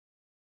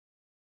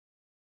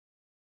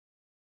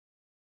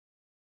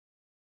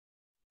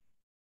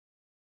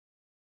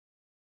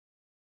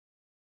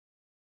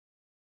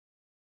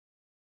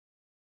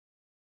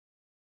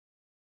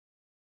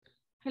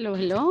Hello,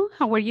 hello.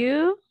 How are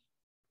you?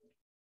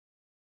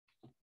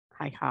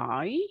 Hi,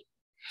 hi.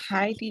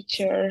 Hi,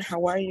 teacher.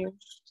 How are you?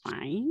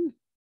 Fine.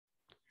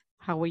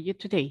 How are you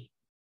today?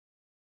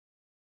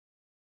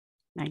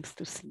 Nice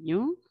to see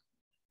you.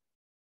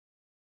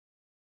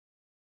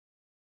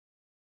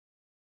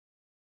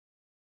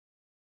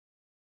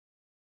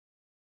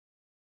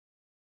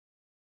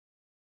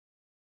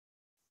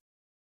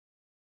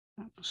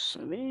 Vamos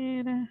a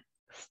ver.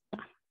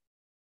 Está.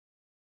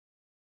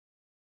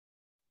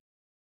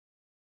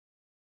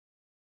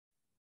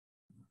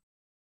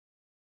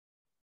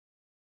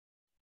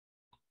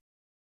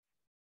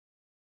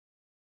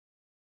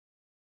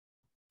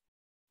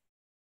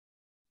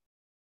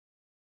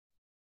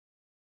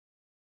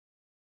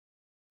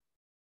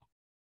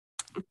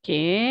 Ok,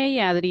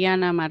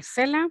 Adriana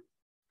Marcela.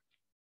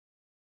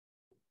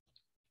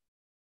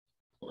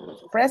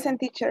 Present,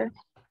 teacher.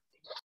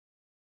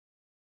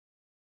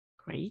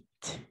 Great.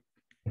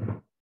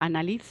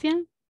 Analicia.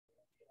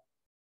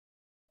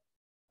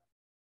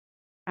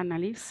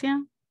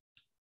 Analicia.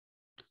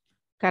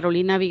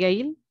 Carolina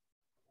Abigail.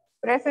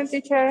 Present,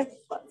 teacher.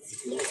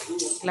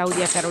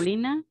 Claudia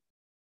Carolina.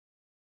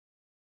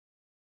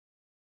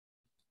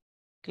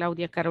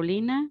 Claudia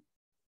Carolina.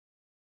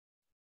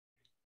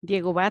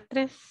 Diego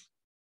Batres.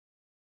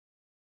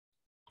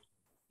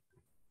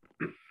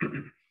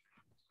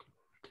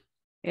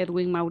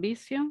 Edwin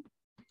Mauricio.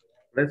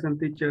 Present,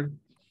 teacher.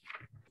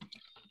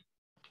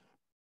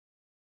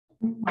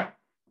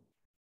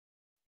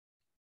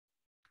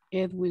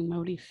 Edwin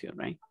Mauricio,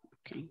 right?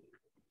 Okay.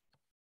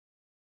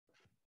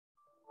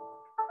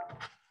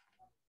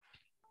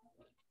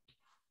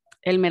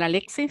 Elmer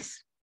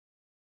Alexis.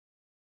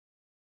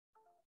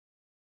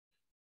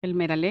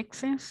 Elmer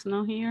Alexis,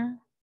 no here.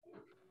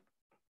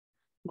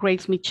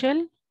 Grace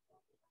Michelle.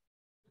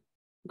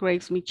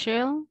 Grace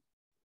Michelle.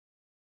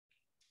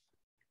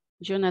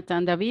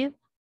 Jonathan David.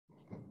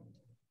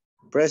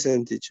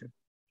 Present, teacher.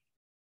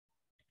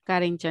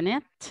 Karen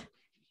Janet.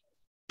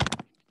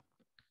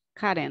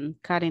 Karen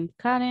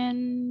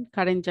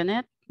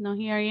Janet, no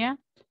here yet.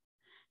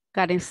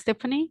 Karen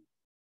Stephanie.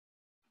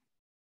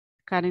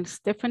 Karen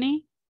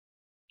Stephanie.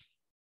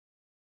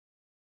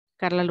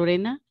 Carla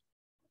Lorena.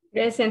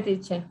 Present,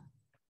 teacher.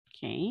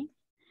 Okay.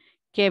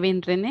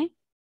 Kevin René.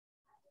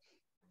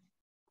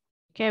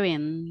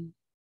 Kevin.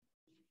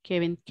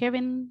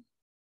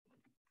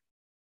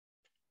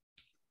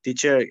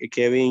 Teacher,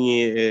 Kevin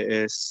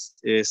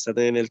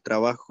está en el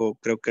trabajo.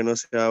 Creo que no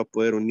se va a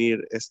poder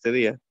unir este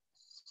día.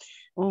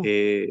 Oh,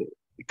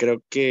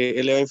 Creo que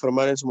él le va a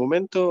informar en su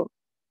momento,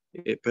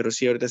 pero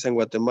sí, ahorita está en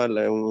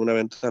Guatemala, en una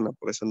ventana,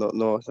 por eso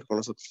no va a estar con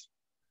nosotros.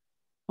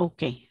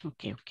 ok.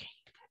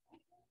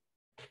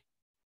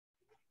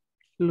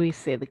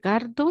 Luis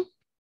Edgardo.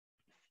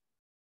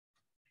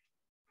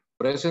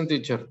 Present,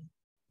 teacher.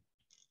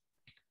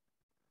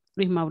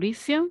 Luis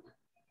Mauricio.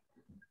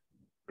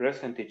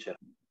 Present, teacher.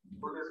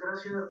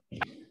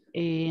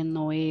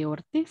 Noé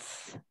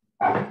Ortiz.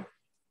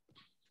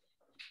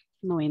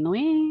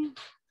 Noé.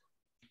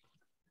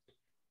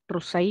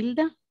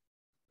 Rosailda.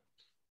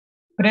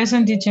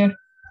 Present, teacher.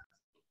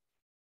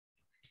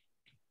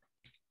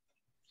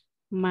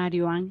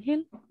 Mario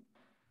Ángel.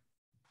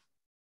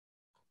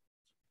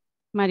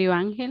 Mario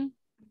Ángel.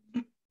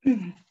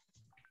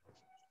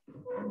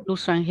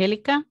 Luz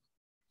Angélica.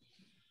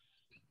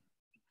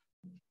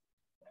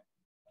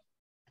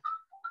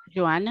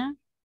 Joana.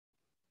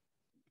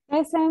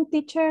 Present,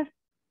 teacher.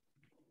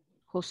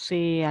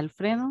 José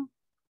Alfredo.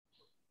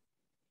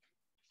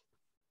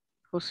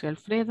 José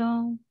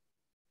Alfredo.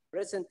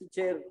 Present,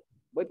 teacher.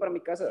 Voy para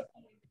mi casa.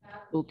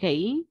 Ok.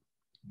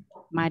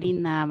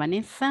 Marina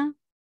Vanessa.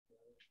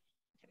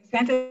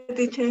 Present,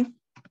 teacher.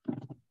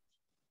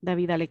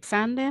 David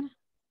Alexander.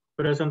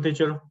 Present,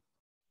 teacher.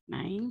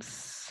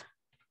 Nice.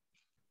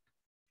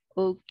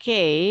 Ok.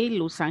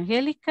 Luz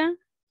Angélica.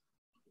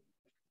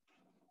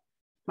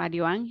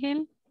 Mario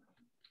Ángel.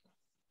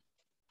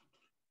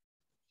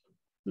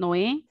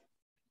 Noé.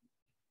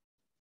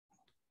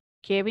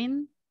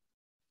 Kevin.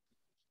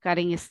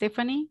 Karen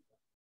Stephanie.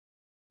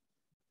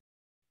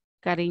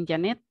 Karen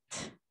Janet.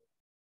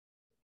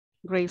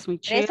 Grace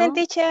Michelle. Present,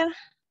 teacher.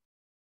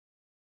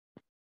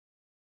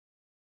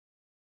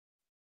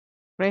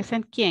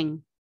 Present,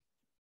 ¿quién?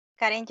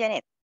 Karen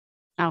Janet.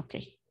 Ah, ok.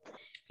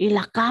 ¿Y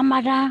la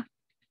cámara?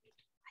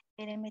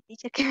 Espérenme,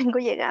 teacher, que vengo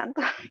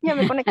llegando. Ya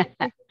me conecté.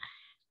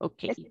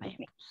 Ok,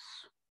 vayamos.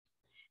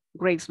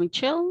 Grace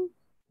Michelle.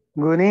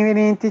 Good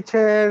evening,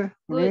 teacher.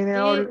 Good evening,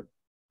 all.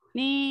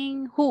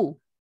 evening. Who?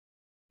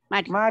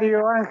 Mario.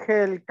 Mario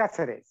Ángel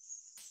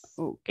Cáceres.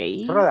 Ok.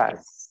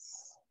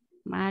 Rodas.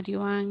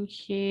 Mario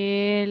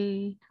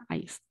Ángel.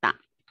 Ahí está.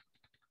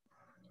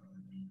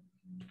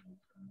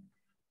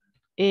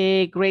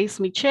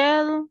 Grace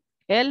Michelle.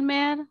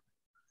 Elmer.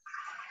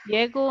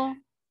 Diego.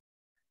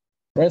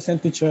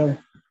 Present, teacher.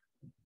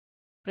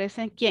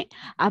 Present, ¿quién?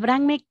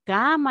 Abranme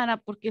cámara,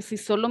 porque si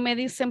solo me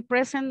dicen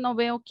present, no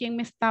veo quién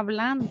me está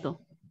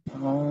hablando.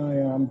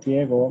 I am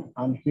Diego.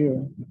 I'm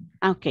here.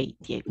 Ah, ok,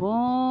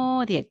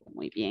 Diego,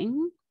 muy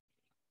bien.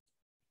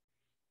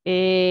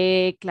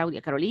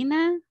 Claudia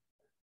Carolina.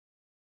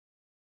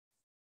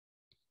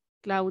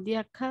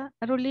 Claudia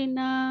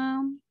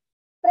Carolina.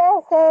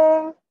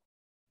 Present.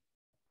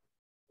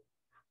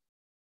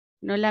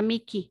 No la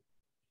Miki.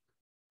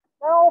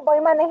 No, voy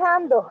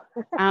manejando.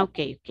 Ah, ok.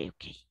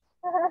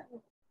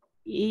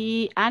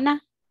 Y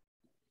Ana.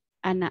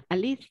 Ana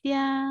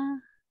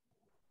Alicia.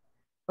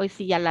 Hoy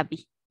sí ya la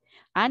vi.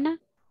 Ana.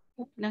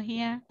 No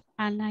here.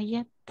 Ana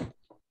yet.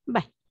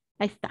 Bye.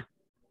 Ahí está.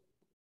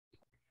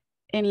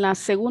 En la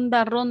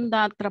segunda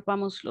ronda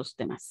atrapamos los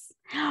temas.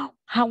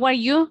 How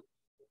are you?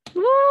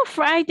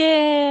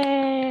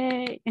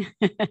 Friday.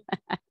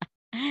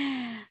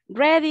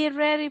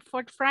 Ready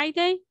for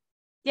Friday?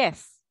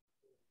 Yes.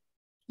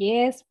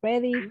 Yes,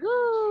 ready.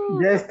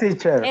 Good. Yes,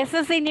 teacher.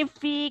 Eso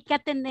significa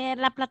tener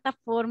la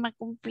plataforma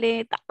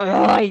completa.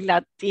 Ay,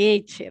 la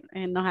teacher.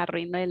 Nos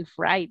arruinó el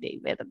Friday,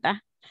 ¿verdad?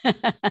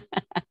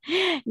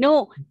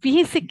 No,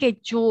 fíjense que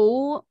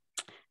yo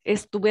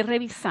estuve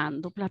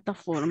revisando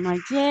plataforma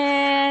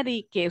ayer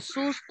y qué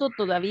susto,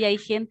 todavía hay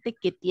gente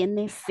que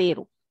tiene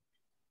 0.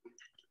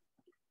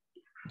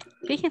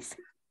 Fíjense.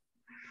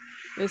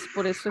 Pues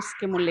por eso es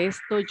que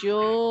molesto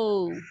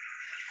yo.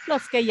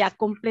 Los que ya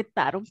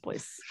completaron,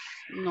 pues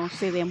no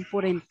se den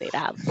por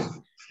enterados,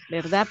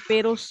 ¿verdad?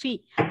 Pero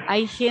sí,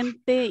 hay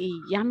gente y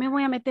ya me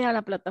voy a meter a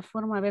la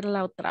plataforma a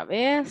verla otra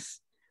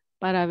vez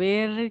para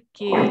ver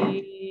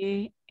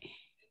qué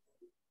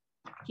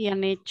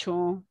han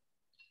hecho.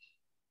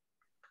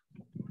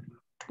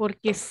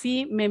 Porque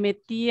sí, me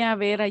metí a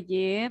ver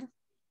ayer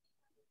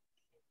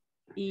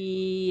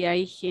y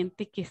hay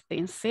gente que está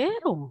en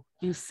 0,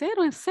 en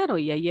 0,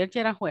 y ayer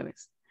ya era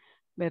jueves,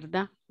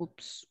 ¿verdad?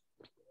 Ups.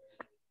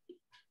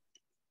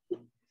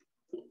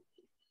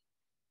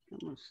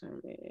 Vamos a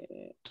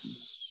ver.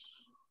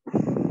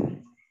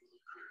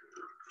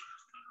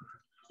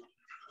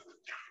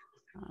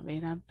 A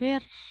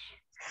ver.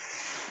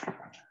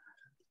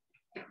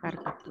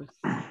 Carga, pues.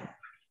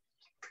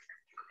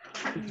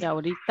 Y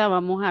ahorita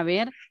vamos a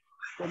ver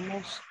cómo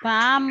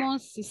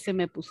estamos, si se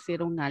me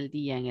pusieron al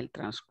día en el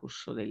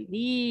transcurso del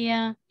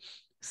día,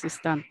 si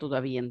están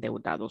todavía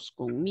endeudados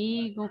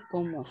conmigo,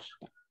 cómo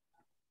están.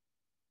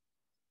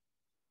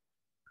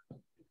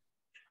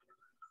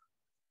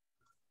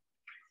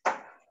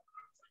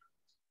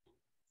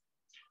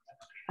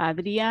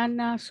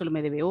 Adriana solo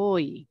me debe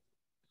hoy.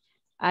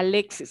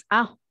 Alexis,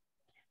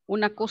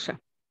 una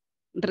cosa.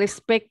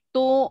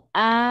 Respecto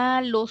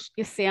a los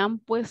que se han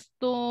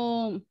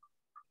puesto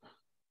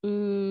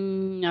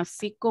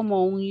así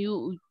como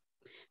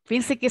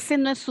fíjense que ese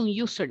no es un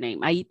username.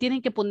 Ahí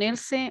tienen que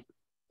ponerse,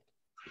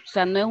 o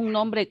sea, no es un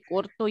nombre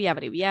corto y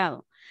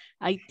abreviado.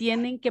 Ahí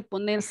tienen que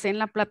ponerse en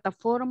la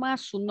plataforma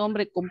su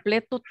nombre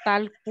completo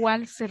tal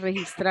cual se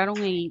registraron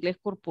en Inglés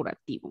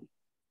Corporativo.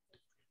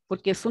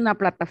 Porque es una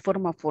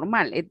plataforma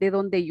formal, es de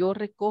donde yo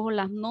recojo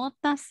las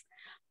notas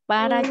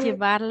para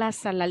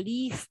llevarlas a la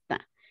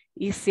lista.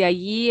 Y si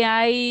allí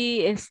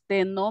hay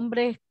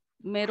nombres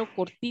mero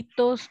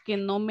cortitos que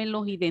no me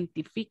los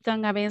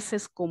identifican a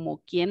veces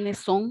como quiénes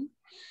son,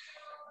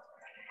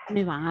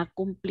 me van a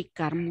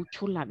complicar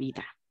mucho la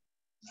vida.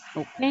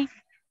 ¿Ok?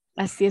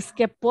 Así es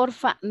que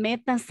porfa,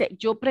 métanse.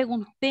 Yo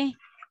pregunté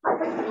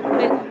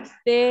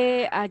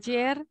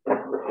ayer,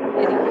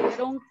 me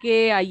dijeron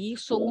que allí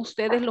son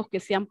ustedes los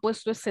que se han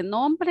puesto ese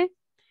nombre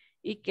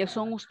y que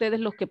son ustedes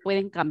los que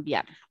pueden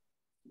cambiarlo.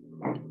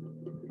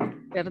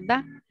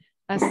 ¿Verdad?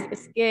 Así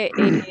es que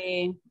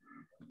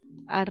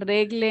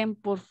arreglen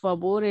por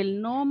favor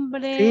el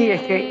nombre. Sí,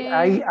 es que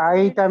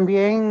hay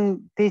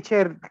también,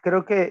 teacher,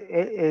 creo que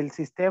el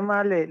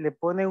sistema le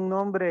pone un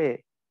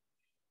nombre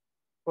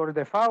por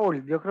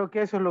default. Yo creo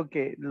que eso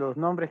es los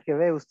nombres que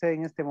ve usted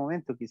en este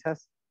momento,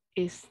 quizás.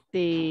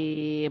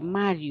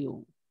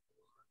 Mario.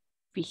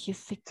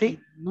 Fíjese Sí. que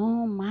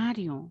no,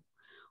 Mario.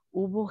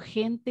 Hubo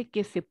gente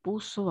que se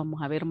puso,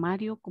 vamos a ver,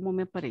 Mario, ¿cómo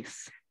me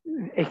parece?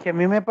 Es que a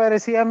mí me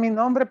parecía mi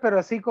nombre, pero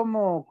así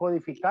como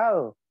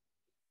codificado.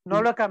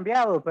 No lo he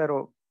cambiado,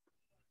 pero...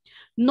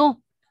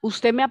 No,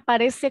 usted me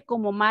aparece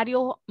como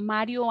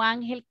Mario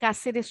Ángel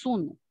Cáceres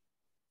 1.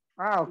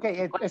 Ah, ok.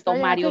 Está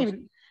bien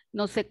aquí.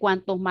 No sé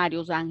cuántos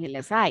Marios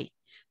Ángeles hay,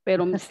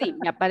 pero sí,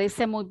 me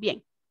aparece muy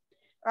bien.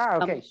 Ah,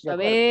 ok. Vamos a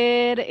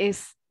ver,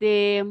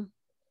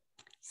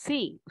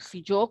 sí,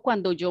 si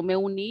cuando yo me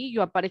uní,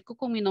 yo aparezco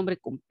con mi nombre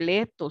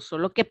completo,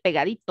 solo que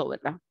pegadito,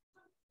 ¿verdad?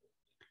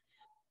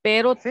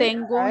 Pero sí,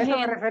 tengo a eso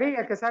me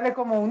refería, que sale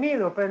como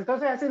unido, pero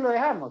entonces así lo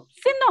dejamos.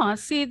 Sí, no,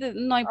 así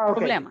no hay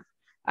problema. Okay.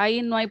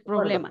 Ahí no hay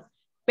problema.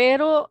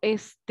 Pero,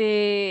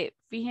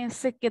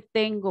 fíjense que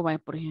tengo,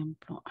 por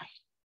ejemplo,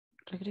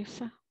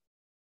 regresa.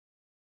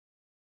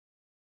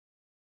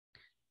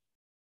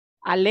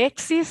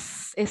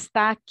 Alexis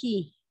está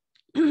aquí.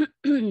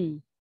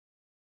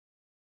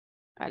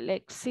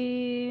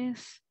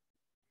 Alexis,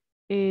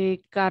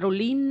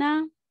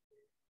 Carolina,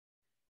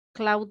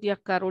 Claudia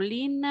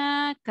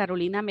Carolina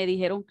me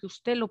dijeron que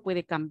usted lo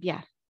puede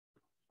cambiar.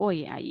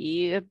 Oye,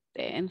 ahí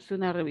dense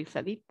una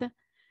revisadita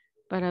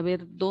para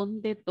ver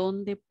dónde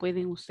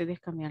pueden ustedes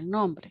cambiar el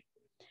nombre.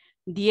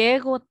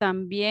 Diego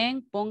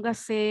también,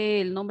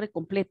 póngase el nombre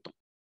completo.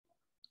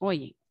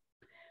 Oye,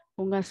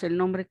 póngase el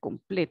nombre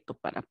completo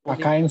para poder.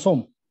 Acá en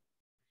Zoom.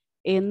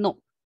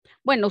 No.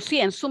 Bueno, sí,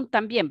 en Zoom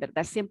también,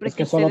 ¿verdad? Siempre Es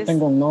que solo ustedes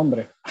tengo un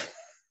nombre.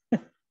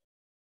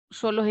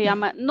 solo se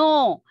llama.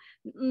 No,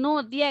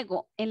 no,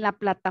 Diego, en la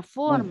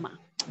plataforma.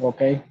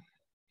 Ok.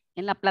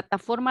 En la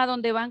plataforma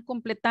donde van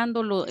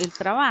completando el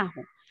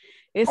trabajo.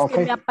 Es Ok.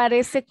 que me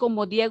aparece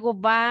como Diego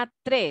va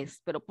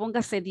 3, pero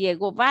póngase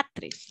Diego va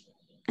 3.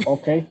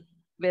 Ok.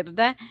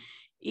 ¿Verdad?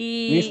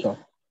 Y Listo.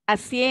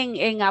 así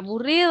en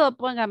aburrido,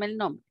 póngame el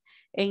nombre.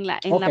 En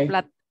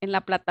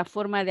la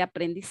plataforma de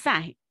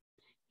aprendizaje.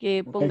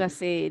 Que Ok.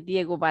 póngase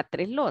Diego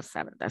Batres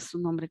Loza, ¿verdad? Su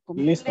nombre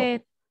Listo.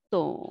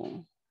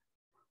 completo.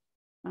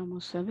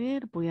 Vamos a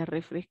ver, voy a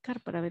refrescar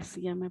para ver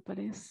si ya me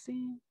aparece.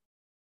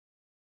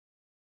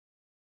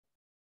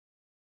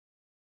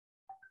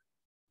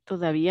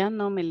 Todavía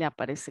no me le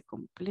aparece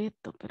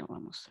completo, pero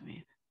vamos a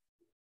ver.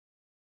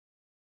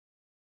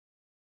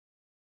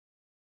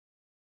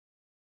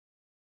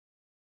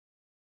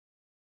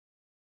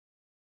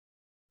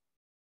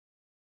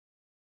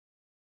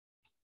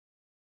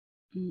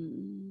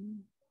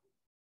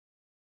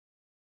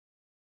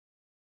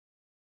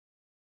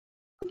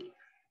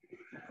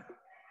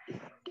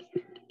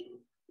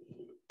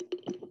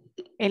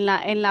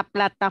 En la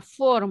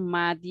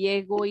plataforma,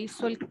 Diego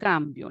hizo el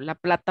cambio. La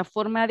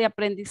plataforma de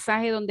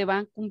aprendizaje donde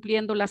van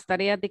cumpliendo las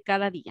tareas de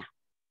cada día.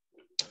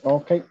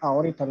 Ok,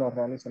 ahorita lo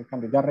realizo el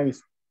cambio. Ya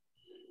reviso.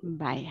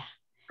 Vaya.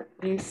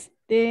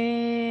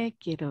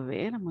 Quiero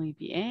ver, muy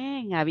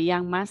bien.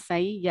 Habían más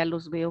ahí, ya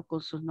los veo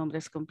con sus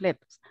nombres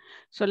completos.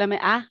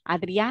 Solamente,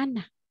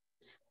 Adriana.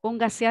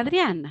 Póngase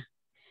Adriana.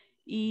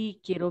 Y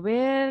quiero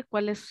ver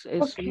cuál es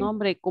su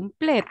nombre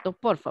completo,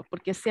 porfa,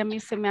 porque así a mí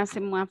se me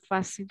hace más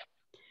fácil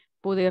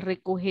poder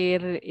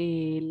recoger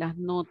las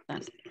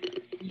notas.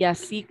 Y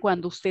así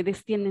cuando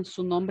ustedes tienen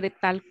su nombre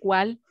tal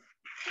cual,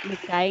 me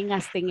caen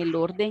hasta en el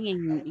orden,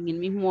 en el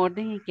mismo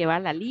orden en que va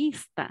la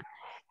lista.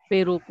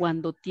 Pero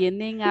cuando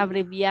tienen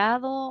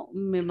abreviado,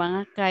 me van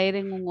a caer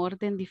en un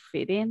orden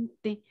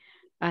diferente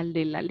al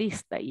de la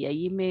lista. Y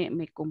ahí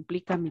me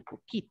complica mi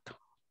poquito.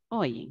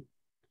 Oyen.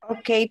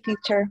 Ok,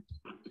 teacher.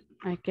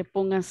 Hay que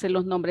pónganse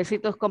los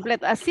nombrecitos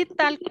completos. Así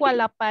tal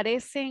cual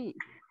aparecen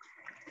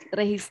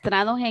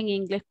registrados en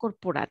inglés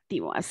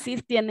corporativo.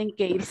 Así tienen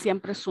que ir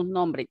siempre sus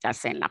nombres, ya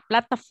sea en la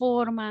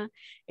plataforma,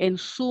 en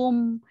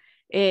Zoom,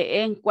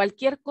 en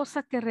cualquier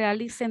cosa que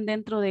realicen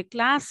dentro de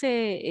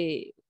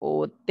clase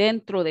o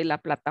dentro de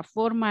la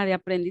plataforma de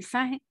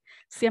aprendizaje,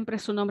 siempre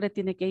su nombre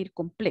tiene que ir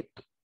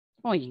completo.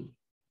 Oye,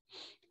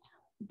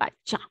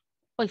 vaya,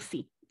 hoy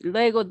sí.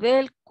 Luego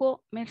del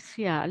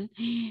comercial,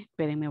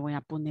 espérenme, voy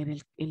a poner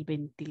el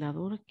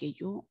ventilador que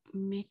yo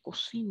me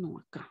cocino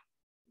acá.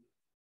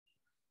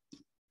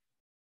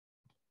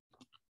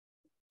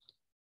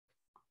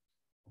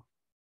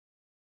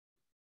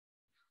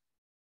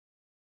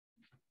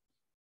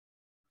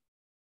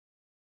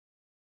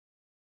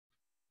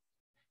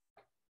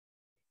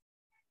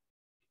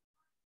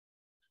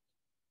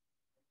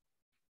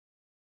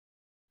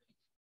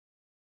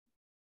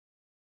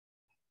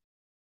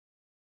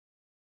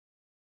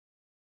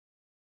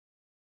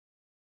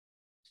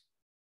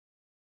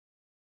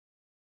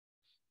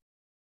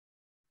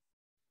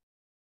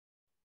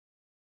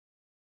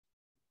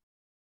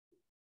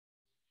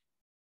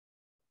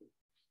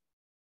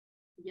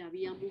 Ya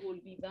habíamos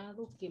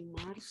olvidado que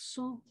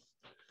marzo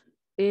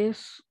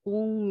es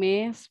un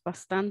mes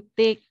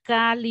bastante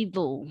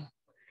cálido.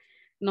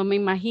 No me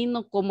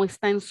imagino cómo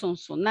está en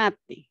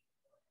Sonsonate.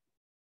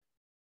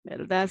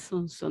 ¿Verdad?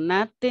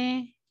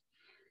 Sonsonate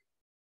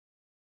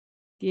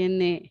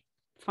tiene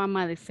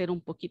fama de ser un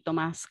poquito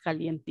más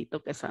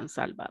calientito que San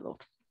Salvador.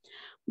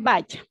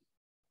 Vaya.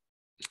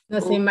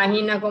 No se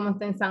imagina cómo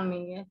está en San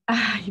Miguel.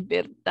 Ay,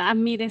 verdad,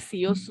 mire,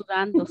 si yo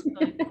sudando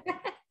estoy.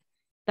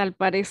 Tal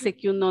parece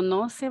que uno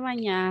no se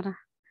bañara.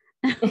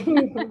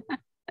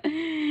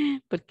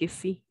 Porque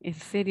sí, en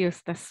serio,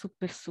 está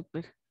súper,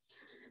 súper.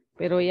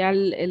 Pero ya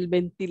el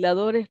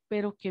ventilador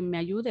espero que me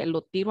ayude.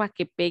 Lo tiro a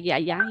que pegue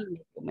allá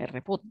y me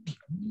rebote.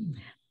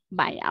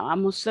 Vaya,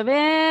 vamos a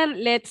ver.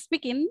 Let's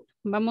begin.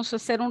 Vamos a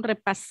hacer un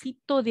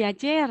repasito de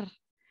ayer.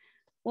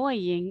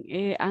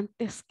 Oye,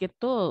 antes que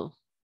todo.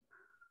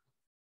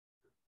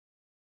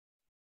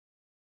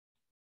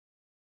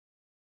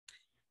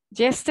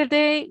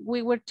 Yesterday,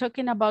 we were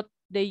talking about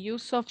the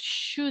use of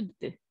should.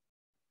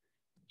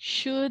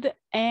 Should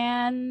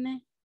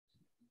and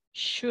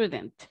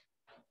shouldn't.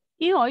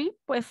 Y hoy,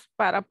 pues,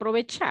 para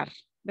aprovechar,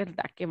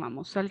 ¿verdad? Que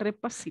vamos al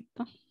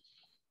repasito.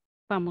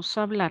 Vamos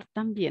a hablar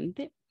también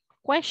de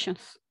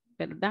questions,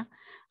 ¿verdad?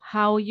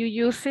 How you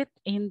use it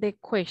in the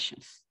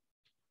questions.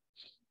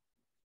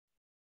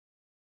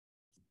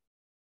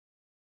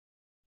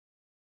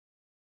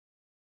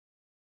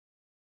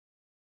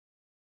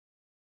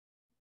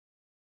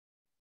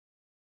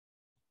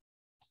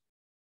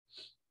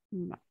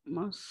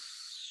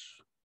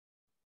 Vamos.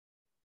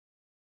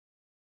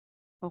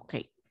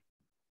 Okay.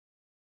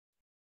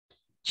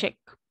 Check.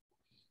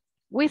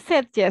 We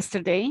said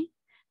yesterday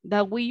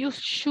That we use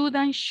should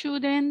and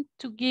shouldn't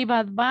to give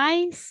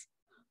advice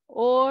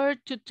or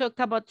to talk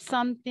about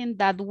something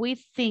that we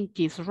think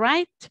is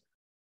right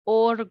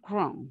or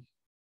wrong.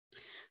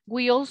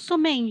 We also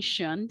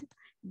mentioned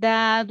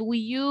that we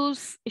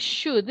use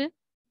should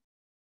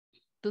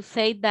to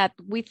say that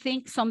we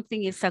think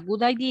something is a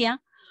good idea,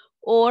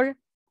 or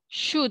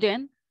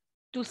shouldn't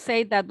to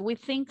say that we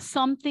think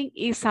something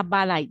is a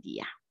bad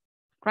idea,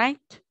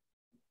 right?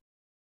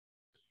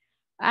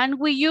 And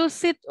we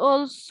use it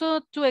also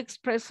to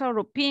express our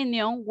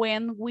opinion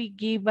when we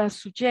give a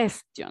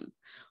suggestion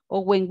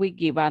or when we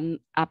give a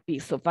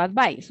piece of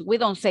advice. We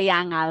don't say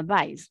an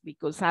advice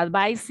because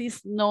advice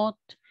is not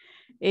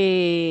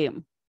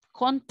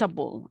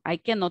countable. I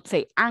cannot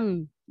say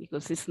an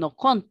because it's not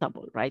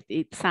countable, right?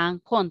 It's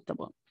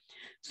uncountable.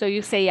 So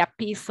you say a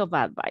piece of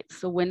advice.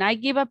 So when I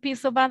give a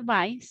piece of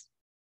advice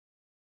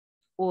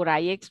or I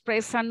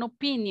express an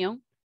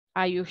opinion,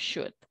 I use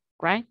should,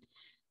 right?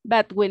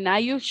 But when I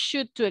use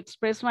should to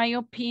express my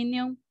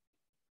opinion,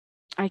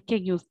 I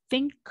can use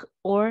think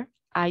or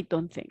I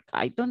don't think.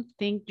 I don't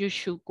think you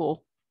should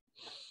go.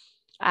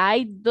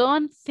 I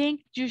don't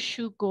think you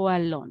should go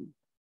alone.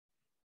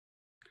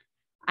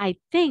 I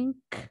think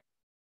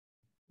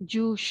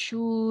you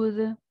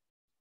should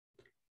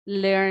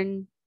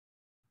learn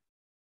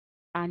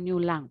a new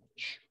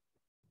language,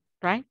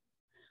 right?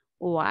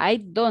 Or I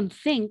don't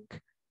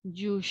think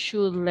you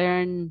should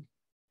learn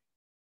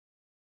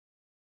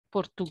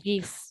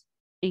Portuguese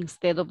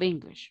instead of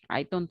English.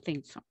 I don't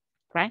think so,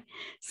 right?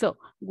 So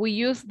we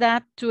use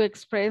that to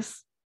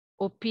express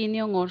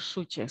opinion or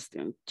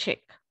suggestion. Check.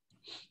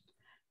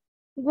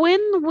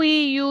 When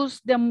we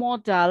use the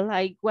modal,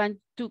 I want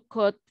to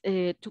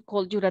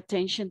call your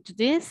attention to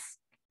this.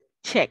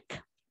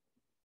 Check.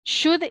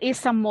 Should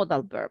is a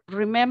modal verb.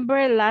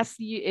 Remember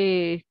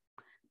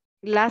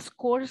last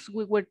course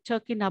we were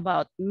talking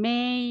about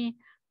may,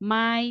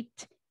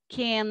 might,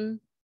 can,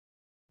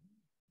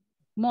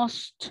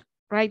 must,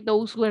 right?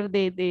 Those were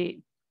the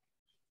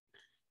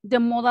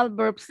modal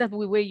verbs that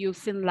we were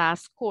using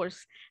last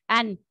course.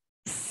 And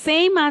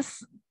same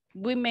as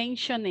we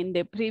mentioned in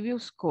the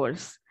previous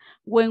course,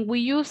 when we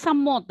use a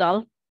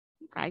modal,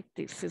 right?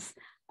 This is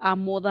a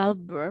modal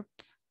verb.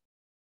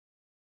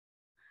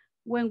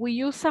 When we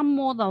use a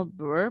modal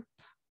verb,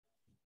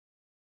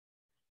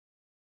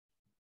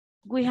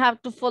 we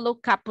have to follow a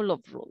couple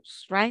of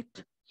rules, right?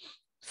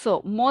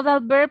 So modal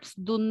verbs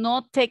do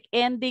not take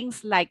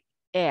endings like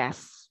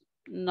S.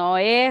 No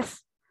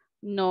S,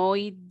 no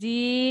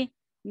ed,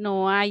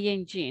 no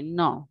ing,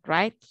 no,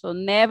 right? So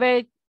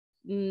never,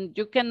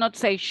 you cannot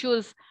say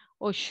should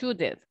or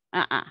shouldn't,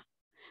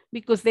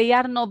 because they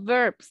are not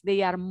verbs,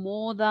 they are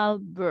modal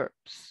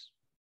verbs.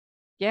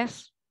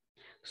 Yes?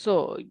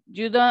 So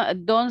you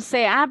don't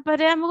say,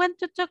 but I'm going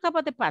to talk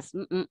about the past.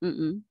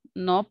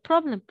 No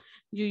problem.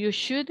 You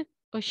should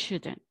or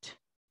shouldn't.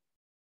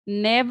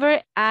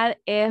 Never add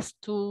S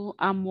to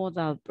a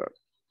modal verb.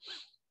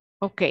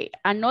 Okay,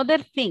 another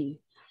thing.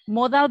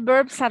 Modal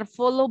verbs are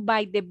followed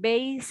by the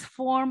base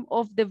form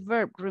of the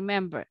verb.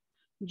 Remember,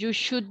 you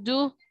should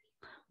do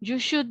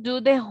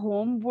the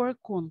homework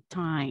on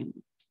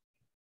time.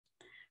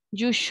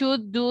 You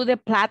should do the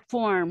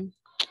platform.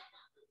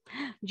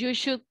 You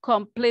should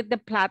complete the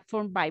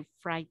platform by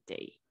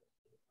Friday.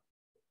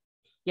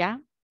 Yeah?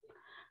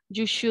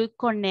 You should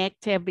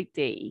connect every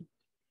day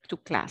to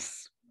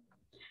class.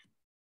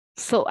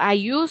 So I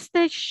use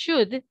the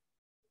should,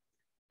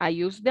 I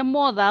use the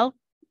modal,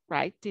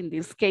 right? In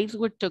this case,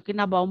 we're talking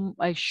about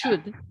a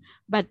should,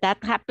 but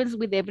that happens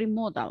with every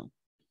modal.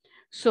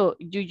 So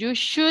you use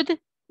should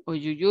or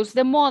you use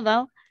the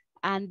modal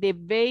and the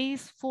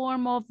base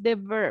form of the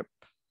verb.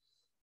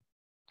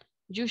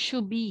 You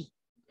should be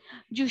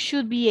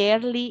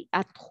early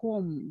at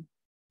home,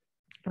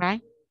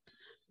 right?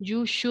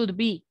 You should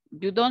be.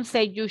 You don't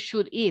say you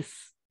should is.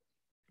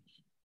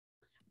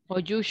 Or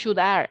you should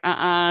are.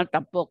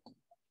 Tampoco,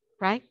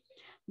 right?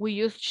 We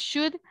use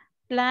should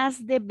plus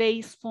the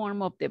base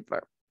form of the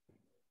verb.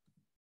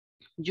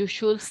 You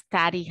should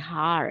study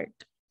hard.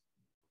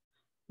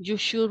 You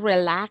should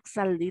relax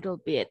a little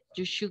bit.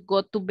 You should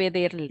go to bed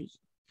early,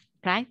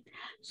 right?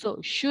 So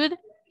should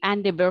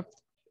and the verb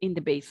in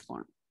the base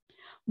form.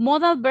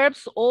 Modal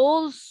verbs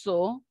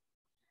also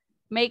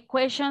make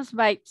questions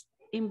by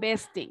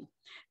investing.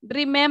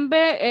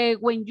 Remember,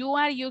 when you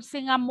are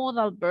using a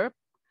modal verb,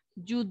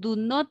 you do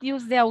not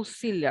use the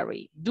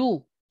auxiliary.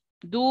 Do,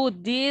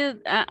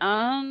 did,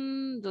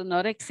 do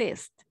not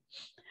exist.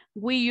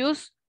 We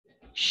use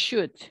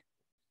should.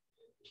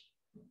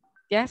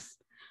 Yes?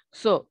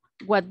 So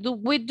what do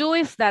we do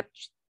is that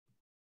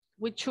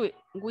we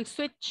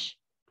switch.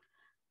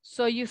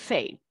 So you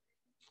say,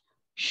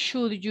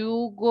 should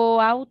you go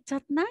out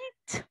at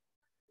night?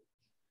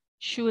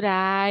 Should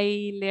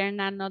I learn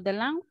another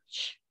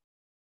language?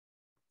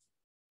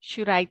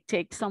 Should I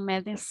take some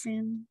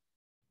medicine?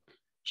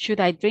 Should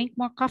I drink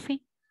more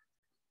coffee?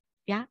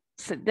 Yeah,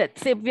 so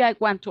that's if I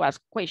want to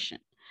ask a question.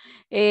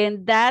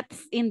 And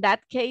that's, in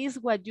that case,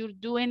 what you're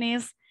doing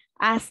is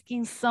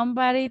asking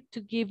somebody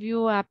to give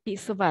you a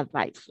piece of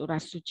advice or a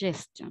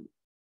suggestion.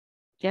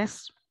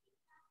 Yes.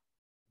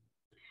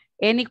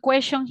 Any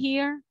question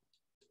here?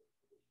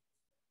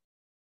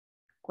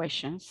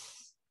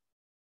 Questions?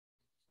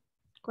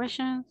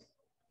 Questions?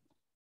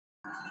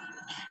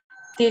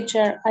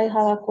 Teacher, I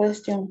have a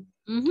question.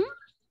 Mm-hmm.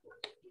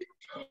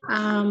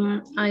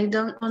 I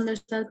don't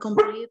understand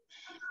complete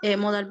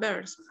modal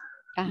verbs.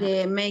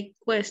 The make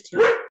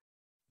question.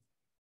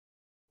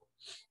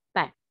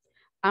 But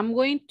I'm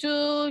going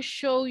to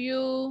show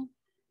you,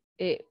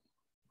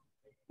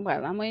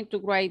 well, I'm going to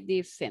write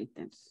this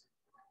sentence.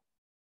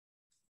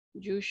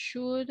 You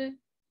should,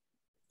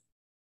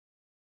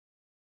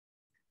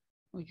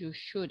 or you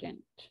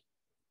shouldn't.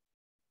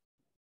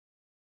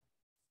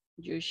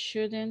 You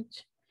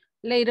shouldn't.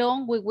 Later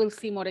on, we will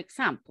see more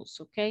examples,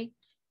 okay?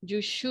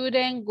 You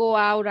shouldn't go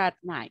out at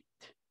night.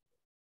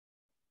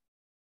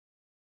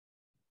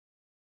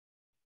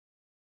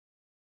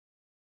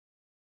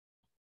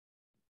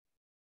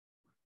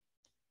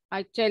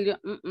 I tell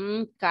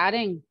you,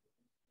 Karen,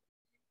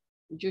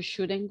 you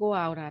shouldn't go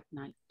out at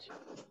night.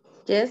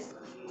 Yes.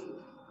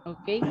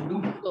 Okay,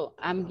 so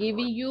I'm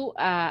giving you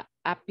a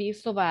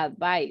piece of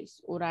advice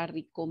or a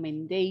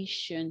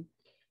recommendation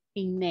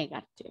in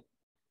negative.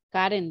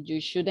 Karen,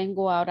 you shouldn't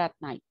go out at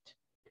night.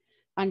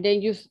 And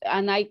then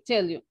I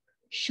tell you,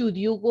 should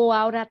you go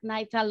out at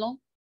night alone?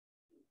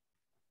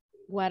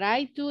 What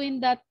I do in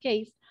that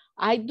case,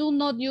 I do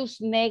not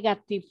use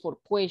negative for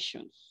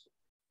questions.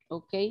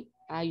 Okay,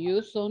 I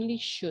use only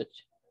should.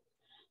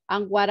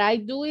 And what I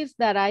do is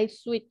that I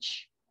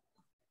switch.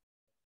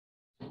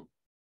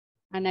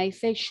 And I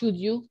say, should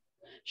you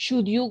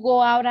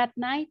go out at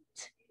night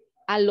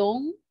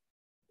alone?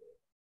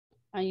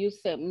 And you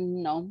say,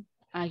 no,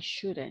 I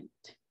shouldn't,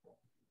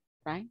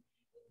 right?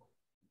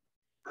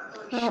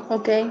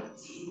 Okay.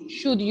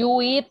 Should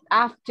you eat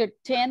after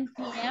 10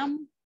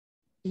 p.m.?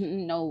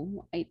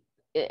 No.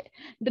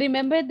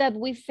 Remember that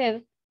we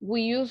said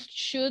we use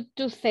should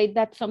to say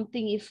that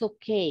something is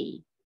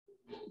okay,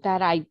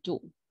 that I do,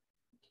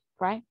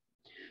 right?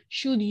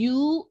 Should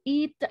you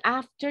eat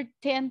after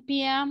 10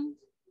 p.m.?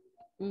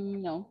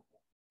 No.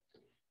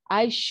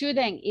 I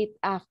shouldn't eat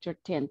after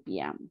 10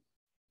 p.m.,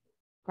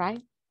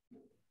 right?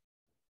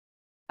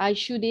 I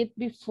should eat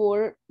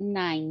before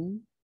 9,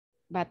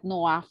 but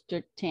no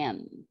after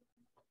 10.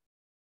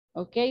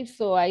 Okay,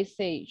 so I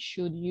say,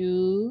 should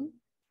you?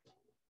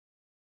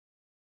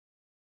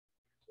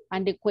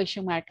 And the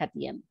question mark at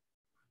the end.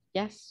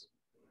 Yes.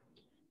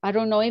 I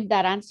don't know if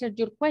that answered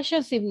your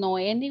questions. If no,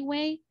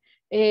 anyway,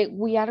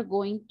 we are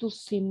going to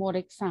see more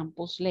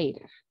examples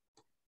later.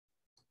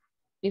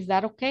 Is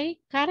that okay,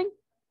 Karen?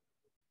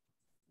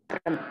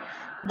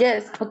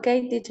 Yes,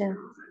 okay, teacher.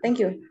 Thank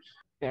you.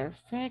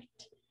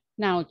 Perfect.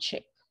 Now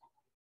check.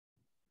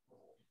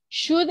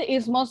 Should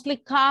is mostly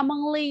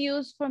commonly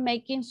used for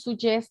making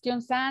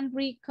suggestions and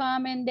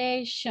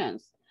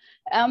recommendations.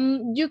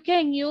 You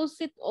can use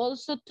it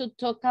also to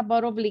talk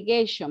about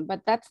obligation,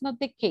 but that's not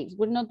the case.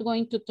 We're not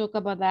going to talk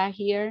about that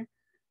here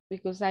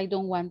because I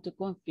don't want to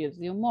confuse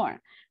you more,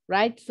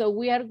 right? So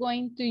we are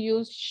going to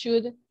use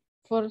should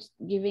for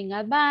giving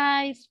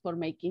advice, for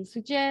making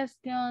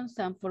suggestions,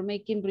 and for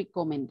making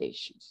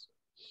recommendations.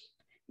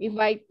 If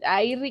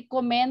I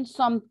recommend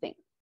something,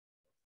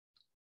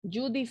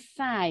 you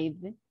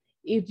decide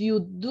if you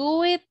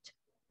do it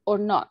or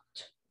not,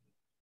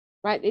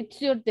 right? It's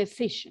your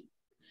decision.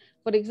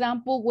 For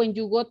example, when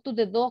you go to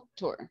the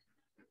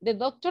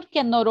doctor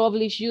cannot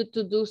oblige you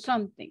to do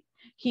something.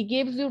 He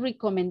gives you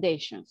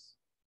recommendations.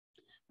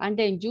 And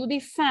then you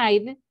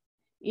decide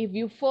if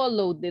you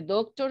follow the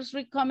doctor's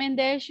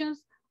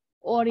recommendations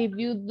or if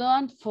you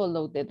don't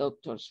follow the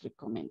doctor's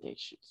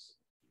recommendations,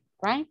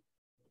 right?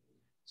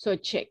 So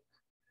check.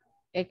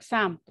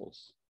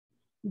 Examples.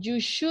 You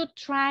should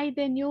try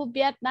the new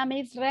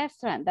Vietnamese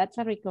restaurant. That's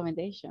a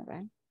recommendation,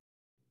 right?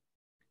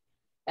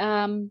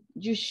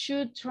 You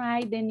should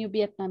try the new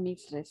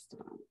Vietnamese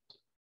restaurant.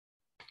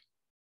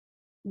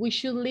 We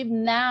should leave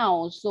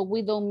now so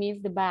we don't miss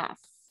the bus.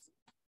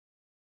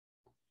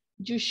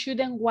 You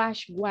shouldn't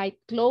wash white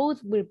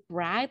clothes with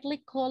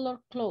brightly colored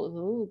clothes.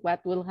 Ooh,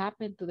 what will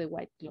happen to the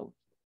white clothes?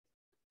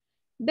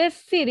 The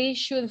city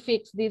should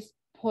fix these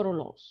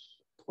potholes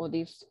or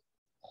these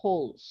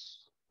holes,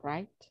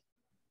 right?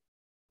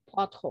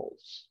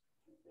 Potholes.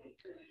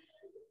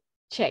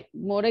 Check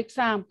more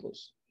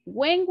examples.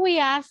 When we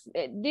ask,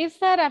 these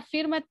are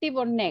affirmative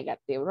or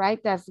negative, right?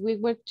 As we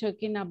were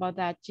talking about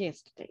that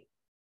yesterday.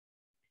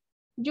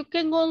 You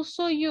can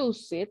also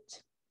use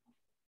it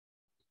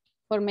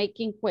for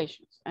making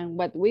questions. And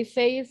what we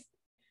say is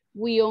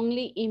we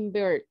only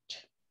invert.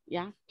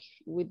 Yeah,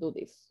 we do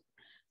this.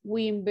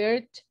 We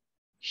invert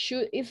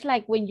should. It's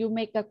like when you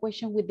make a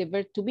question with the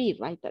verb to be,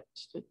 right?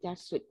 That's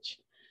just switch.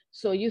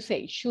 So you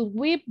say, should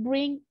we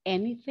bring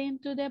anything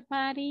to the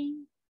party?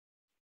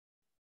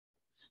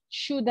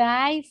 Should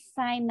I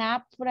sign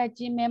up for a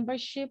gym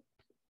membership?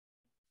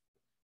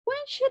 When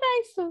should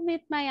I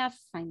submit my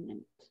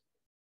assignment?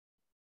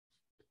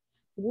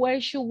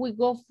 Where should we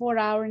go for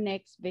our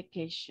next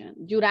vacation?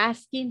 You're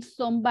asking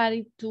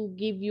somebody to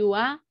give you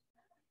a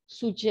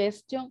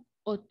suggestion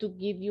or to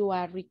give you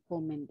a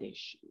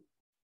recommendation.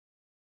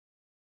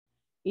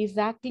 Is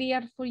that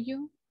clear for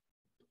you?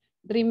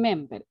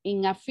 Remember,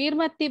 in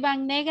affirmative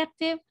and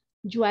negative,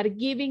 you are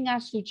giving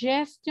a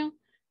suggestion,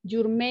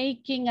 you're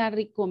making a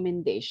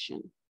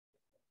recommendation,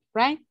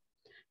 right?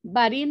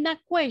 But in a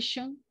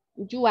question,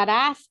 you are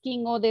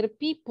asking other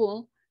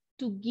people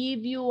to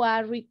give you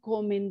a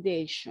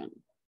recommendation.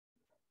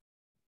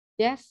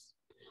 Yes?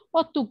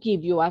 Or to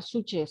give you a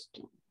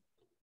suggestion.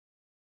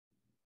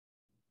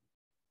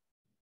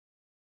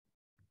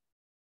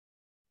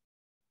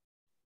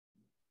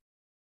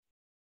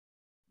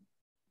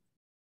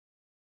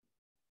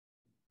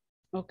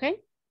 Okay?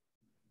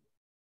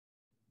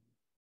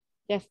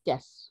 Yes,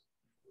 yes.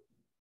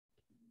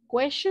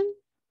 Question?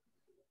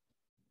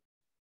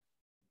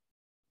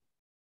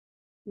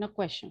 No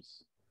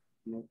questions.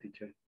 No,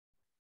 teacher.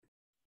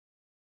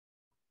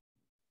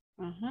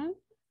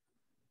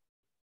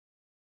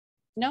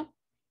 No?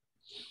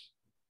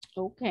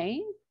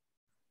 Okay.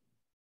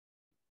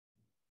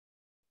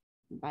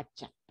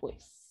 Vaya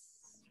pues.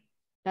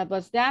 That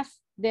was just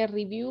the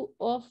review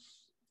of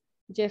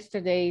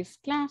yesterday's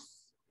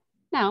class.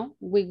 Now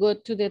we go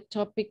to the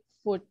topic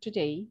for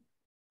today.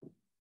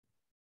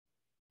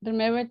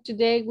 Remember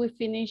today we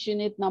finish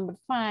unit number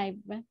 5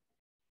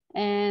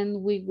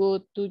 and we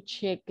go to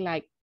check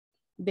like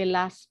the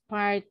last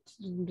part,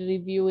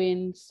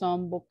 reviewing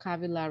some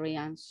vocabulary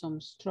and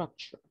some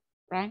structure,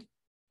 right?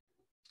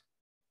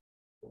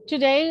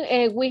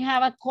 Today we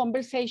have a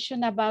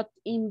conversation about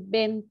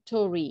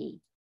inventory.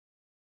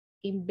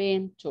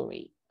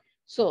 Inventory.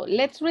 So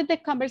let's read the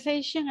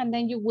conversation and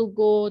then you will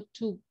go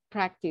to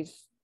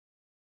practice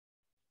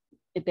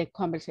the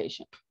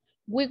conversation.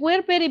 We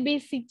were very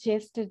busy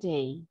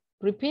yesterday.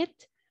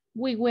 Repeat.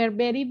 We were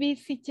very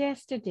busy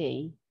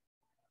yesterday.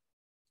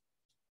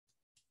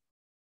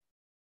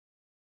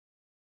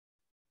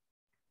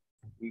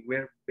 We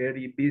were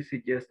very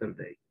busy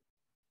yesterday.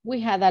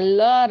 We had a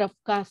lot of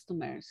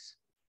customers.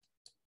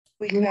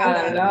 We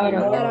had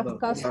a lot of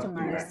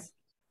customers.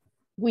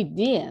 We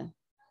did.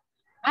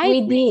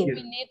 I think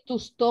we need to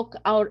stock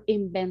our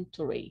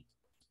inventory.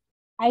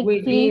 I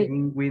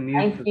think we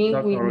need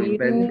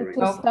to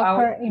stock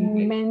our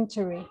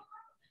inventory.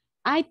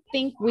 I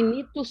think we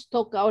need to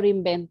stock our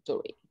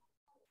inventory.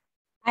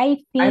 I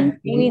think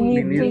we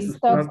need to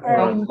stock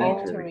our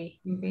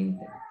inventory.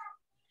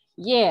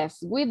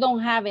 Yes, we don't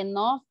have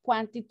enough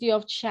quantity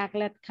of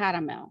chocolate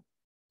caramel.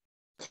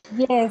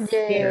 Yes,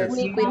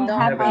 we don't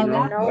have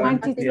enough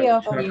quantity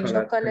of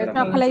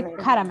chocolate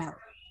caramel.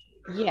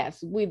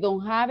 Yes, we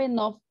don't have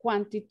enough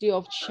quantity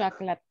of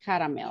chocolate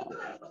caramel.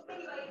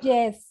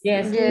 Yes,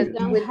 we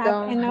don't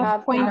have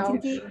enough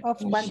quantity of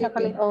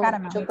chocolate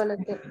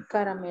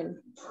caramel.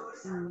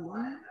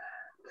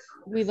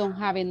 We don't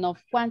have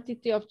enough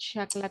quantity of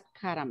chocolate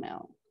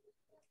caramel.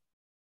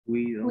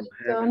 We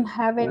don't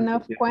have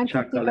enough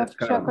quantity of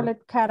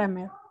chocolate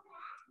caramel.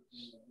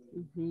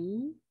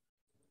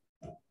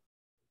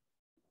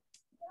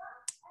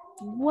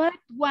 What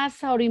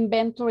was our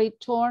inventory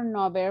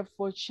turnover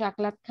for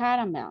chocolate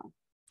caramel?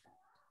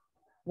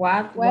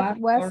 What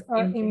was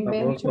our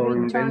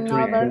inventory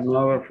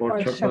turnover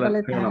for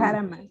chocolate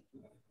caramel?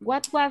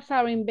 What was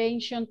our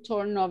invention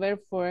turnover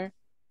for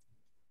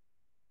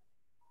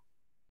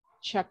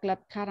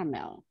chocolate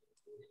caramel?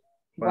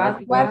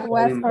 What was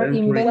our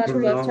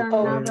inventory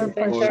turnover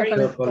for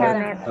chocolate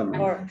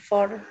caramel?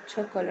 For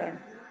chocolate.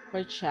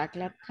 For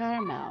chocolate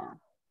caramel.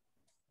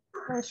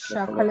 For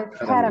chocolate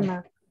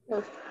caramel.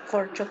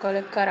 For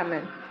chocolate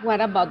caramel. What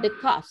about the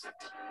cost?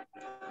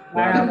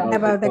 What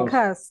about the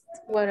cost?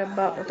 What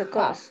about the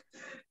cost?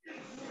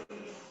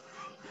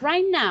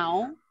 Right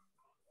now,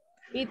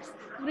 it's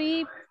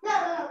 $3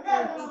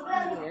 for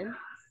this year,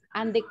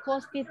 and the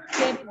cost is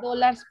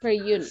 $30 per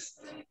unit.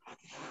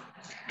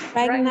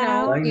 Right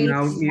now it's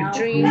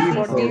 $3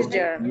 for this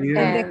year,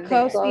 and the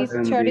cost is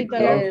 $30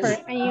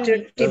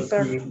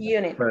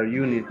 per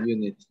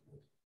unit.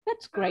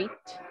 That's great.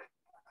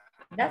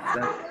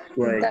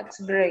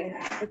 That's great.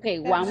 Okay,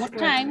 one more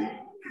time.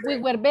 We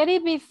were very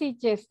busy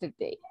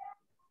yesterday.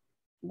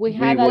 We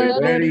were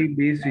very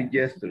busy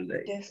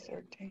yesterday.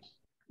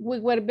 We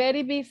were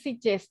very busy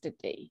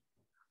yesterday.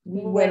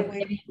 We were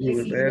very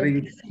busy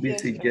yesterday.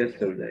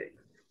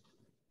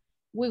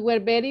 We were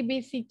very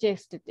busy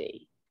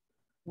yesterday.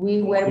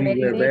 We were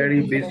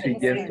very busy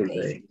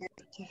yesterday.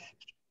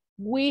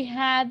 We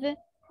had a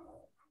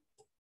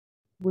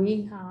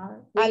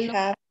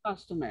lot of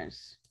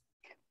customers.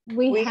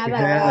 We had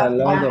a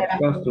lot of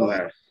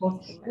customers.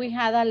 We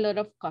had a lot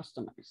of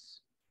customers.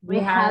 We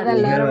had a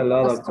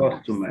lot of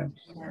customers.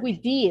 We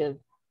did.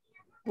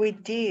 We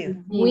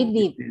did. We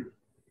did.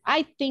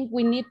 I think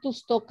we need to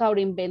stock our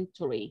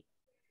inventory.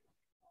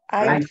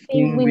 I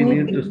think we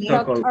need to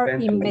stock our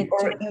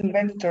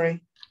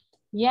inventory.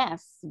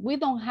 Yes, we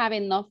don't have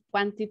enough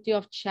quantity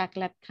of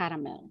chocolate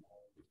caramel.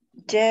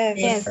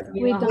 Yes,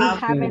 we don't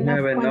have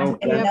enough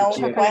quantity of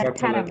chocolate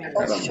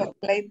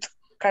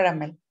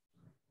caramel.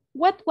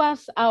 What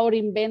was our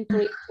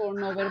inventory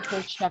turnover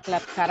for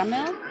chocolate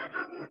caramel?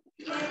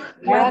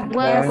 What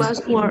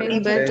was our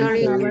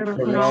inventory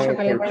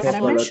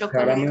for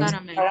chocolate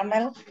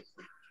caramel?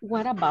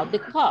 What about the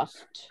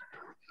cost?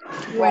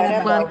 What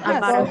What about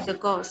about the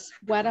cost?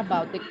 What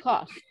about the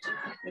cost?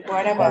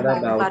 What about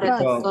What about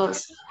the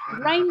cost?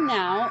 Right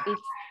now,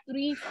 it's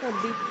 3 for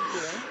this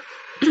year.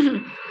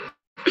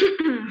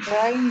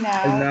 right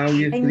now?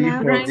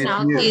 Right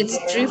now, it's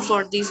 3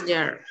 for this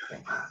year.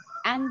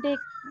 And the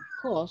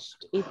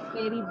cost is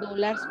 $30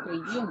 per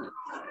unit.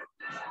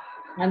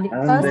 And the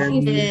cost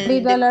is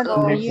 $3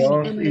 per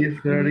unit. is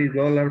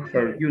 $30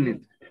 per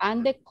unit.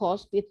 And the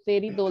cost is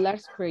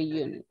 $30 per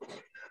unit.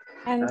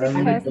 And The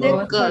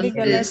cost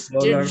is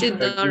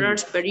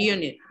 $30 per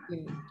unit.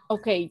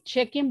 Okay,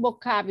 checking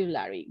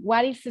vocabulary.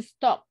 What is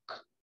stock?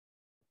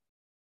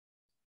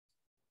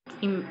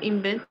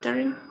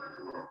 Inventory.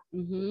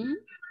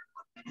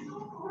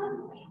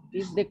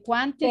 Is the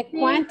quantity? The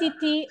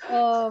quantity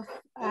of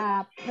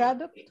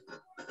product.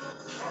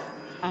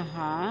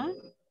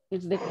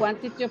 It's the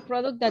quantity of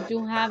product that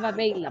you have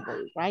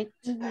available, right?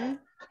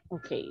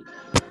 Okay.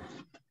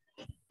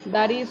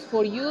 That is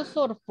for use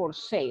or for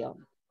sale.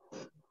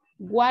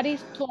 What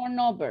is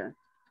turnover?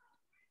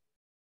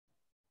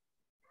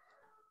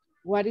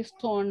 What is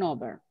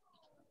turnover?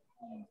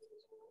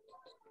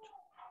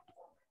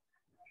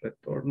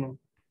 Retorno.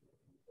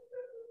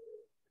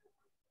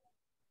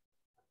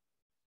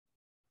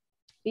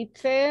 It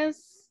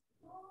says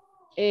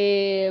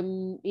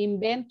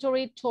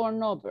inventory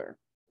turnover.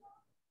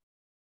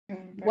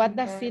 What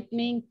does it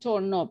mean,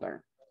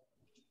 turnover?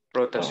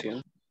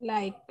 Rotación.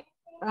 Like,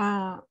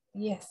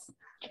 yes.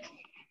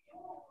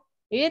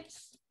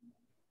 It's?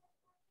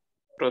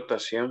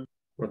 Rotación.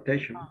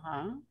 Rotation.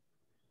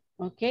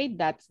 Okay,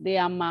 that's the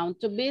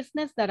amount of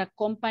business that a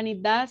company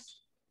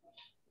does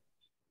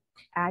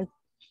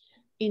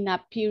in a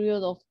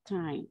period of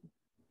time.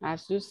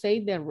 As you say,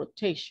 the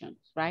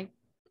rotations, right?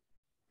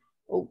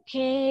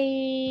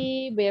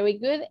 Okay, very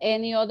good.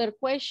 Any other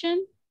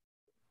question?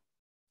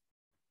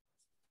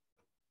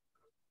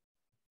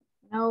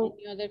 No.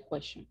 Any other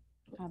question?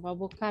 How about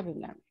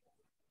vocabulary?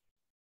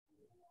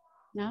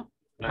 No?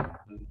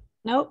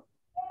 No.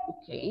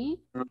 Okay.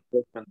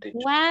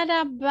 What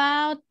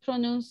about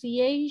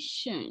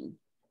pronunciation?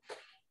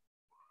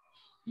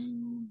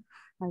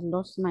 I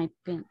lost my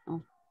pen.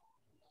 Oh.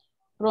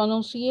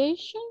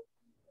 Pronunciation?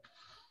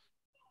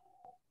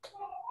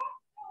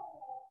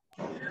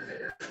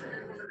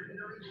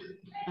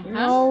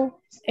 No.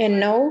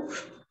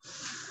 Enough.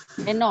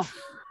 Enough.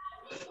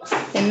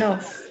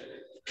 Enough.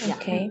 Yeah.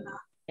 Okay.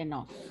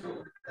 Enough.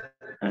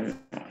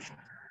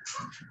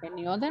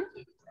 Any other?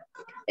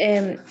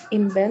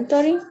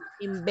 Inventory.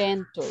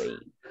 Inventory.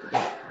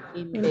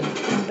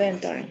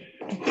 Inventory.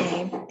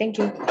 Okay, thank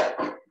you.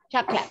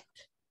 Chocolate,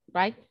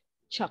 right?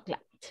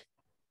 Chocolate.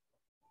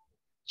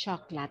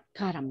 Chocolate,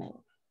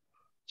 caramel.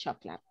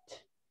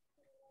 Chocolate.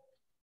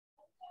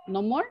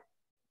 No more?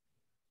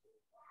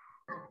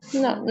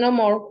 No, no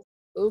more.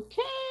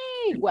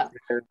 Okay, well,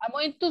 I'm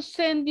going to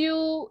send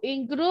you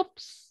in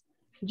groups.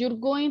 You're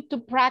going to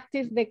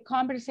practice the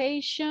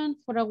conversation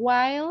for a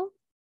while,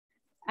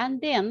 and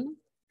then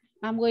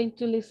I'm going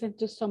to listen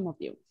to some of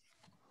you.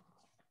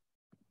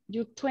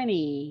 You're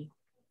 20.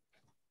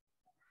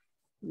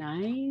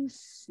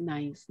 Nice,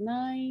 nice,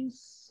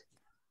 nice.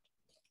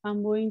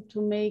 I'm going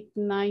to make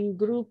 9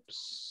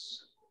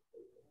 groups.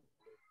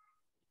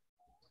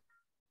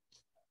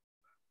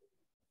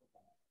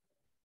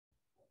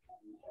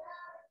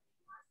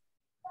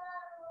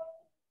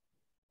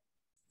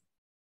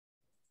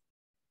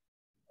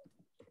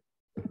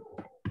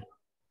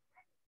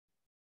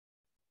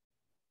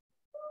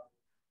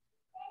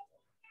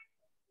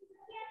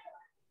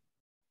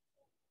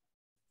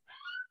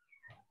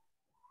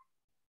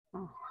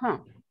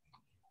 Ajá.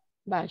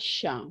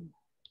 Vaya.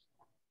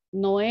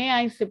 Noé,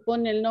 ahí se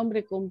pone el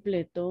nombre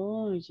completo.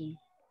 Oye.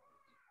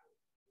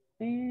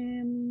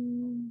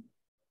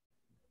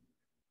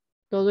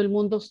 Todo el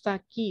mundo está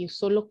aquí.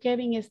 Solo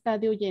Kevin está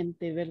de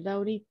oyente, ¿verdad?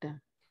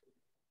 Ahorita.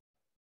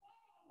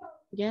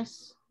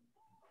 Yes.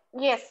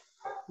 Yes.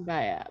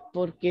 Vaya,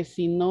 porque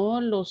si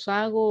no los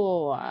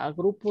hago a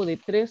grupo de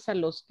 3 a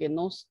los que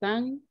no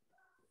están,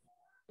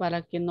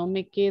 para que no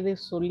me quede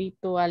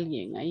solito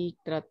alguien ahí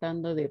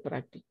tratando de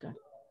practicar.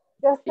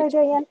 Yo estoy de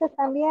oyente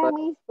también,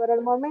 Miss, por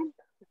el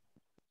momento.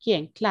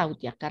 ¿Quién?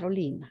 Claudia,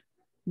 Carolina.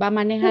 ¿Va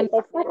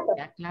manejando? Sí,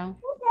 Ya, Clau.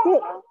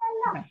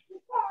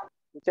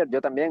 Teacher, yo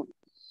también.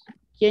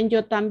 ¿Quién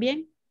yo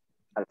también?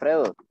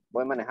 Alfredo,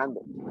 voy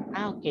manejando.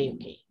 Ah, ok.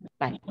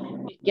 Vale.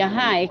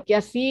 Es que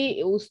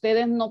así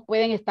ustedes no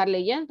pueden estar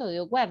leyendo,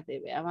 Dios guarde.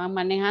 Vea, van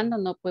manejando,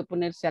 no puede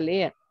ponerse a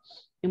leer.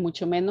 Y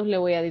mucho menos le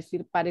voy a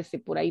decir párese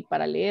por ahí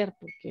para leer,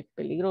 porque es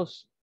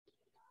peligroso.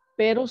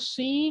 Pero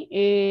sí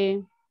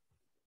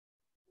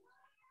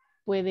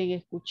pueden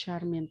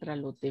escuchar mientras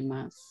los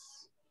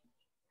demás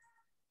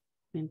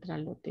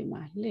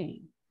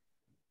leen.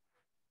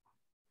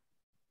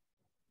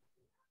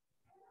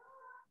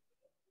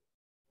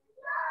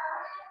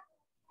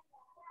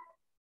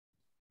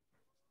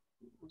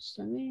 Vamos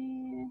a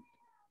ver.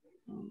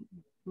 Vamos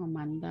a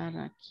mandar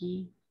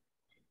aquí.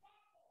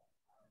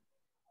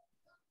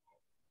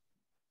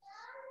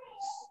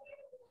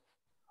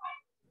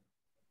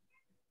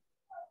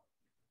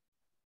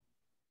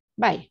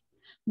 Vaya,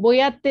 voy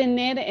a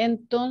tener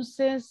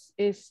entonces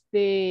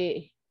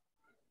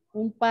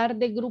un par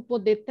de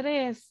grupos de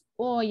 3.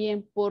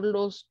 Oyen, por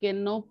los que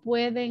no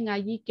pueden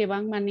allí, que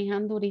van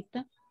manejando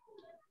ahorita,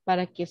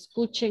 para que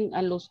escuchen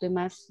a los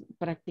demás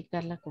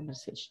practicar la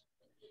conversación.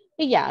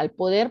 Y ya, al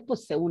poder,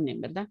 pues se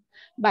unen, ¿verdad?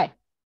 Bye.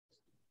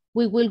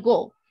 We will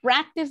go.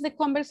 Practice the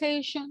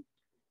conversation.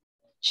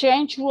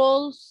 Change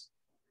roles.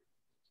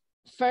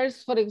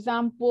 First, for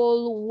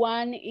example,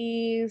 one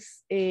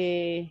is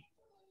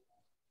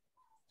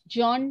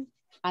John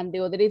and the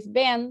other is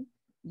Ben.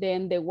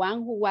 Then the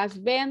one who was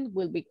Ben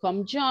will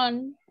become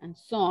John and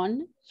so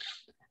on.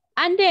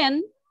 And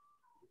then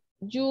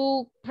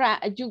you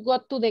go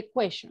to the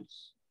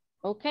questions,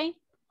 okay?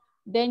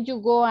 Then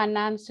you go and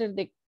answer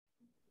the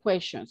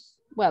questions.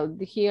 Well,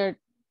 here,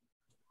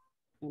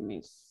 let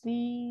me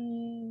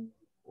see.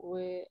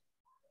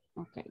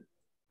 Okay.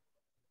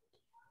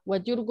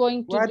 What you're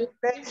going to do. What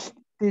page,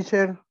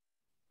 teacher?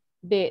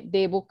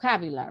 The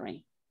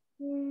vocabulary.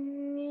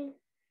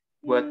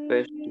 What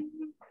page?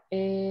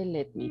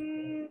 Let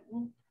me.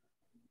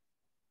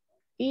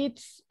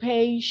 It's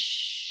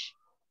page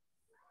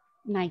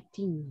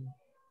 19.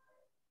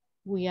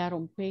 We are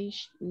on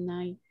page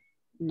 9.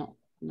 No.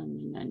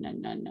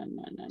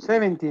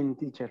 17,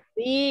 teacher.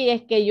 Sí,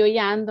 es que yo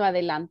ya ando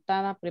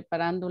adelantada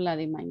preparando la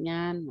de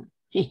mañana.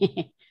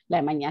 La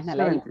de mañana,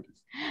 la de lunes.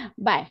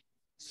 Bye.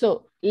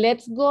 So,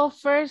 let's go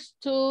first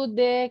to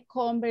the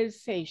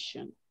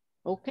conversation.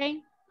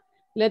 Okay?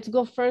 Let's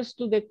go first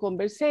to the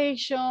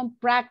conversation,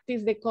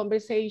 practice the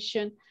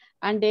conversation,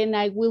 and then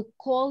I will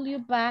call you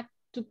back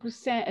to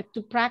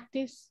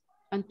practice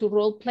and to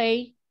role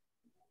play.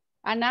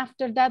 And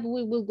after that,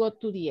 we will go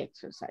to the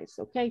exercise,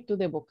 okay, to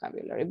the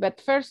vocabulary.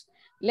 But first,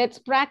 let's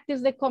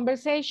practice the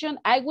conversation.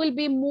 I will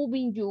be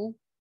moving you.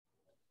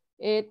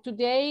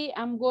 Today,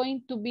 I'm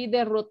going to be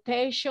the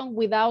rotation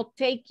without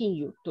taking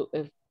you to,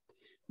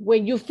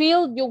 when you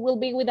feel, you will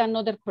be with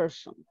another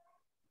person,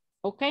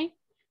 okay?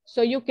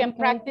 So you can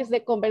practice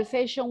the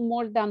conversation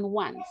more than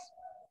once.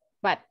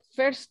 But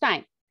first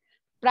time,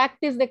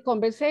 practice the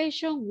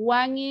conversation.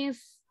 One is,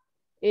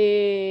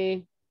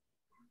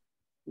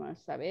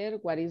 vamos a ver,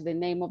 what is the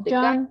name of the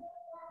guy?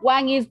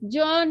 One is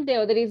John, the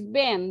other is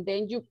Ben.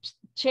 Then you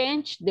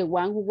change, the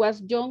one who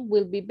was John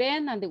will be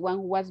Ben, and the one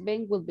who was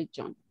Ben will be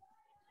John.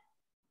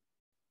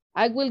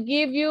 I will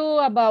give you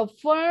about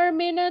 4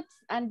 minutes,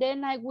 and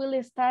then I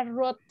will start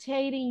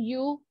rotating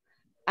you,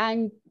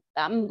 and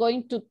I'm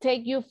going to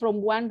take you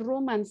from one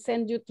room and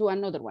send you to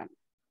another one.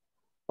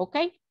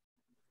 Okay?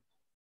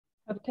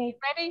 Okay.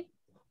 Ready?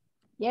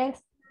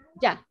 Yes.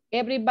 Yeah.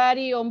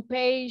 Everybody on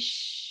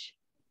page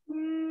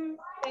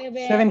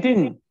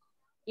 17.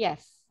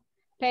 Yes.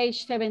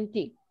 Page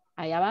 17.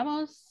 Allá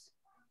vamos.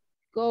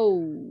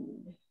 Go.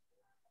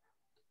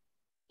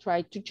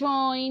 Try to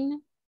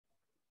join.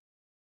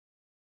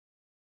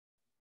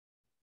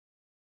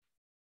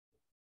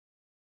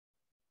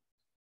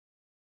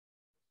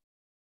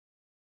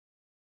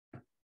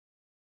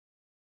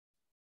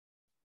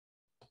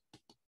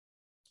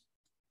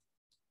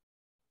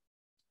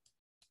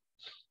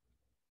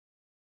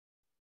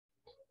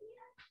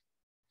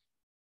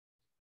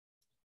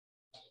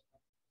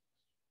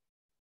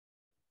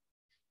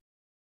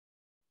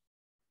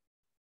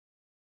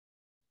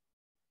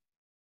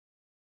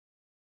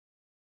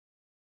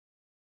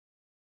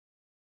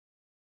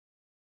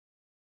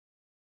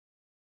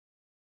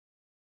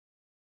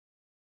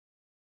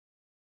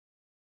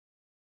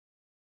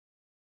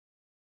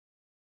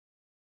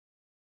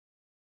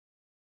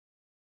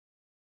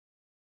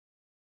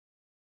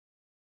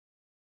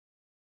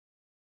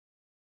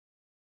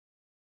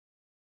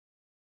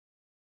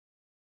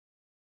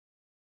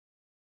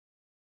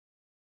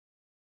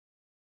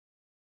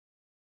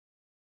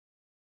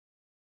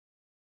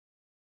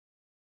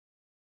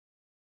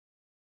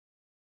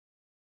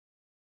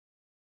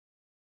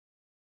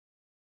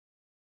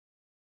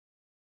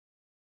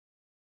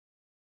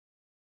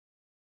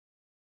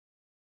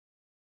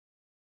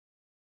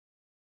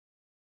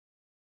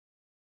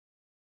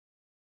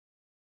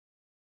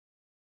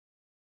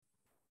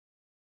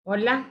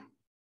 Hola.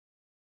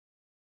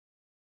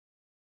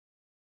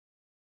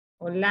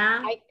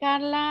 Hola. Ay,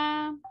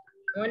 Carla.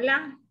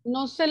 Hola.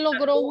 No se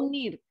logró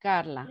unir,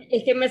 Carla.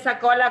 Es que me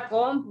sacó la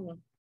compu.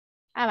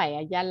 Ah,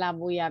 vaya, ya la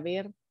voy a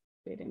ver.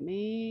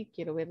 Espérenme,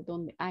 quiero ver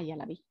dónde. Ah, ya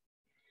la vi.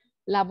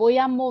 La voy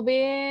a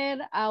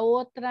mover a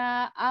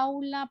otra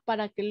aula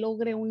para que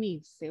logre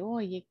unirse.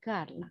 Oye,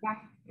 Carla.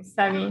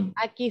 Está bien.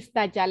 Aquí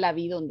está, ya la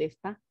vi. ¿Dónde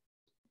está?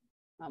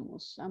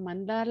 Vamos a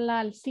mandarla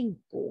al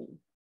 5.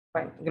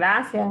 Bueno,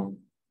 gracias.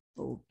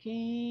 Ok.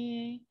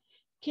 Qué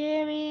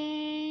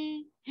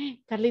bien.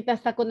 Carlita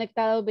está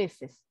conectada 2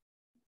 veces.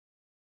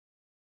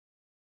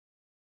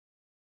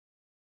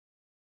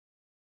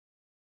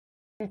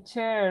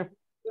 Chair.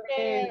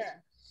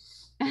 Chair.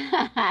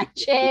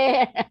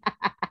 Chair.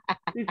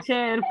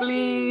 Chair,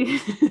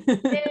 please.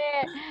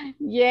 Chair.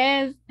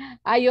 Yes.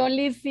 I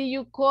only see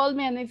you call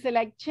me and I say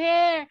like,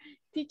 chair,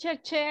 teacher,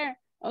 chair.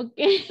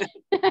 Okay.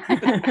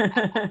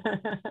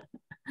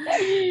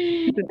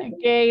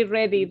 Ok,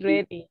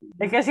 ready.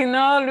 Es que si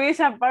no,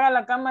 Luisa apaga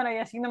la cámara y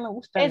así no me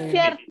gusta. Es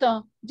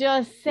cierto,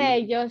 yo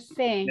sé.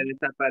 Ya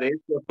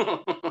desaparezco.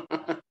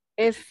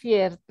 Es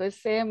cierto,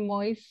 es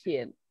muy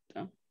cierto.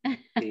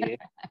 Sí.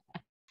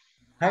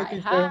 Hi,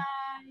 teacher.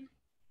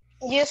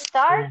 You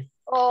start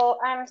or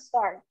I'm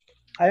start?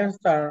 I am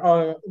start.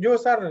 Oh, you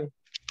start.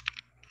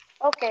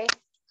 Okay.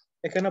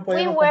 Es que no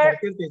podíamos We were-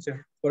 compartir,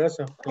 teacher. Por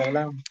eso le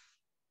hablamos.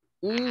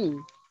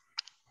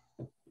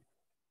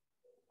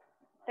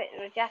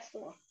 Pero ya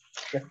estuvo.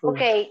 Ya estuvo.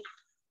 Okay.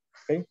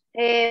 Okay.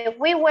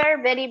 We were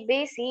very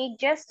busy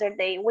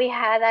yesterday. We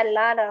had a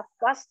lot of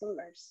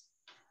customers.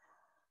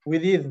 We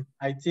did.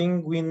 I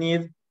think we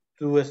need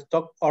to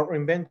stock our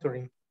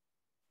inventory.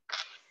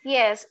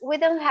 Yes, we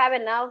don't have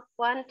enough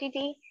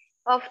quantity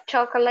of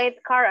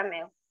chocolate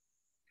caramel.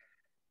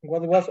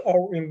 What was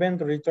our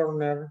inventory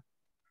turnover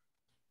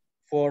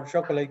for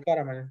chocolate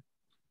caramel?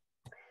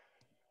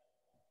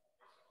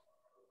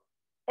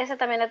 Ese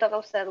también le toca a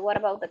usted. What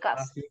about the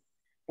cost?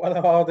 What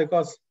about the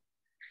cost?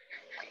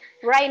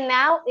 Right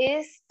now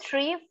is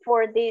 3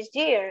 for this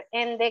year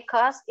and the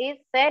cost is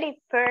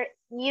 30 per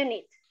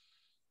unit.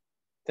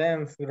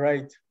 10th,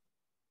 right.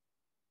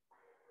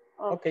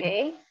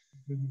 Okay.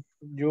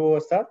 You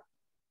start?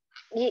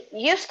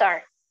 You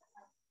start.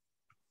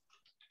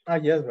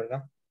 Yes,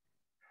 ¿verdad?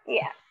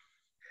 Yeah.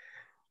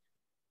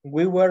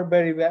 We were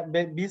very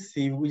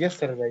busy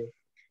yesterday.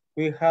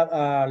 We had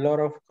a lot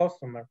of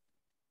customers.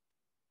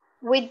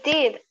 We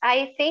did.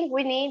 I think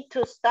we need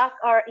to stock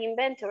our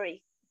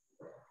inventory.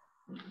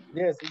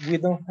 Yes, we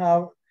don't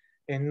have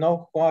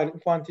enough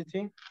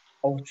quantity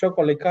of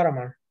chocolate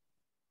caramel.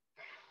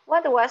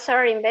 What was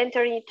our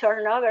inventory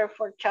turnover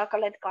for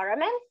chocolate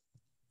caramel?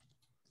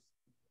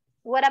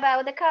 What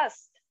about the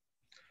cost?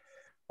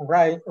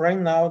 Right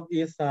now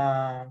is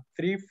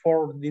 3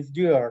 for this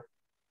year,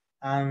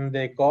 and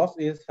the cost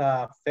is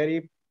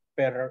 30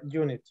 per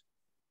unit.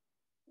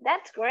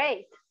 That's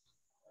great.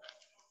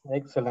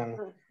 Excellent.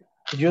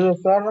 You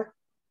start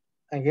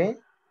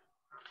again?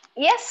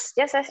 Yes,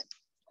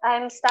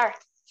 I'm start.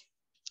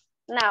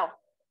 Now,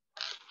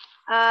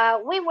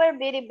 we were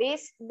very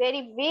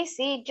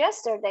busy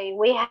yesterday.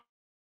 We had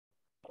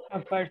a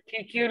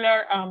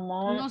particular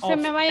amount No se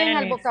me vayan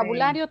al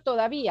vocabulario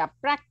todavía.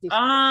 Practice.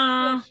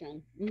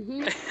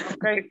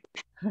 Ok.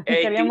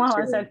 Queríamos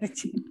avanzar.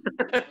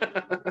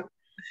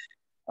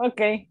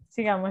 Ok,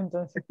 sigamos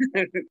entonces.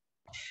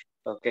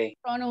 Ok.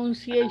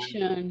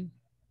 Pronunciation.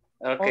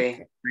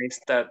 Okay. I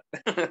start.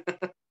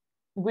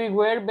 We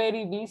were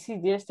very busy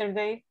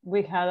yesterday.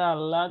 We had a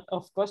lot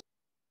of customers.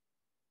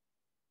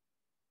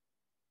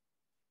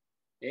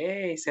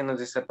 Ey, se nos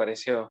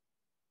desapareció.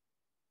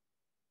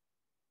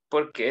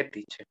 ¿Por qué,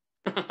 teacher?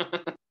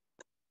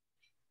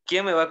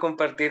 ¿Quién me va a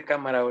compartir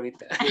cámara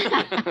ahorita?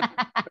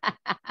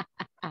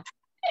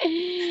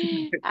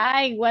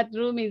 Ay, what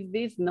room is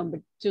this?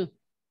 Number 2.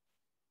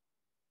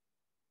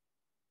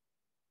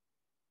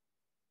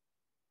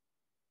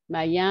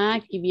 Vaya,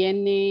 aquí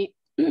viene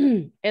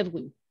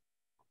Edwin.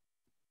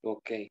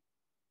 Ok.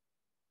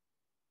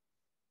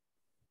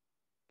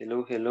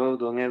 Hello,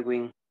 don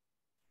Edwin.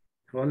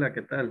 Hola,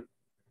 ¿qué tal?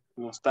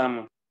 ¿Cómo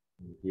estamos?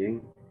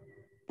 Bien.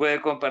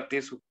 ¿Puede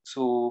compartir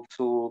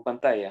su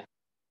pantalla?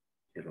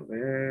 Quiero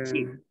ver.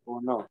 Sí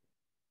o no.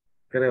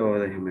 Creo,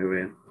 déjeme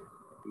ver.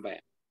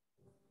 Vaya.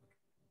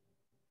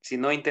 Si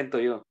no, intento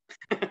yo.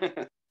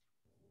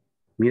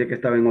 Mire que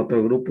estaba en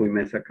otro grupo y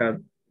me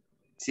sacaron.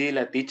 Sí,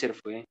 la teacher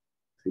fue.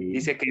 Sí.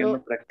 Dice que yo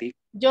no practico.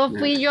 Yo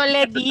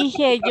les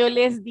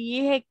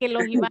dije que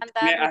los iban a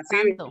andar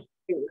rotando.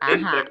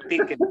 Ajá.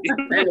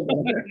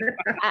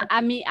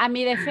 A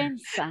mi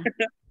defensa.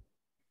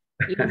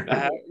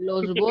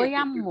 Los voy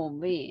a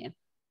mover.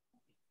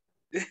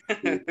 Sí.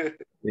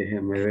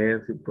 Déjeme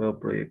ver si puedo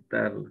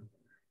proyectarlo.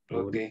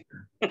 Ok.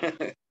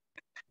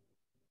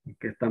 Es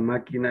que esta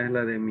máquina es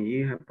la de mi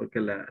hija, porque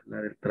la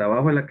del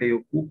trabajo es la que yo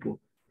ocupo.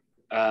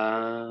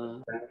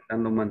 Está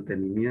dando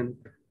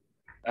mantenimiento.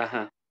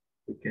 Ajá.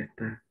 Y que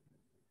esta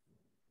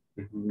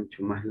es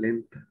mucho más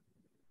lenta.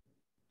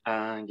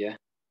 Ya.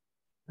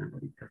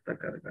 Ahorita está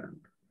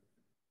cargando.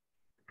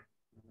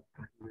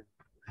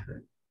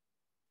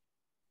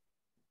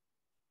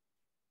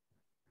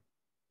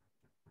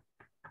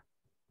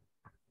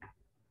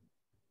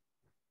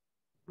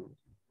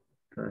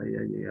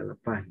 Ya llegué a la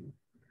página.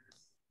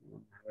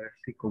 Vamos a ver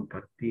si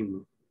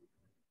compartimos.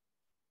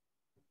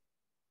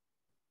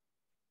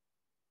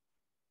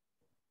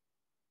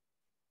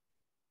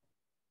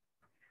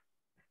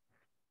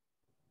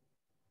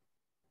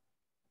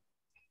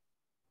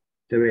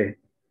 ¿Se ve?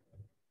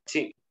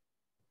 Sí.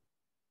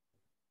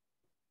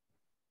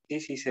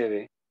 Sí se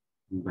ve.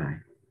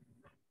 Vale.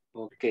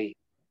 Ok.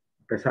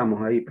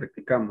 Empezamos ahí,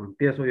 practicamos.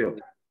 Empiezo yo.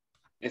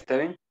 ¿Está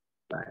bien?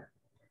 Vale.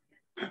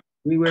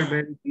 We were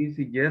very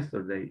busy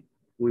yesterday.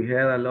 We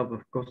had a lot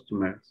of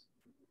customers.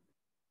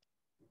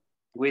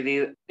 We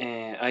did,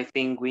 I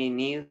think we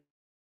need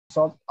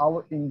Sort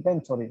our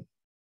inventory.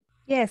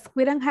 Yes,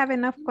 we don't have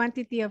enough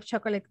quantity of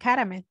chocolate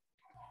caramel.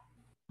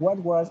 What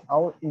was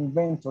our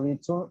inventory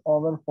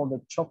turnover for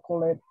the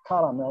chocolate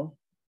caramel?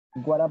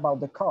 What about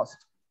the cost?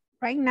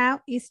 Right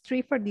now it's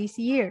 3 for this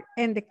year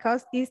and the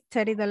cost is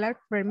 $30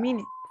 per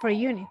minute per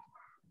unit.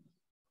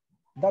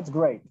 That's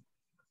great.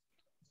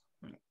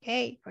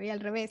 Okay, voy al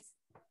revés.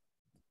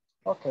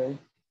 Okay.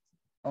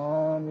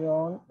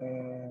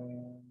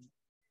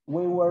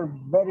 We were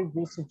very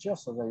busy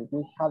yesterday.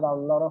 We had a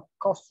lot of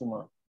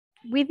customers.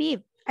 We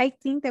did. I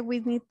think that we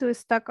need to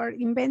stock our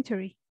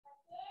inventory.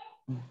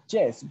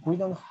 Yes, we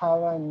don't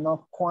have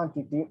enough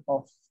quantity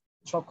of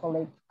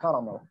chocolate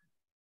caramel.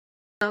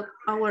 Stock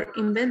our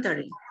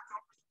inventory.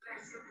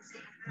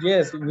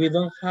 Yes, we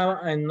don't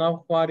have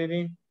enough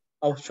quantity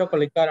of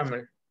chocolate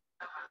caramel.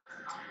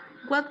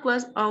 What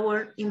was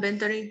our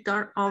inventory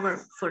turnover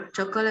for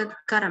chocolate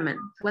caramel?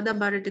 What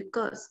about the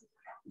cost?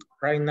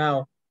 Right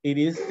now, it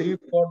is 3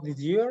 for this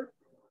year,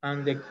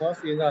 and the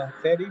cost is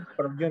 30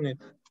 per unit.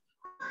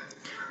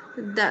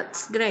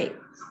 That's great.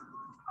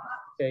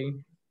 Okay,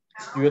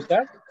 you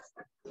start?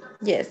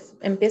 Yes,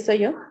 empiezo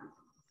yo.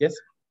 Yes.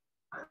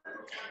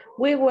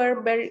 We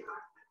were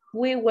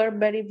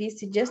very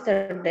busy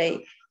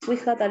yesterday. We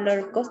had a lot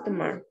of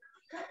customers.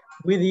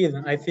 We did.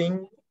 I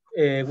think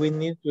we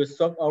need to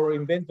stock our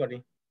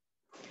inventory.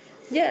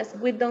 Yes,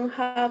 we don't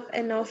have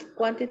enough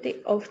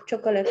quantity of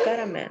chocolate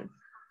caramel.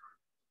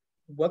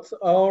 What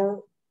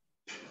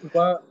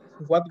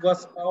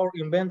was our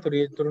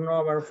inventory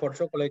turnover for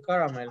chocolate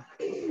caramel?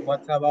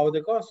 What about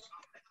the cost?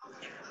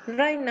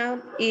 Right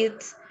now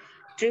it's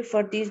 3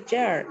 for this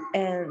year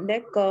and the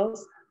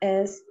cost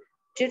is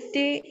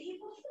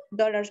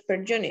 $30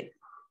 per unit.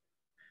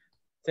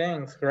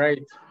 Thanks,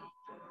 great.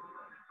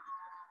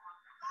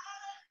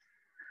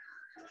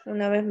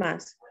 Una vez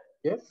más.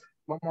 Yes,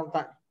 one more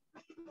time.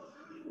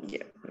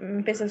 Yeah.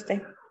 Empieza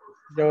usted.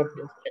 Yo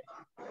empiezo.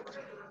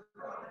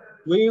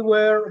 We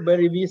were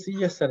very busy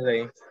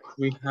yesterday.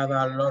 We had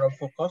a lot of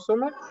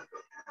customers.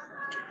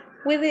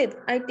 We did.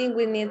 I think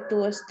we need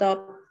to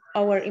stop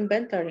our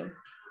inventory.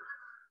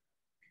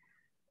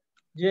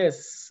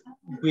 Yes,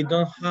 we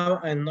don't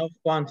have enough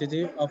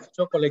quantity of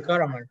chocolate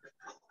caramel.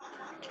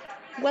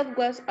 What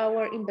was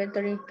our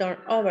inventory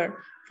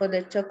turnover for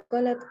the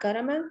chocolate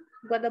caramel?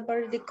 What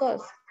about the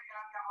cost?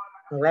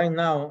 Right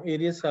now,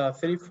 it is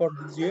 3 for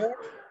this year,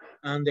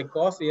 and the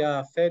cost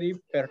is 30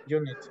 per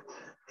unit.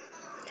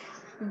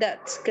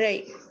 That's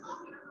great.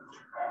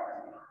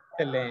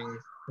 Excellent.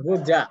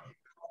 Good job.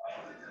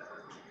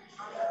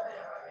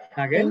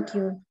 Again? Thank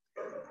you.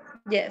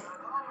 Yes.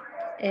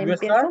 You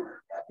start?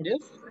 Yes.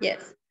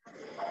 Yes.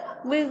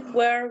 We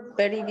were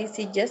very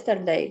busy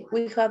yesterday.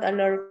 We had a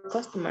lot of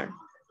customers.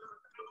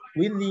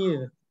 We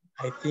did.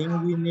 I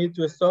think we need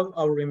to stock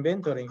our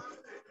inventory.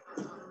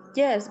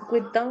 Yes,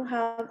 we don't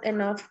have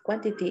enough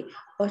quantity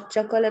of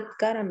chocolate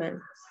caramel.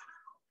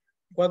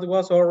 What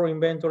was our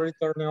inventory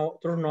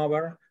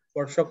turnover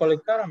for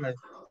chocolate caramel?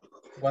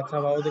 What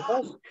about the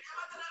cost?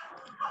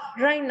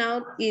 Right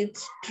now,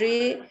 it's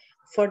 3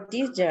 for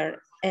this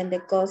year, and the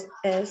cost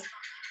is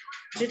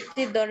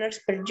 $30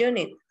 per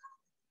unit.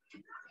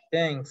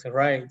 Thanks,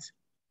 right.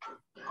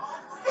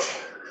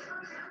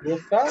 You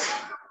start?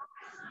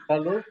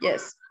 Hello?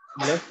 Yes.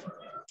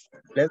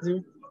 Bless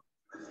you.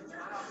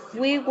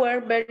 We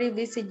were very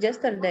busy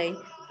yesterday.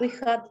 We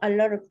had a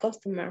lot of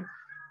customers.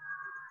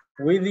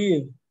 We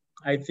did.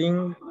 I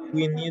think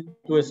we need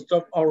to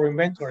stock our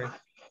inventory.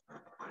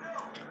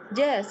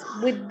 Yes,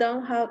 we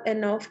don't have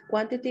enough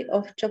quantity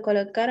of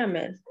chocolate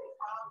caramel.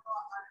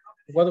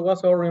 What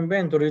was our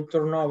inventory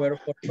turnover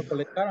for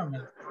chocolate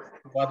caramel?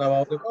 What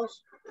about the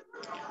cost?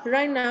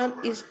 Right now,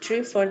 it's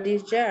 3 for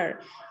this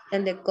year,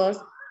 and the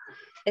cost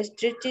is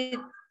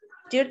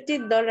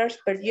 $30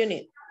 per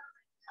unit.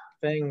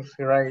 Thanks,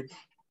 right.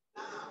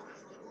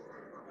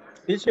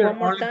 Teacher,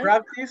 only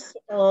practice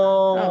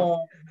or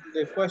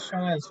the question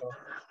answer?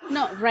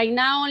 No, right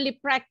now only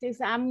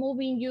practice. I'm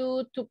moving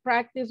you to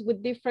practice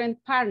with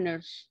different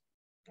partners.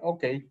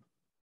 Okay.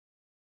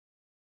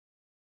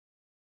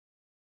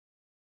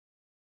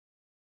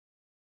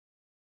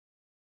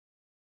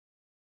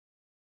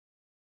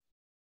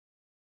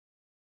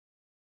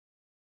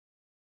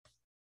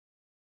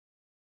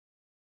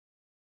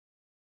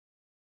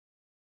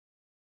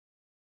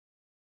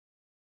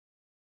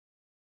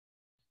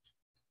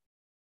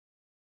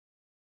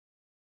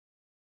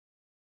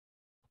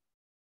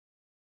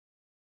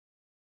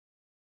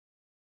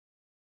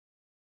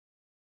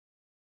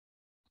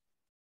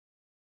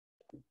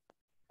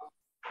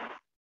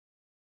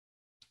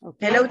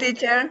 Okay. Hello,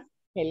 teacher.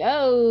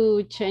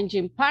 Hello,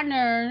 changing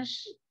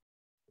partners.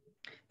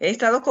 He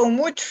estado con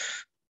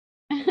muchos.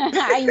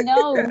 I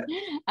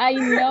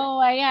know,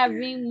 I have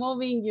been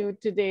moving you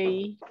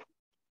today.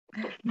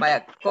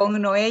 Vaya,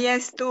 con Noé ya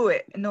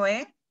estuve.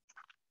 Noé.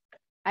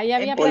 Ahí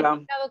había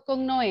platicado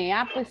con Noé.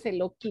 Ah, pues se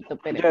lo quito,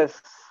 pero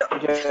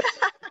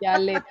ya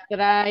le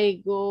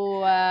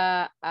traigo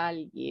a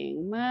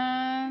alguien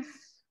más.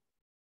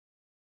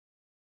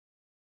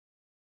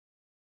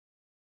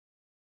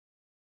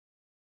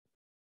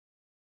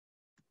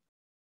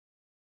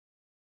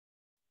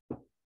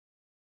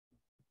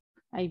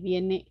 Ahí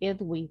viene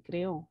Edwin,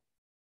 creo.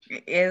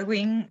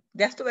 Edwin,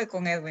 ya estuve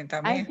con Edwin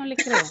también. Ay, no le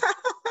creo.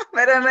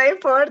 Pero no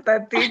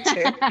importa,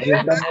 teacher. Ahí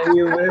estamos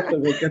viendo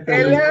esto, porque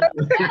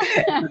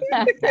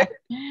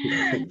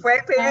Fue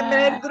en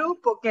el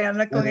grupo que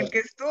anda con el que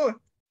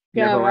estuvo.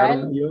 me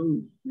robaron un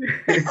guión.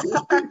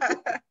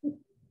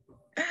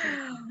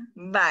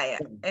 Vaya,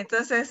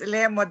 entonces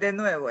leemos de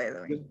nuevo,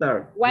 Edwin.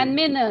 1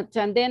 minute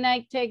and then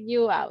I take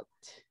you out.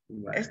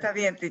 Está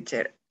bien,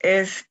 teacher.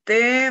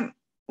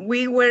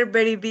 We were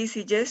very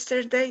busy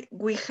yesterday.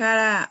 We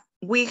had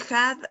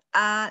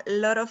a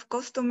lot of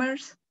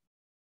customers.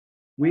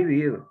 We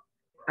did.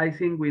 I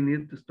think we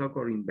need to stock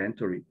our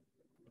inventory.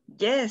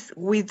 Yes,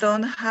 we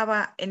don't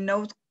have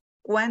enough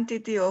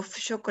quantity of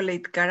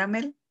chocolate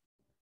caramel.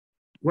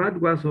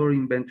 What was our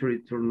inventory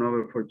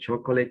turnover for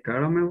chocolate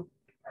caramel?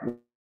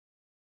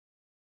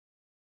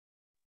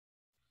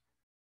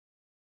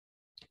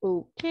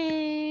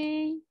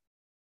 Okay.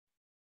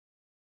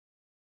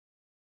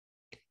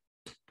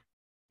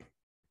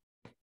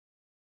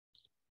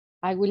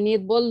 I will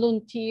need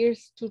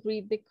volunteers to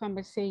read the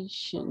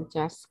conversation,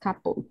 just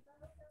couple.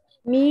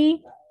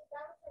 Me.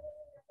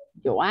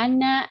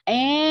 Joanna,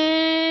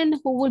 and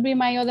who will be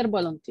my other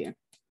volunteer?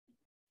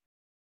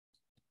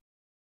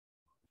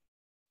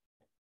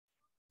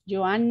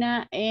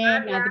 Joanna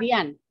and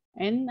Adrián.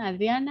 And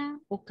Adriana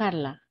or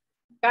Carla?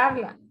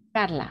 Carla.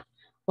 Carla.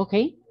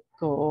 Okay,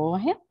 go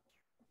ahead.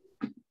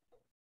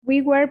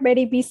 We were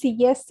very busy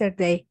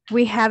yesterday.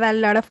 We had a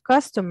lot of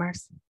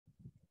customers.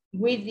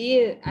 We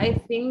did. I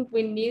think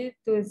we need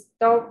to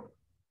stock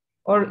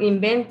our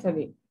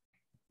inventory.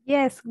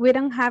 Yes, we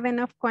don't have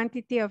enough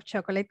quantity of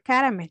chocolate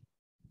caramel.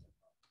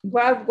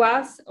 What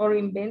was our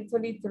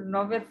inventory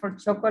turnover for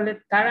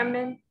chocolate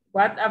caramel?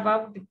 What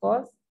about the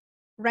cost?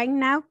 Right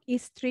now,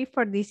 it's 3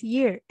 for this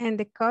year, and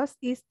the cost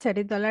is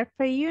 $30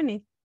 per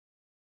unit.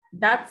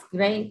 That's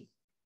great.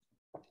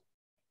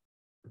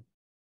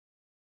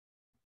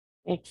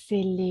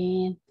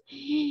 Excellent.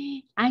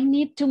 I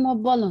need 2 more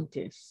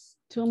volunteers.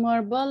 2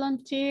 more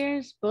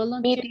volunteers.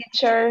 Me,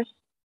 teacher.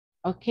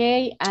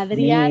 Okay,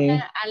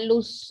 Adriana and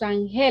Luz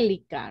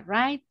Angélica,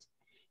 right?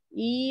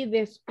 Y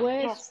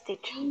después, Yes,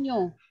 teacher.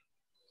 Niño.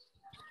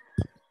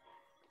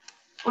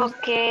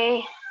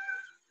 Okay.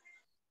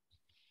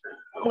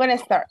 I'm gonna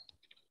start.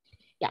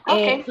 Yeah.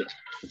 Okay.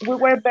 We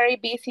were very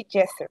busy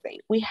yesterday.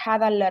 We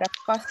had a lot of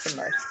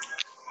customers.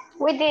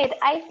 We did.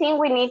 I think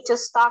we need to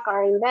stock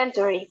our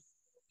inventory.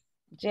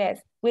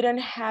 Yes, we don't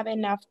have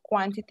enough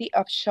quantity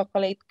of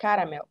chocolate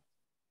caramel.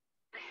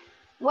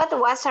 What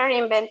was our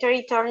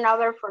inventory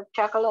turnover for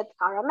chocolate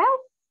caramel?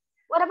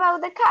 What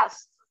about the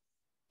cost?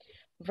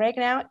 Right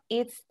now,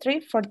 it's 3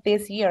 for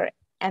this year,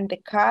 and the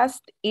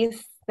cost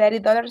is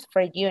 $30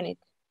 per unit.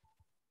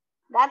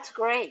 That's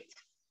great.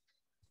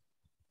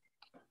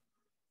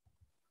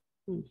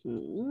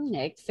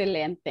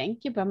 Excellent.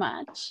 Thank you very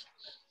much.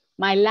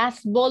 My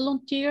last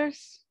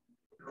volunteers.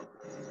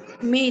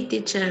 Me,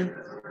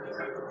 teacher.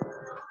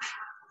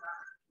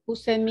 Who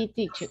said me,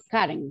 teacher?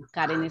 Karen.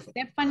 Karen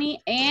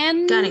Stephanie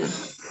and... Karen.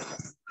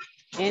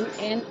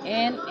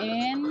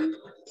 And...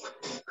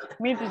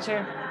 Me,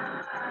 teacher.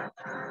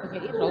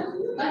 Okay, Rose.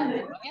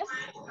 Yes.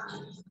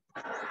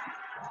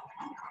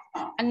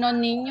 Los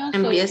niños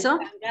 ¿Empiezo?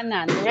 están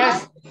ganando.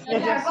 Yes.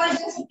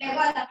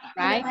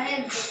 Right?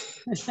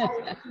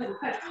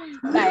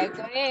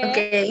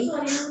 Okay.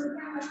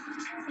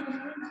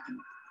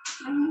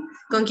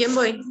 ¿Con quién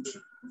voy?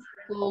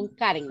 Con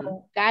Karen.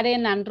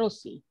 Karen and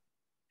Rosie.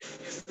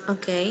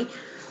 Okay.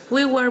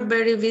 We were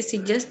very busy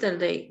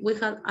yesterday. We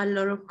had a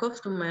lot of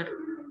customers.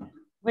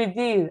 We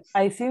did.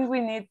 I think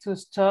we need to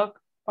stock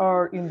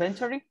our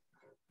inventory.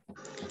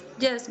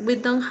 Yes, we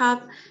don't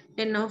have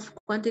enough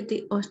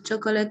quantity of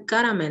chocolate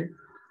caramel.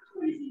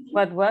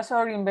 What was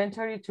our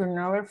inventory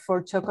turnover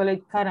for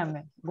chocolate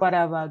caramel? What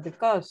about the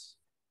cost?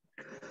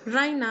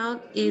 Right now,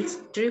 it's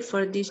 3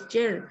 for this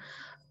year,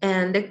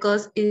 and the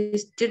cost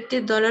is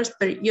 $30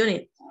 per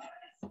unit.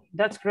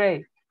 That's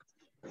great.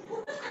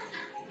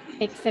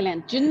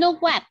 Excellent. You know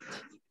what?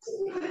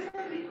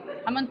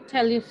 I'm going to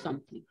tell you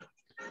something.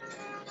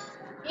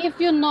 If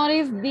you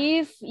notice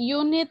this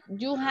unit,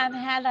 you have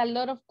had a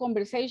lot of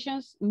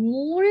conversations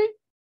more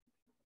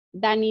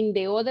than in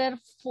the other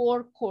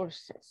 4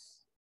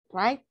 courses,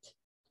 right?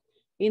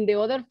 In the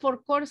other 4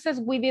 courses,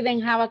 we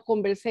didn't have a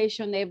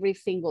conversation every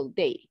single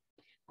day.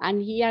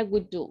 And here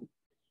we do.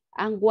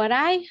 And what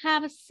I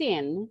have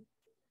seen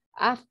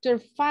after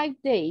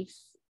 5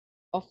 days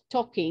of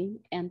talking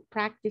and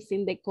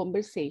practicing the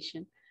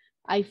conversation,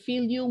 I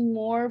feel you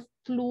more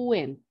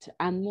fluent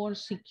and more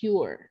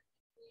secure.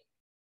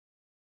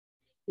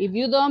 If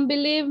you don't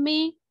believe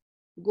me,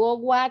 go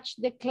watch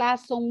the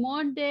class on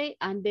Monday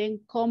and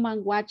then come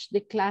and watch the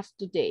class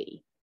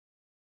today.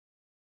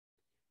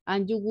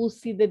 And you will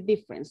see the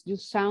difference. You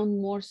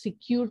sound more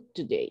secure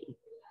today.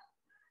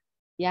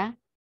 Yeah,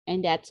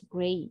 and that's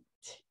great.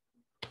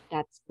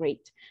 That's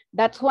great.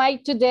 That's why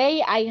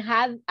today I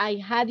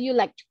had you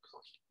like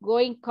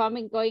going,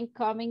 coming, for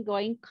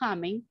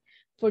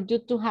you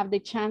to have the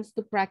chance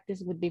to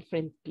practice with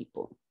different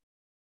people.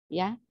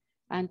 Yeah,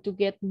 and to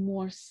get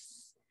more,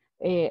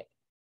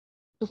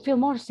 to feel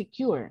more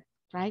secure,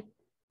 right?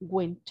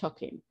 When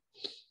talking.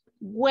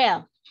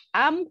 Well,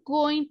 I'm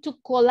going to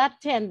call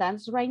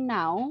attendance right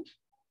now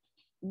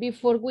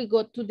before we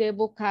go to the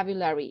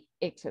vocabulary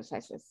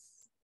exercises.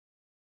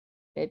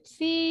 Let's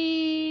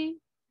see.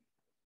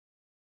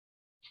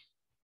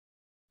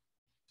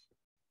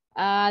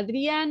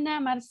 Adriana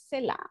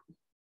Marcela.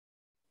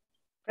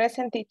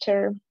 Present,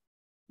 teacher.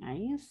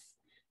 Nice.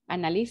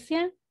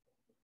 Analicia.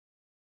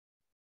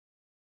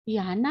 ¿Y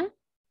Ana?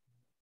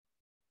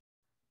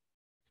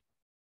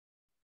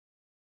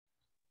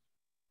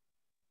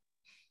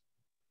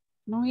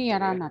 No, y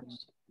Arana.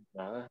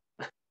 Nada.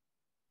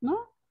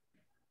 ¿No?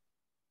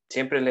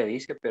 Siempre le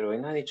dice, pero hoy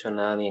no ha dicho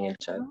nada ni en el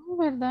chat. No,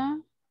 ¿verdad?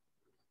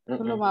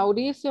 Solo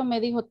Mauricio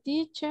me dijo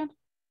teacher,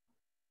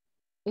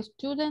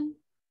 student.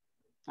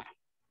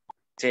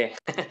 Sí.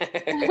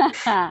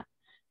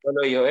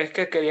 Bueno, yo es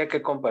que quería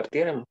que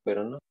compartiéramos,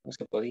 pero no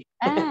se podía.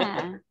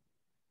 Ah.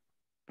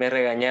 Me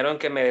regañaron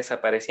que me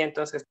desaparecía,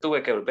 entonces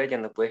tuve que volver, ya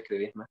no pude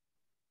escribir más.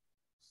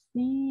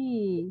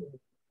 Sí.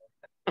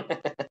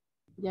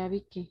 Ya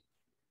vi que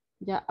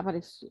ya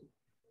apareció.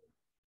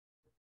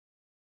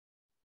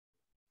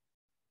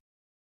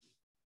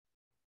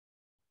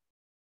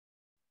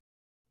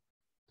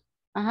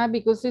 Ajá,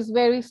 because it's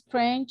very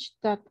strange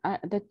that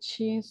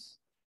she's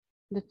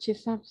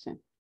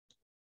absent.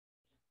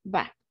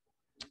 Va.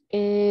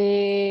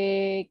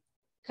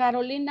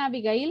 Carolina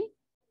Abigail.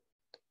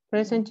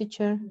 Present,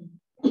 teacher.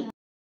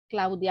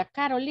 Claudia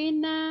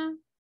Carolina.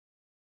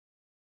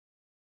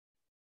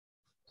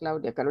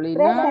 Claudia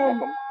Carolina.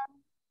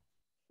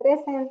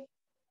 Present.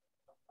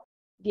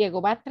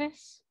 Diego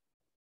Batres.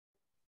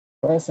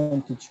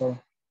 Present,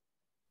 teacher.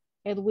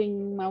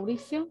 Edwin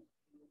Mauricio.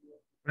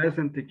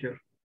 Present, teacher.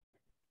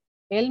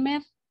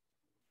 Elmer.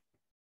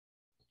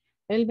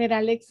 Elmer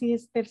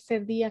Alexis es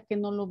tercer día que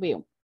no lo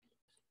veo.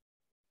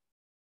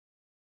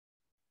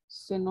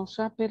 Se nos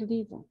ha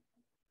perdido.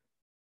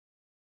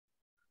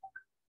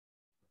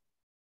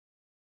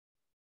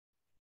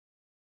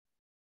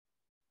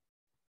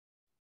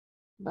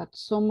 But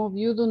some of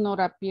you do not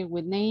appear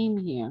with name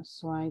here,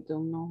 so I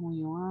don't know who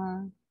you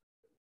are.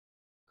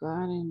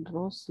 Karen,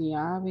 Rosy,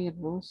 Abby,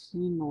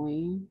 Rosy,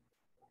 Noé,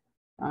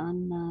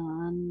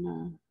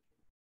 Ana,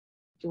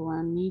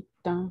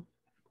 Joanita,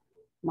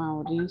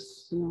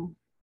 Mauricio.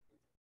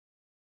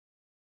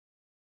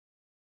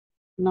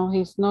 No,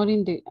 he's not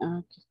in the...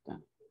 aquí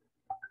está.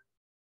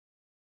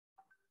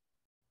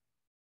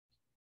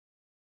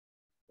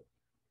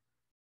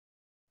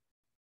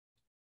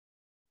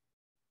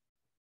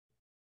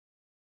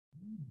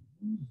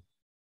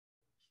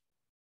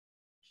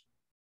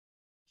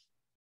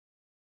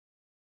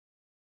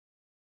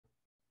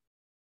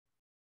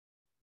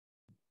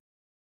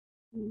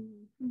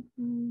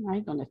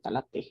 Ay, ¿dónde está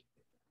la T?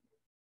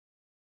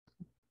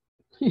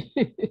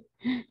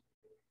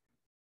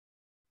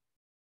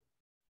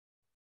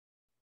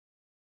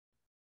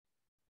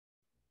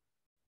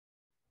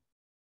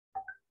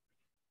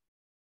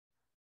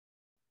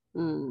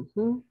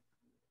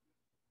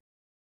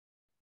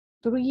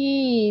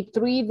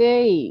 Three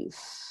days.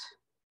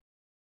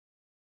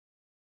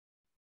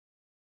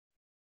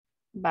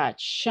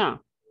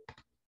 Bacha.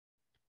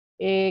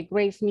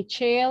 Grace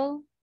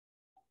Michelle.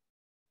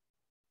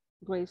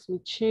 Grace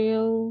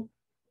Michelle.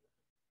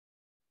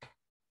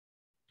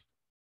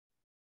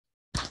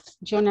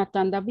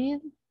 Jonathan David.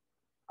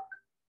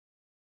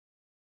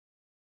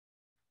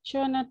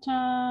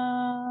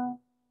 Jonathan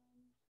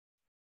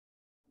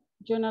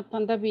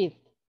David.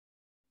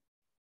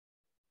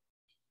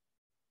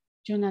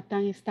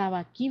 Jonathan estaba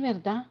aquí,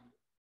 ¿verdad?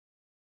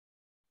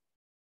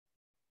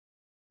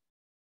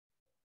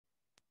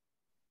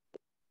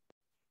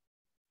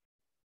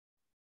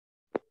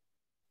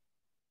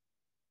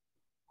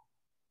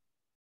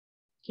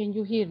 Can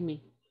you hear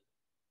me?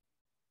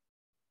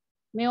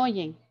 ¿Me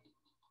oyen?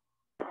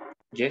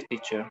 Yes,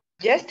 teacher.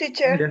 Yes,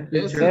 teacher.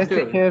 Yes,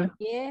 teacher.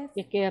 Yes.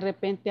 Es que de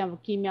repente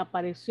aquí me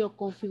apareció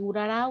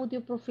configurar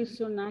audio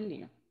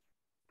profesional.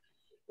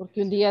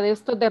 Porque un día de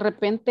estos de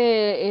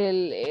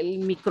repente el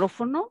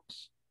micrófono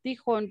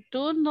dijo,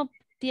 tú no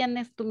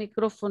tienes tu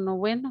micrófono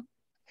bueno.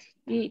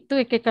 Y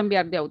tuve que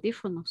cambiar de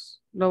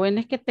audífonos. Lo bueno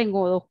es que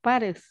tengo 2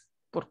 pares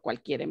por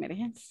cualquier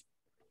emergencia.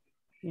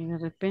 Y de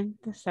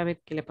repente,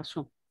 saber qué le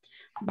pasó.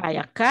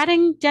 Vaya,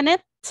 Karen,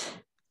 Janet.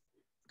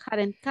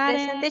 Karen.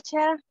 Present,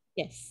 teacher.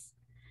 Yes.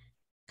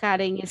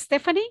 Karen,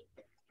 Stephanie.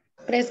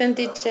 Present,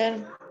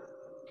 teacher.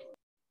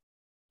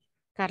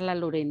 Carla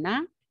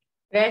Lorena.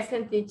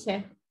 Present,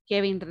 teacher.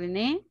 Kevin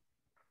René.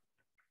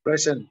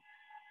 Present.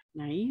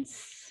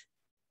 Nice.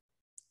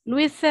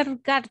 Luis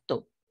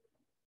Ergarto.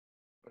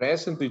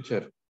 Present,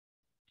 teacher.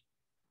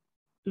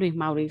 Luis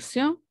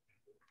Mauricio.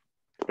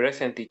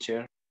 Present,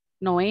 teacher.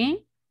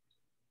 Noé.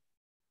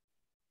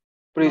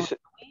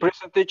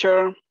 Present,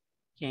 teacher.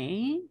 Ok.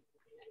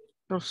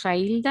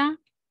 Rosailda.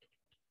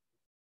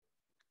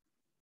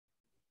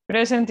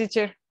 Present,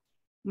 teacher.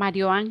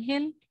 Mario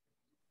Ángel.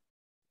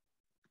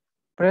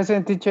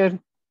 Present, teacher.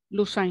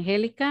 Luz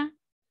Angélica.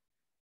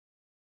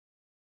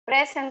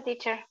 Present,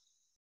 teacher.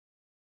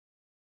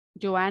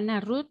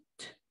 Joana Ruth.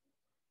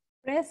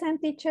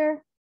 Present,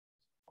 teacher.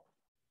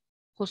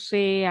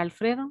 José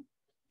Alfredo.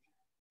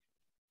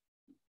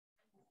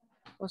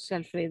 José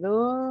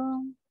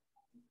Alfredo.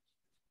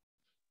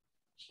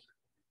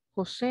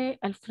 José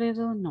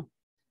Alfredo, no.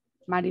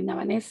 Marina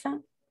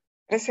Vanessa.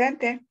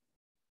 Presente.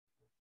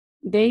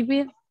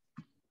 David.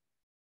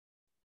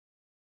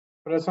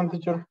 Present,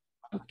 teacher.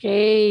 Ok,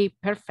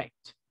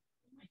 perfect.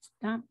 Ahí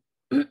está.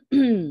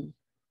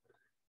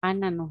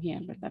 Ana no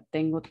here, ¿verdad?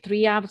 Tengo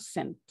 3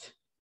 absent.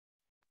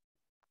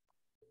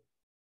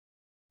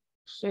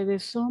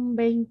 Ustedes son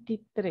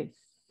 23.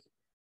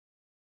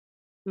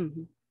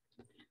 Ujú.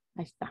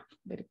 Ahí está.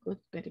 Very good,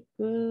 very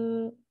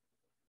good.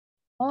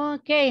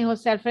 Ok,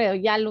 José Alfredo,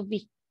 ya lo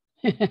vi.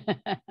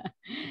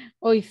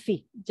 Hoy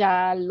sí,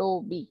 ya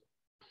lo vi.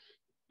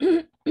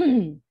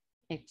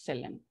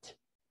 Excelente.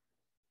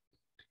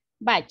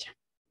 Vaya.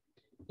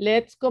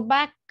 Let's go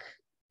back.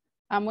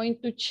 I'm going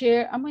to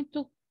share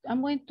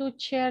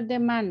the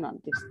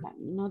manual this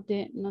time, not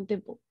the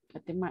book,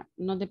 but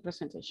not the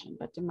presentation,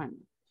 but the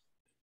manual.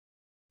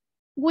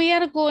 We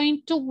are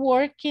going to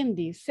work in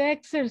this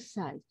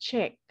exercise.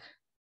 Check.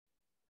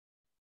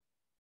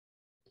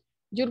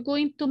 You're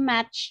going to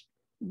match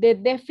the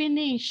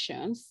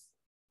definitions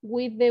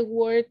with the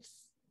words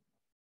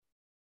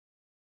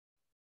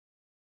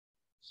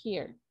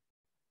here.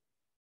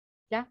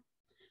 Yeah.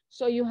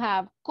 So you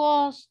have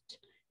cost,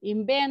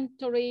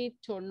 inventory,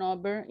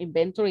 turnover,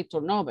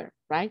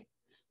 right?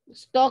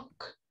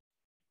 Stock,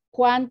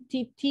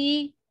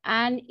 quantity,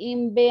 and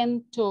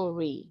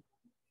inventory.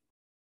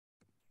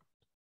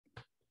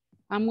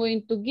 I'm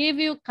going to give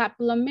you a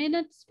couple of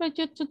minutes for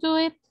you to do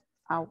it.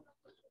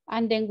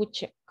 And then we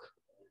check.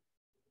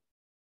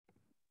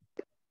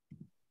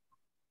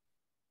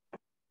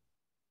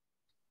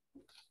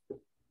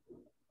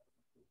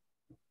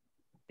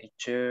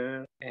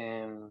 Teacher,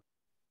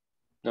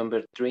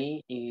 number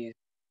 3 is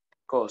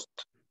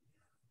cost.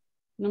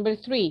 Number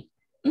 3.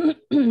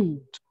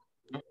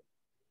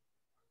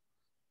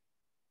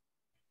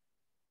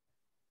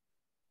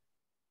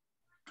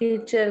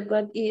 Teacher,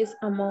 what is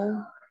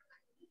amount?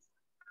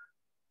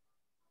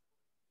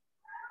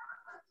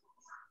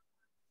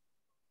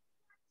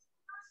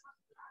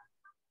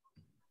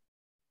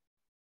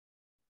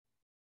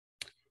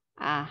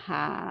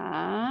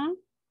 Ajá.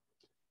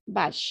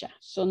 Basha.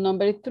 So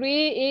number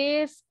 3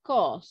 is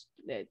cost.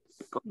 Let's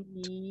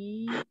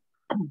see.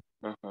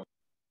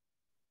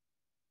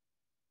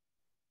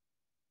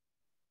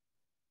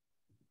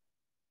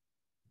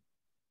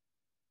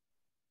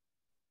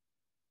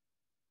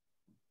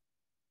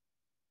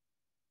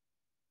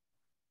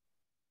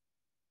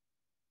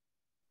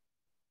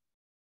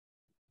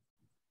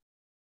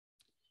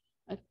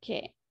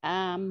 Okay.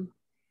 I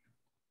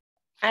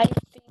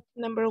think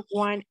number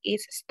 1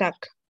 is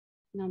stock.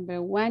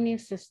 Number 1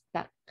 is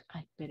stock.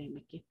 Ay,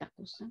 espérenme, ¿qué esta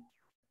cosa?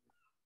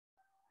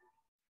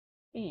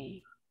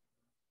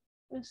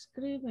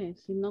 Escribe,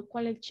 si no,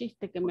 ¿cuál es el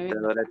chiste que me venga?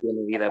 Ahora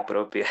tiene vida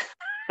propia.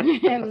 Sí,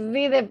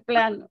 de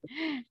plano.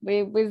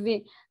 Pues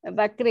sí,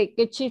 va a creer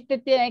qué chiste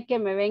tiene que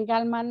me venga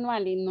al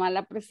manual y no a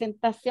la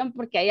presentación,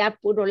 porque allá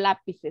puro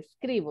lápiz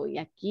escribo y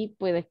aquí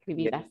puedo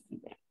escribir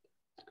así.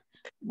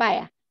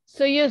 Vaya,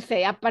 so you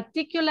say a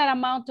particular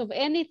amount of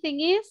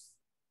anything is?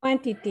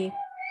 Quantity.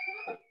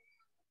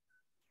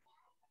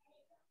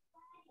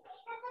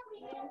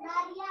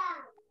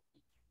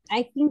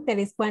 I think that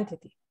is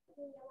quantity.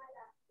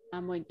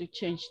 I'm going to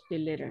change the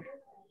letter.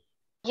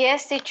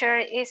 Yes, teacher,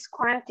 is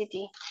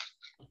quantity.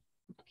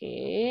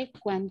 Okay,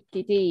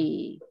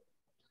 quantity.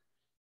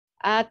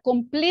 A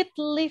complete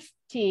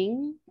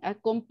listing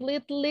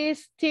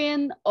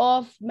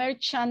of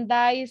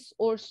merchandise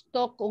or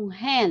stock on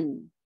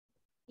hand.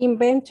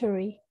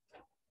 Inventory.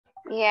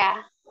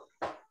 Yeah.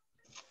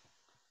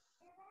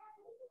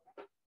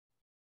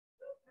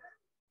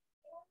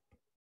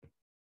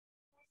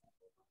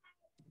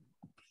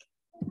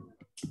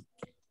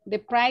 The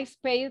price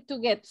paid to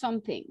get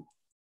something.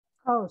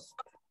 Cost.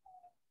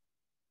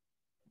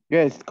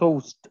 Yes,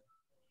 cost.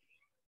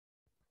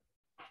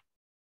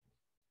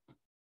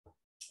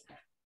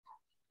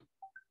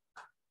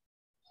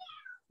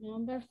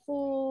 Number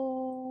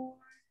 4.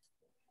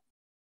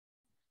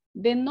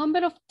 The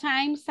number of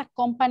times a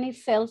company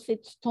sells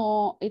its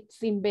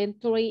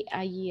inventory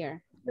a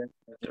year.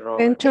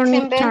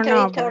 Inventory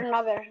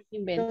turnover.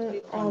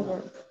 Inventory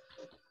turnover.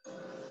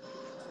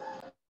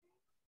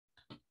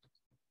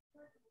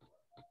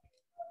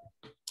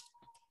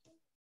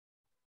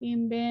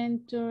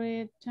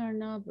 Inventory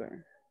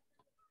turnover.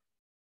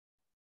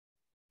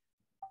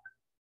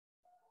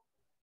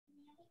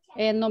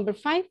 And number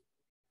 5?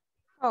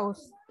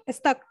 Cost.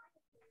 Stock.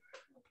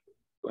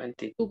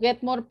 20. To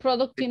get more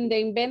product in the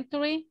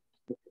inventory?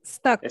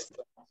 Stock.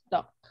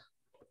 Stock.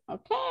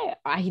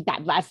 Okay,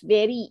 that was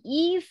very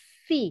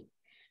easy.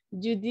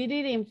 You did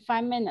it in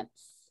 5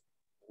 minutes.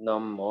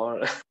 No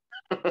more.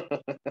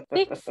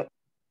 6?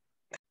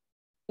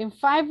 In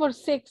 5 or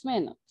 6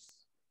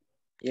 minutes?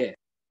 Yeah.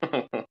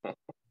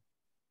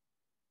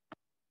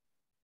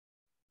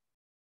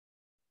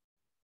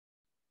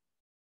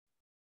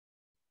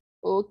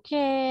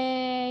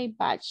 Okay,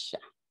 Basha.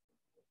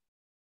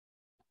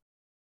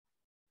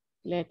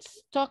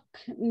 Let's talk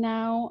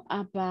now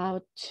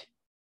about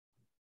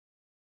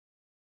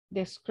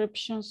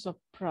descriptions of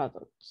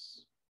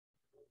products.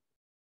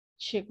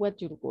 Check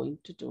what you're going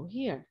to do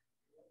here.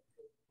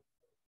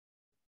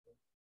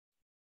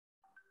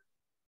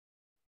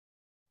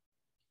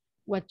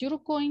 What you're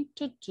going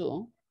to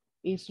do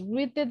is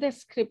read the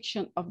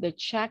description of the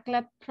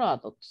chocolate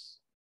products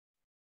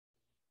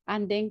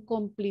and then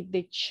complete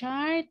the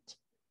chart,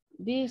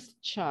 this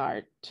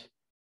chart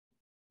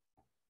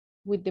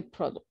with the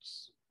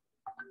products.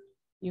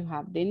 You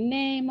have the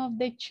name of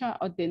the chart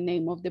or the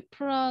name of the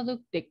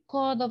product, the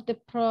code of the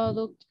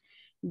product,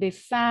 the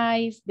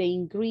size, the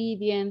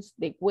ingredients,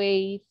 the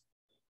weight,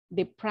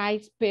 the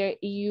price per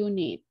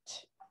unit.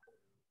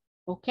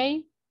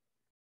 Okay?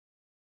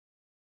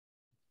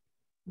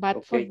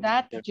 But for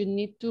that, you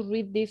need to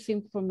read this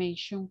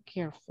information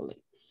carefully.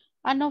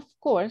 And of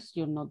course,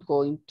 you're not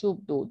going to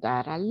do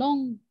that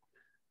alone.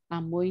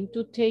 I'm going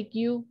to take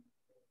you,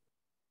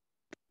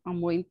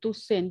 I'm going to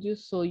send you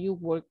so you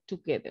work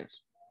together.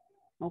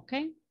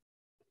 Okay?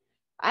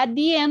 At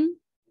the end,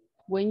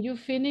 when you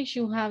finish,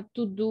 you have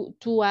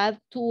to add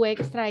 2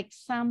 extra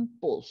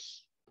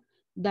examples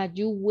that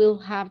you will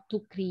have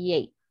to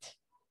create.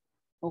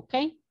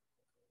 Okay?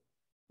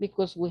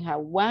 Because we have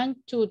 1,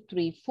 2,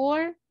 3,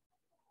 4.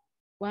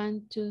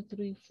 1, 2,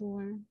 3,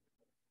 4.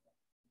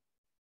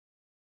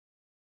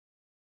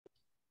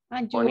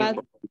 And you add,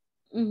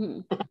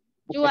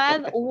 you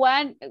add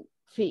one,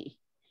 see,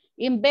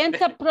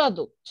 invent a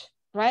product,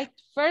 right?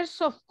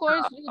 First, of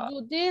course, you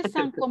do this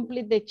and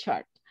complete the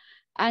chart.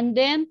 And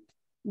then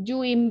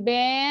you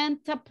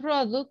invent a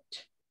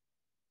product.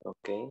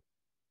 Okay.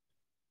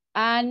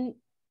 And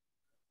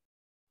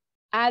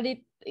add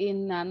it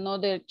in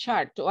another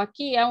chart. O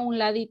aquí a un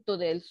ladito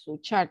de su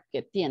chart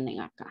que tienen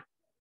acá.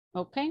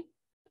 Okay?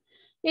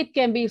 It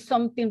can be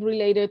something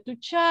related to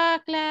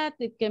chocolate.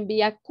 It can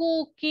be a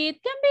cookie.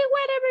 It can be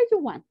whatever you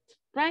want,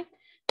 right?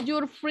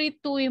 You're free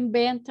to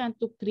invent and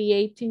to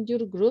create in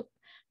your group.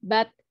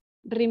 But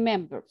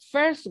remember,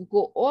 first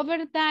go over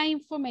the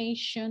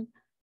information,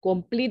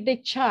 complete the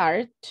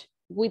chart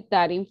with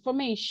that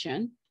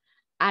information.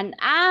 And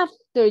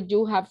after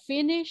you have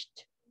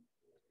finished,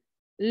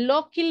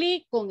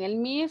 luckily con el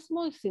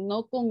mismo, y si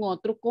no con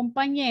otro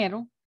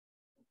compañero,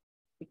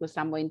 because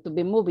I'm going to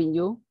be moving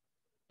you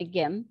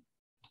again,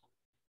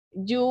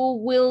 you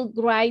will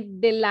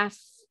write the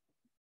last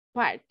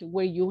part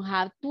where you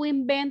have to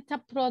invent a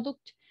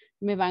product.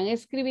 Me van a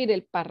escribir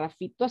el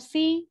parrafito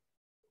así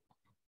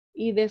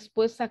y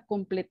después a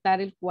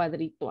completar el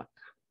cuadrito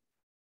acá.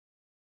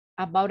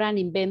 About an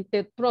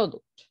invented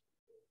product.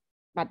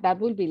 But that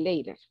will be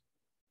later.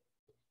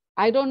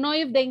 I don't know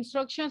if the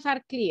instructions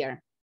are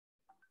clear.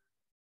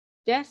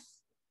 Yes?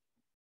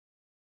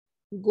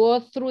 Go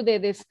through the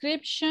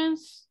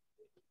descriptions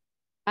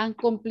and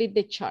complete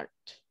the chart.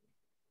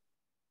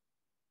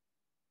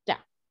 Ya.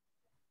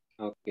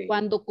 Okay.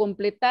 Cuando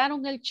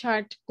completaron el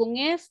chart con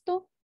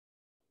esto,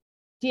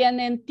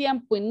 tienen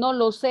tiempo y no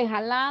los he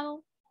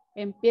jalado,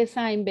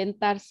 empiezan a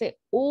inventarse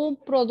un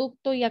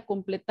producto y a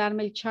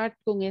completarme el chart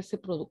con ese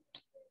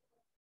producto.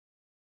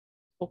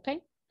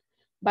 Okay?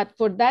 But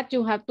for that,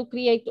 you have to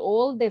create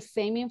all the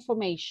same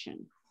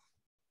information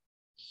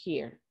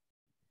here.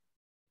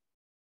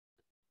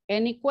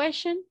 Any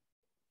question?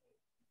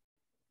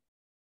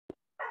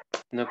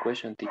 No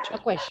question, teacher. No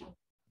question.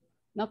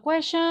 No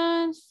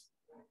questions?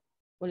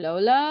 Hola,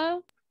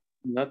 hola.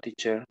 No,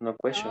 teacher, no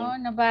question. No,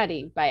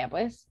 nobody. Vaya,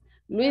 pues.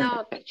 Luis,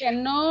 No, dice que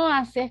no,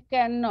 así es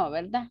que no,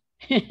 ¿verdad?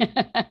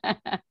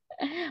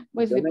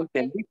 Pues Yo sí, no porque,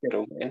 entendí,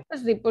 pero bueno.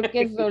 pues sí,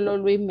 porque solo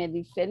Luis me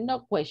dice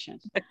no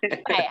questions.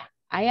 Vaya,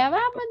 allá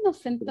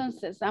vámonos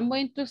entonces. I'm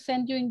going to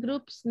send you in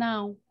groups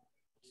now.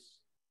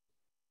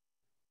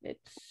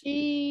 Let's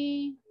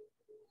see.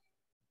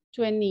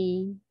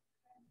 20.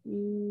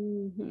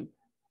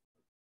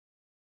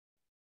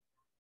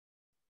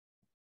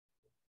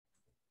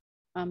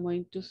 I'm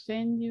going to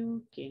send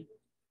you, okay.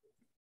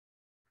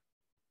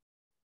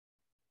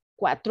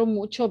 4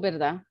 mucho,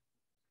 ¿verdad?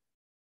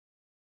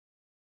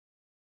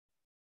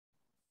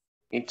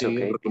 It's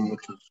okay.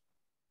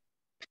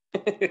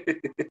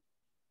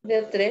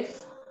 De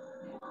 3.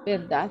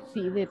 ¿Verdad?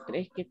 Sí, de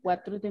 3, que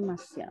 4 es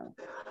demasiado.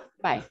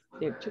 Bye,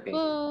 there you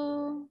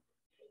go.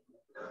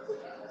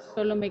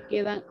 Solo me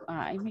quedan,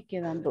 ay, me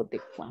quedan 2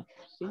 de 4,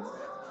 ¿sí?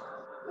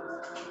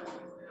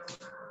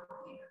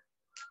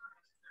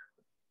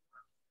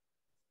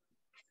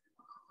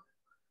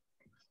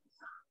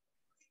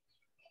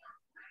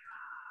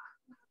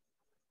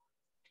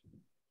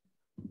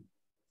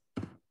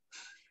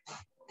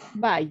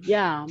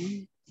 Vaya.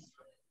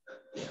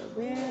 Quiero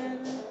ver.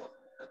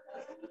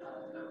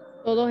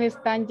 ¿Todos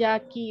están ya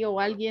aquí o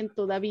alguien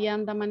todavía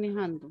anda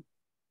manejando?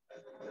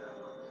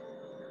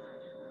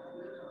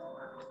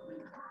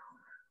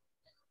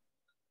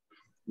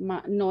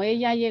 Noé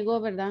ya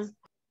llegó, ¿verdad?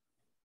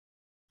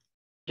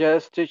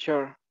 Yes,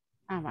 teacher.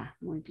 Ah, va,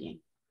 muy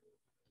bien.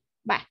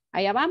 Va,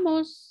 allá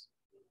vamos.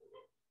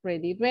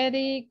 Ready,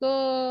 ready,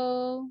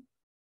 go.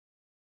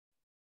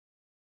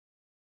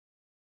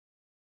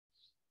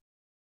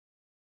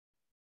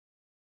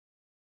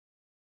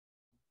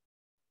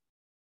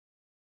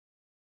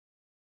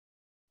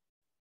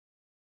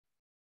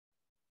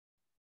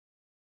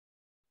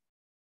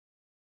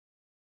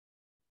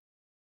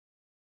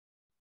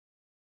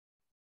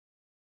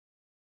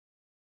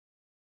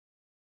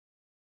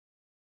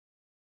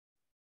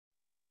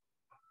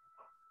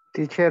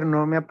 Teacher,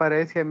 no me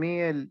aparece a mí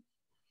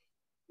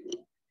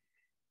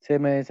se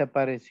me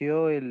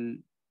desapareció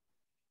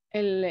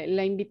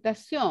la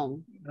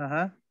invitación.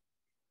 Ajá.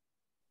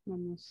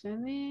 Vamos a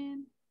ver.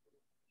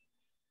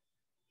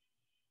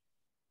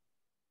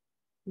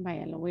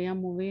 Vaya, lo voy a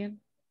mover.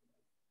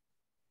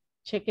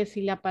 Cheque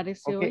si le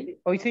aparece hoy.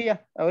 Hoy sí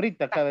ya,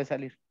 ahorita acaba de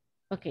salir.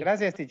 Ok.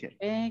 Gracias, teacher.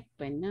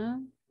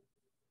 Bueno.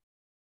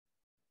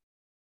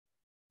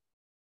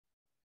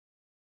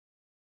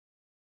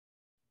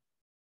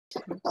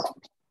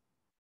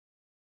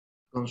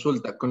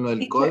 Consulta, con lo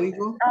del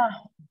código.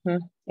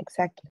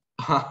 Exacto.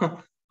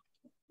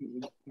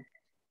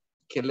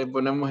 ¿Qué le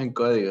ponemos en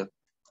código?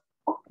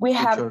 We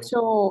have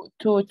to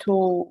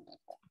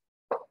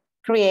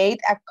create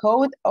a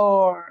code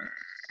or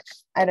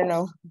I don't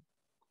know.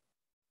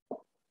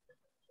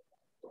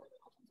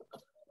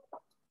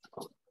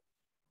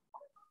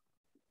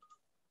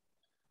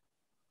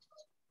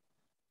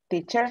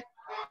 Teacher,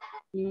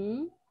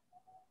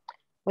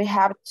 we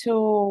have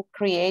to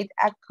create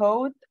a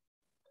code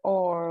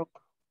or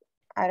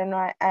I don't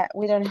know,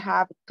 we don't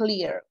have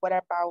clear. What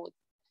about?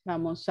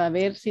 Vamos a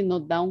ver si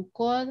nos da un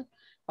code.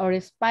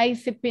 Our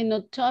spicy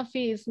peanut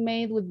toffee is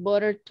made with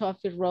buttered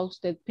toffee,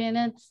 roasted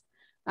peanuts,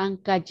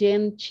 and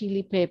cayenne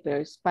chili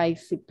pepper.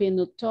 Spicy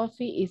peanut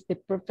toffee is the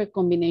perfect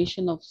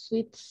combination of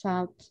sweet,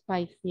 salt,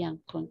 spicy, and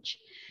crunchy.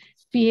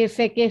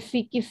 Fíjese que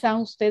sí, quizá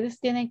ustedes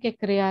tienen que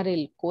crear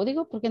el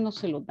código porque no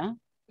se lo da.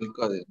 El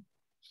código.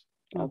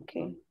 Ok.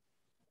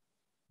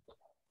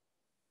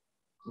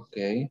 Ok.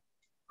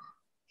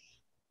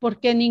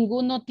 Porque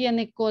ninguno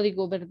tiene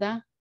código,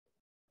 ¿verdad?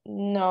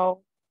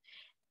 No.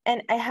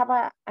 And I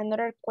have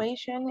another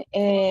question.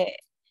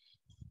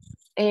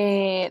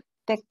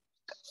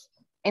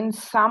 In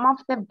some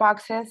of the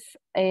boxes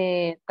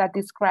that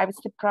describes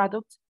the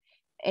product,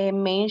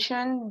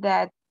 mention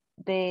that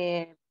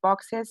the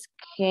boxes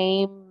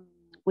came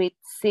with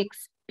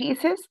 6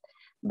 pieces,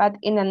 but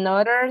in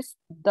another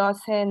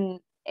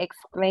doesn't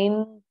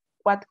explain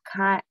what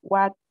cantidad,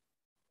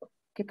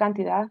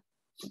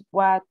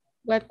 what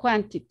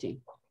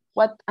quantity,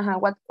 what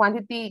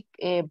quantity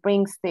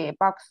brings the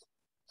box.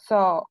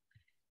 So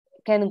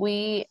can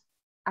we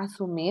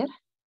assume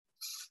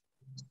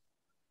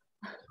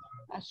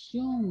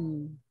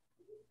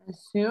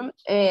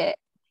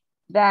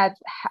that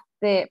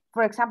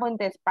for example, in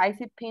the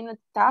spicy peanut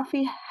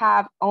toffee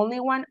have only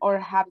 1 or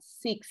have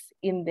 6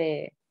 in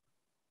the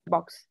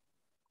box?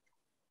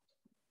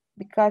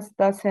 Because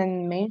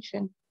doesn't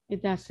mention.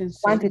 It doesn't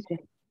say. Quantity.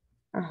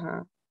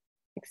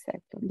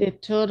 Exactly. The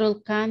total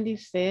candy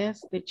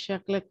says the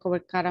chocolate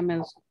covered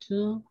caramels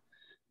too,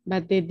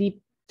 but the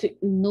deep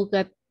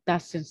nougat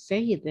doesn't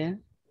say it there.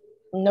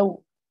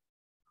 No.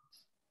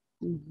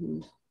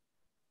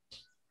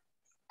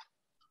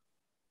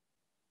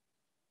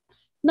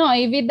 No,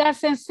 if it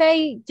doesn't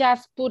say,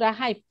 just put a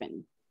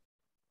hyphen.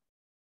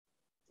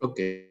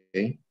 Okay.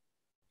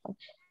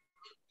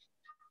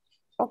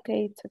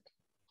 Okay, it's okay.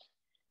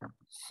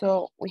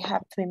 So we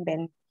have to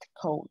invent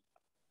code.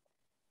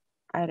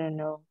 I don't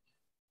know.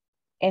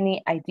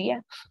 Any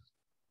idea?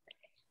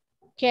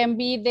 Can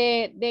be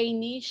the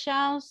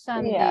initials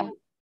and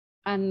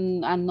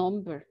a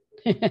number.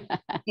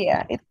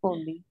 Yeah, it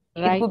could be.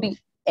 Right. It could be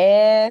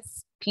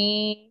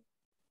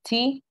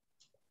SPT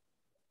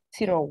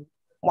 01.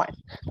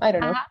 I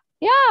don't know.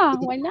 Yeah,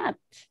 why not?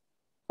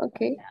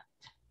 Okay.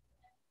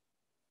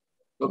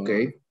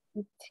 Okay.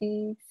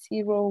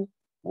 T01.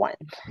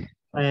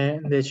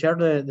 They share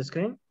the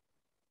screen?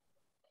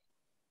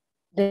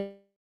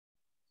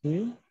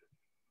 Sí.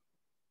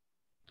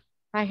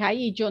 Ajá,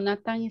 y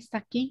Jonathan está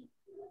aquí.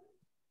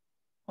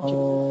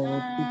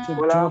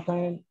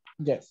 Jonathan,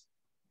 yes.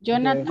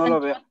 Jonathan. No lo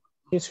veo.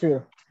 He's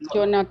here.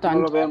 Jonathan.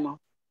 No lo vemos.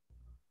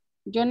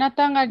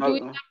 Jonathan, are you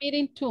in the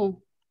meeting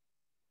too?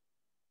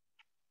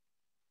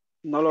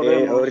 No lo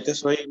vemos. Ahorita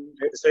estoy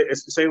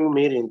en un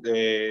meeting,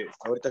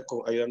 ahorita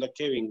ayudando a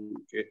Kevin,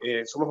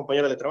 somos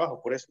compañeros de trabajo,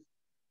 por eso.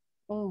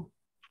 Oh.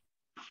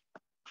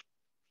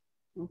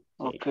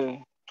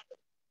 Okay.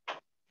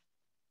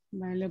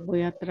 Vale,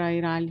 voy a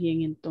traer a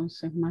alguien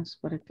entonces más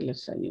para que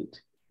les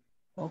ayude.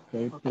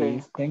 Okay,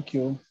 please. Thank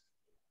you.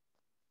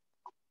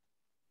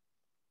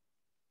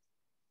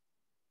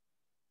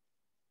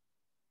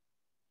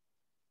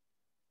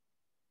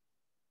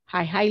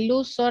 Hi,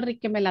 Luz, sorry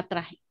que me la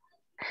traje.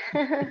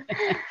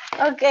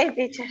 Okay,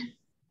 teacher.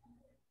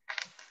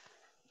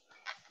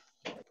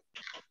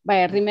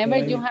 But remember,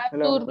 you have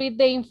to read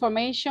the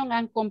information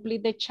and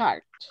complete the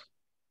chart.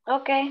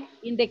 Okay.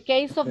 In the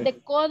case of the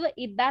code,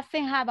 it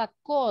doesn't have a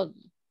code.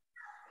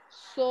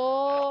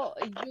 So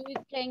you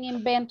can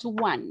invent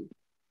one.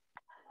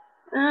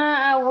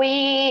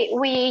 We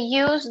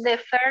use the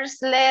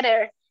first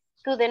letter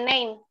to the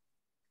name.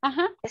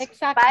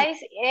 Exactly.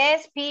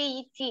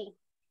 SPT,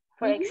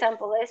 for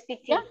example,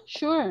 SPT. Yeah,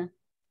 sure.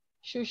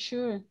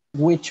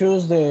 We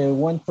choose the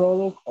one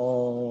product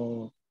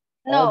or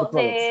no,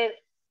 the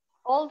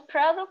old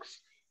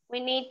products.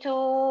 We need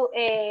to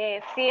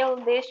fill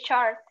this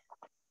chart.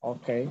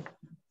 Okay.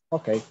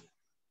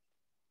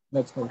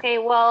 Let's go. Okay,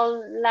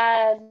 well,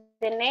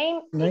 The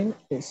name Name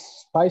is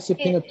Spicy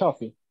Peanut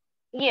Toffee.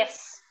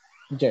 Yes.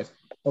 Yes.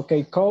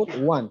 Okay, code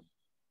 1,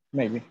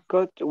 maybe.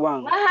 Code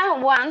 1.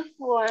 One.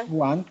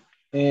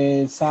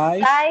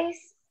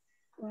 Size.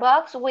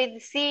 Box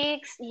with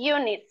 6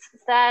 units,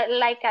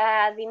 like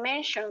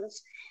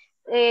dimensions,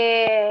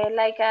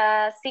 like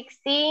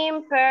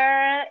 16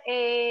 per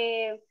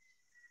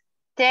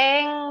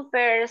 10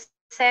 per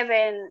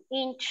 7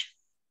 inch.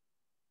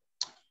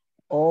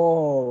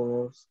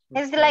 Oh.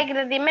 It's like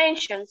the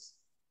dimensions.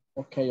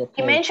 Okay.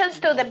 Dimensions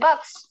to the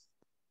box.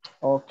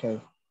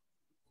 Okay.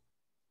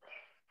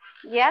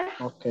 Yeah.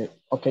 Okay.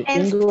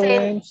 And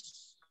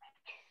Ingredients.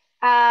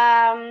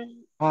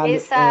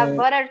 It's a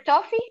butter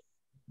toffee.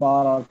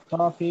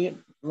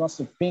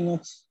 Roasted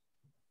peanuts.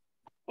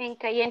 And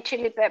cayenne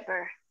chili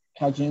pepper.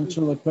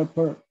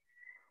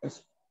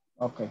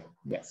 Okay.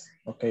 Yes.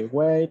 Okay.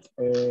 Wait.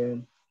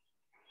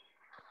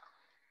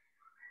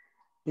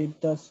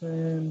 It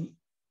doesn't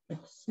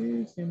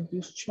exist in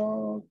this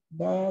chart,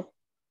 but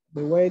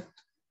the weight.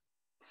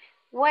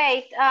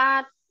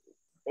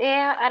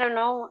 Yeah, I don't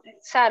know.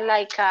 It's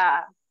like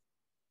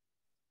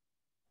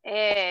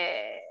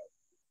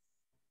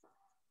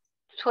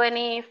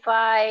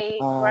 25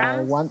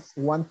 grams.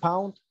 1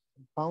 pound.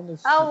 Pound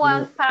is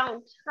 1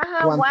 pound.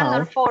 1 pound.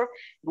 or 4.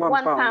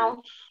 1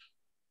 pound.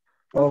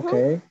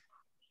 Okay.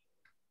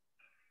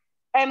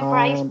 And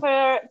price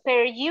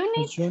per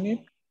unit?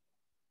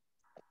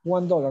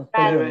 $1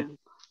 per unit.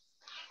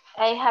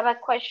 I have a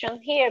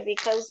question here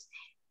because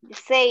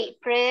say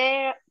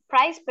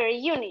price per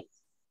unit.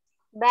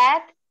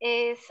 That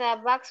is a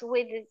box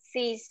with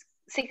 6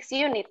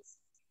 units.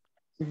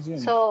 6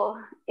 units. So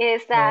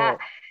is that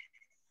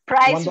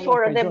price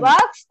for the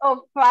box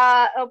or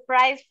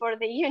price for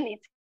the unit?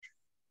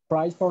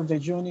 Price for the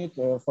unit,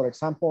 for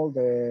example,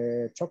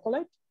 the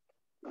chocolate?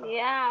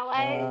 Yeah,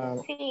 I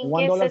think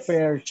 $1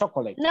 per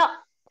chocolate. No,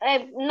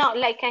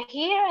 like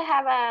here I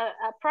have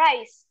a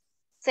price,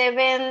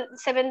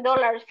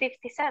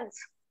 $7.50.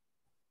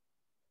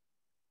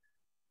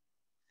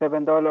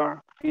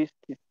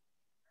 $7.50.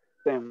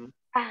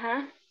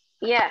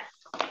 Yeah.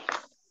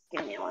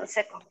 Give me 1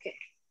 second.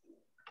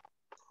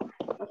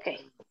 Okay.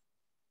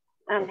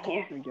 I'm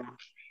here.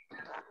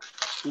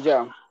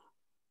 Yeah.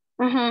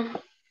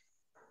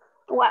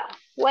 Wow,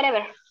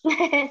 whatever.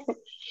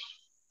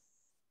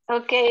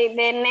 Okay,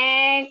 the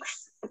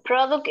next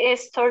product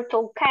is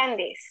turtle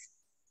candies.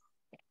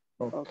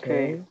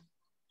 Okay.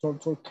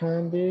 Turtle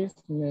candies,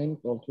 name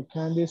turtle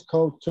candies,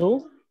 code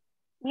 2.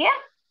 Yeah.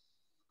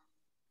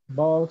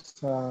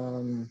 Box.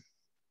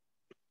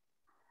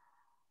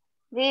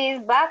 This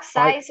box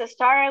size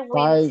started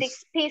with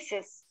 6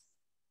 pieces.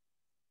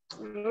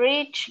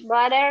 Rich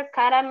butter,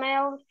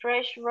 caramel,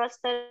 fresh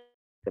roasted.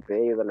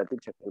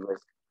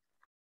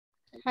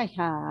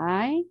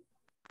 Hi.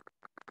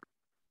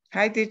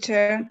 Hi,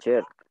 teacher.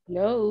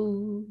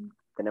 Hello.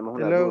 Tenemos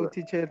una Hello, duda.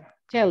 teacher.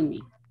 Tell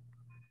me.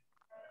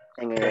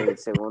 En el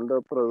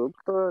segundo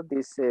producto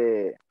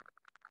dice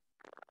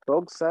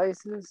box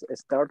sizes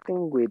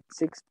starting with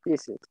 6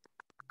 pieces.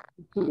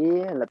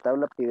 Y en la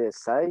tabla pide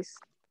size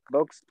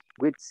box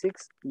with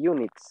 6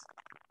 units.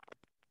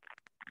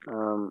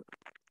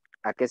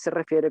 ¿A qué se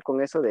refiere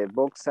con eso de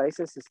box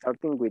sizes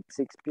starting with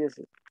 6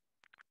 pieces?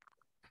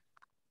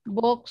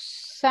 Box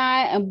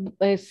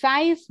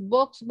size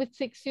box with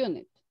 6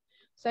 units.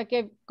 O sea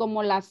que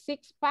como las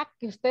 6 pack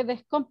que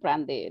ustedes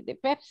compran de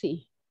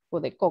Pepsi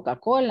o de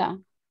Coca-Cola,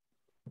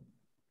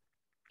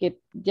 que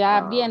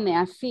ya viene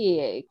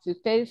así. Si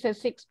usted dice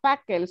 6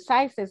 pack, el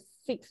size es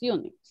 6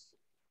 units.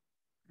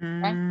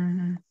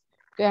 Entonces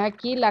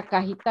aquí la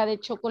cajita de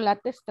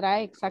chocolates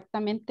trae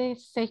exactamente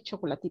 6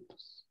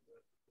 chocolatitos.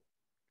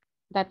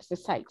 That's the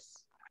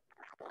size.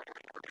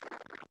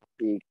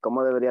 ¿Y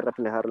cómo debería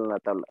reflejarlo en la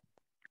tabla?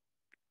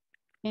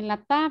 En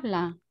la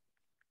tabla.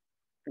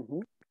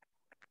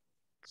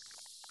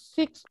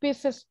 6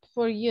 pieces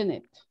per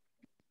unit.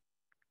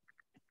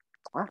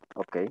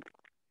 Ok.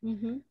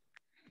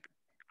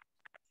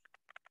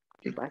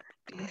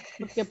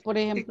 Porque, por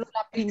ejemplo,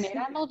 la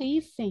primera no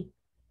dice.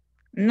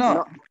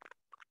 No.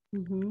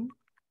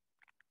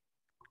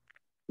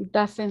 It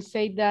doesn't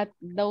say that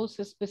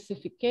those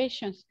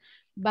specifications,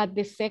 but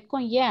the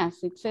second,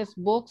 yes, it says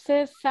box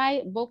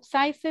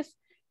sizes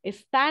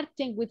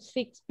starting with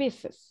 6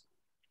 pieces.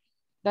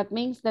 That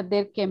means that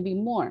there can be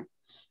more.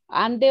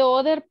 And the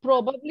other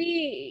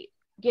probably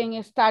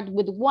can start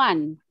with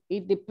 1.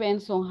 It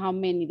depends on how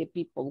many the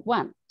people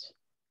want,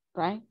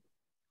 right?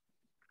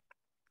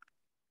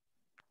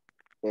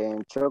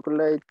 En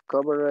chocolate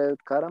covered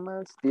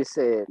caramels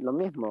dice lo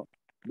mismo.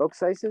 Box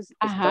sizes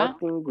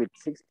starting with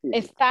 6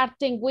 pieces.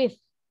 Starting with.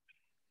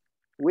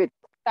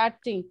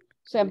 Starting.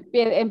 O sea,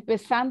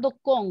 empezando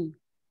con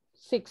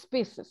 6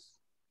 pieces.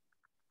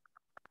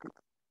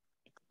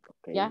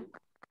 Okay. Yeah.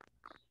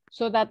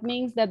 So that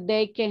means that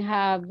they can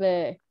have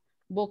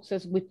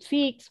boxes with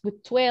 6,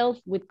 with 12,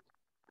 with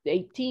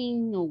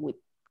 18, or with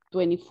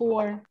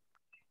 24.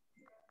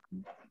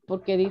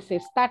 Porque dice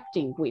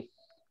starting with.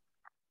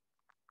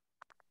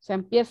 O sea,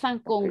 empiezan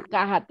con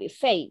cajas de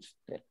 6,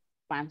 pero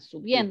van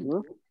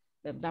subiendo.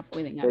 ¿verdad?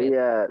 Pueden haber.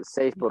 Sería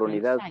 6 por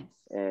unidad.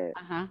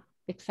 Ajá,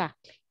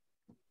 exacto.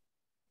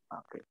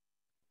 Okay.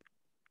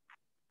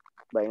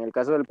 En el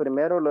caso del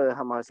primero lo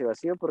dejamos así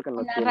vacío porque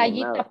no Una tiene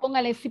rayita, nada.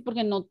 póngale sí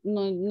porque no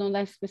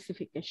da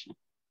specification.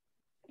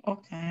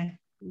 Ok.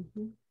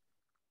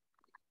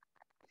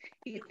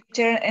 Y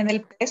teacher, en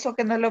el peso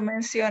que no lo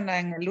menciona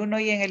en el 1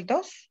 y en el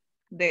 2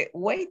 de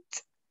weight,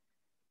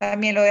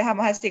 también lo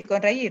dejamos así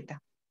con rayita.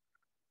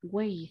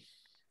 Weight.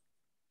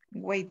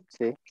 Weight.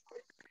 Sí.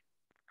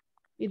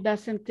 It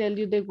doesn't tell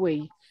you the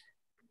weight.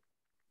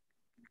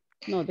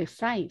 No, the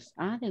size.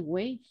 The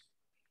weight.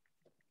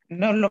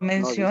 No lo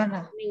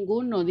menciona. No,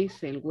 ninguno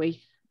dice el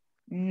weight.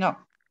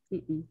 No.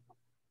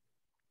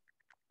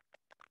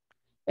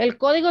 El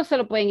código se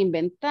lo pueden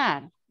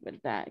inventar,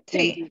 ¿verdad?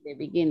 Sí. Can be the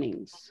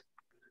beginnings.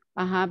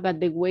 Ajá, but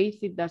the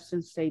weight, it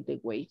doesn't say the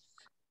weight.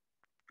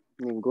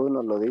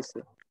 Ninguno lo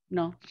dice.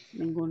 No,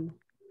 ninguno.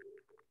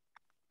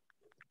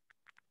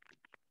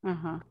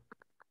 Ajá.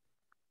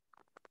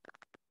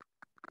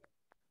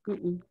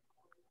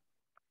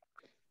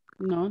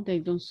 No, they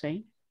don't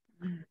say.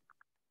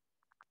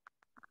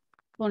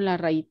 Con las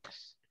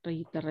rayitas.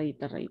 Rayita,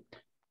 rayita,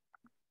 rayita.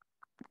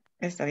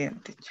 Está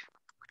bien, teacher.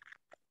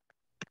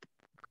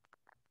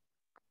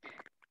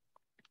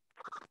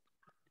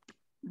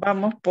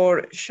 Vamos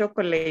por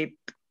chocolate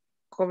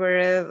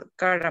covered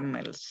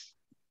caramels.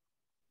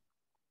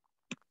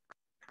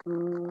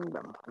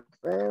 Vamos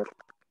a ver.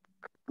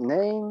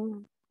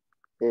 Name.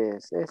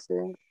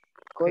 ISSS.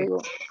 Código.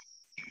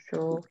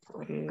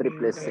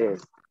 Triple C.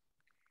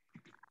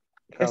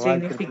 ¿Qué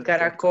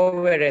significará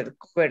covered?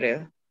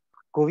 Covered.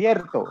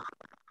 Cubierto.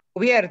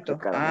 Cubierto.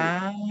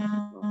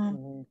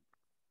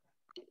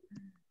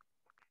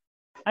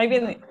 Ahí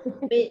viene.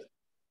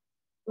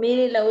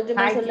 Mire, la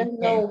última son las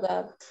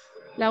nougat.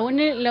 La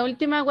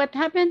última, what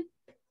happened?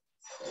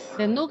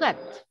 The nougat.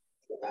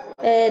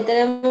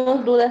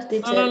 Tenemos dudas,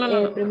 teacher.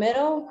 No.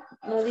 Primero,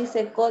 no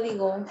dice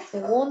código.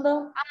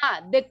 Segundo.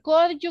 The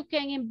code you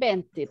can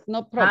invent it,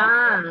 no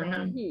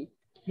problem.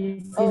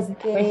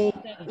 Ok.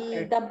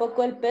 Y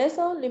tampoco el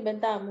peso, lo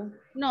inventamos.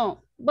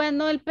 No,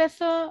 bueno, el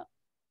peso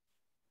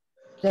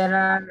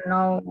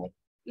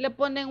le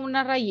ponen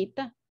una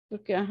rayita,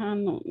 porque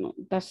no,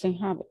 doesn't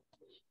have it.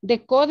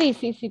 The code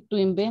is easy to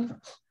invent.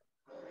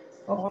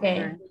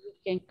 Okay. You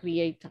can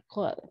create a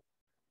code.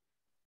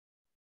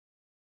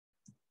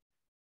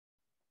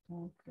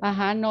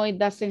 No, it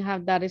doesn't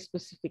have that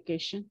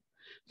specification.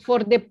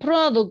 For the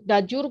product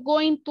that you're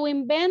going to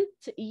invent,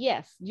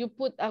 yes, you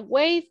put a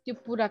weight, you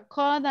put a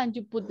code, and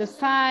you put the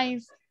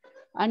size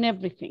and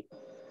everything.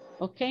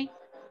 Okay?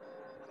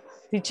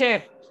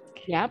 Teacher.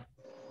 Yep.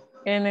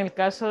 En el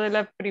caso de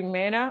la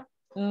primera,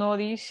 no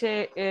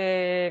dice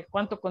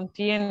cuánto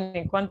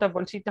contiene, cuántas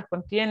bolsitas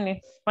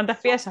contiene, cuántas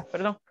piezas,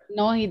 perdón.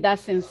 No, it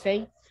doesn't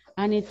say.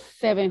 And it's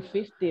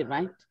 $7.50,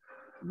 right?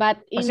 But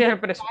in the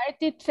part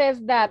it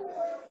says that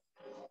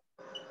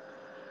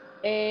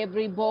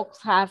every box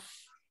has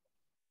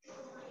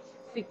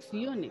 6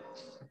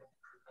 units.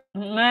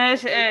 No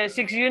es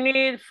 6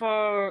 units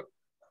for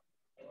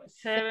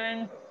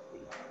 7.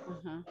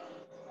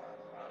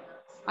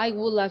 I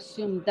will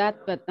assume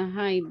that, but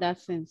it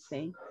doesn't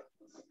say.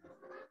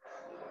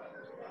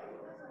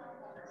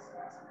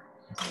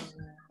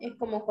 Es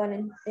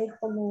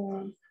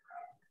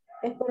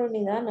por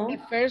unidad, ¿no? The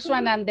first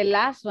one and the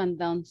last one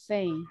don't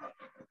say.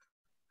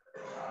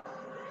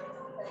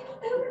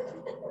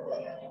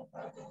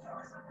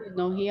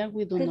 No, here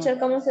we do Teacher,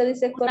 ¿cómo se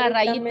dice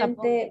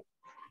correctamente?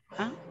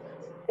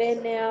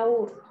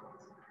 PNAUR.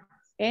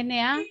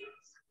 NA.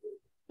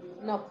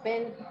 No,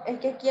 es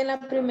que aquí en la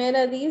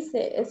primera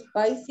dice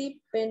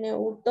spicy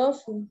peanut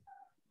toffee.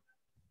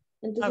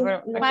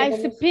 Entonces,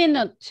 Spicy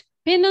peanut.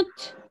 Peanut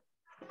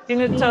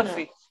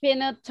toffee.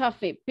 Peanut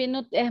toffee.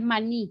 Peanut es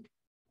maní.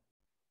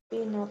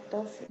 Peanut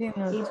toffee.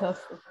 Peanut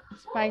toffee.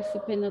 Spicy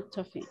peanut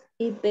toffee.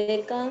 Y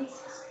pecans.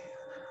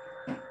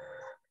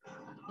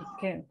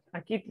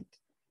 Aquí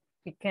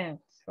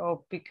pecans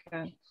o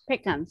pecans.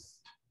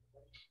 Pecans.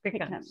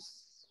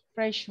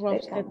 Fresh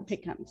roasted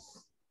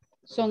pecans.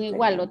 Son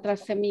igual,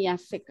 otras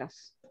semillas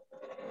secas.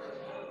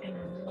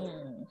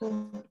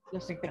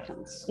 Los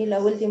pecans. Y la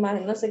última,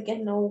 no sé qué es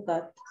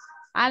nougat.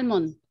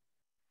 Almond.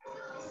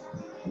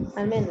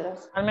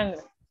 Almendras.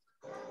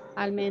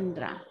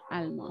 Almendra.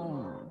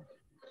 Almond.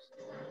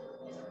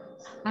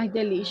 Ay,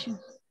 delicious.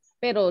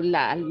 Pero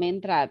la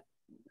almendra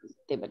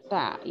de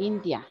verdad,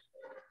 India.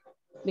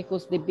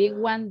 Because the big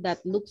one that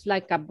looks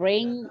like a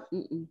brain,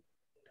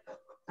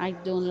 I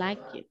don't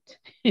like it.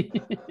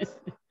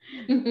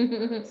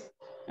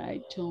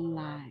 I don't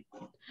like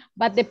it.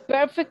 But the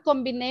perfect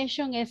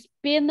combination is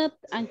peanut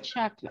and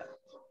chocolate.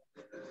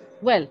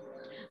 Well,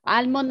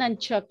 almond and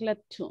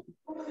chocolate too.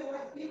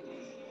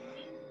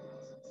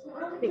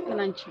 Pecan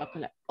and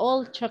chocolate.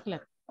 All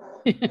chocolate.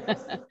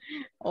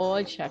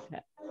 All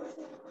chocolate.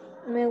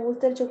 Me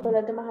gusta el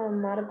chocolate más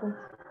amargo.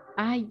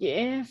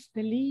 Yes,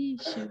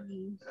 delicious.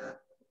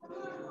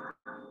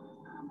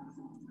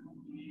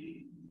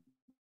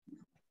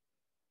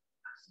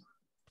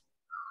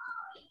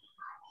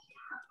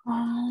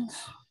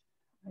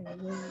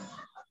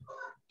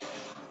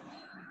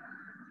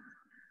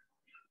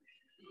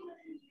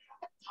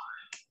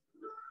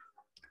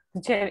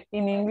 Teacher,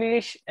 in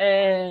English,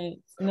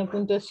 una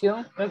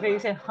puntuación, lo que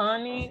dice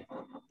honey,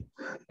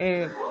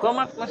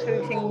 coma, ¿cómo se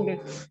dice en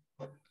inglés?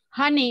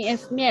 Honey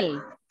es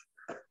miel.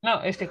 No,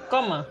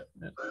 coma.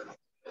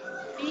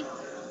 Sí.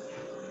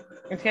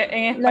 Es que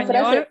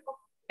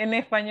en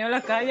español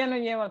acá ya no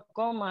lleva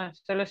coma,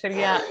 solo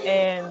sería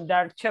en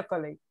dark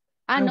chocolate.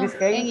 Ah, no,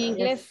 case, en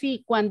inglés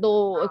sí,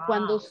 cuando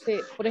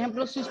se, por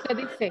ejemplo, si usted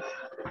dice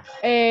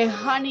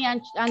honey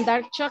and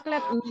dark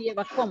chocolate, no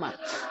lleva coma,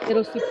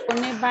 pero si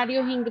pone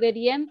varios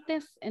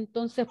ingredientes,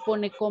 entonces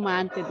pone coma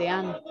antes de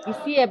and. Y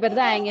sí, es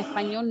verdad, en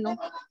español no,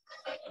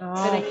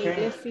 pero en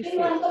inglés sí, sí.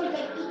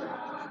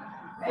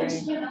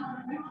 Okay.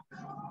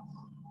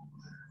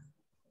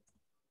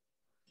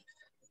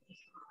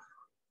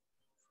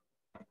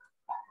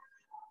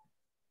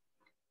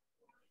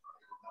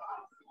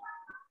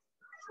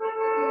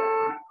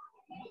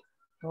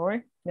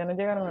 Uy, ya no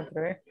llegaron al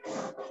revés.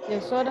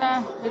 Es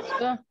hora, let's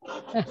go.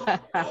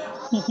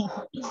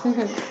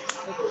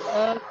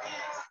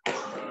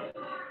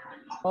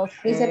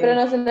 Okay. Dice, pero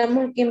nos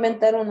tenemos que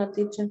inventar una,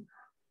 teacher.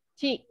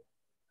 Sí.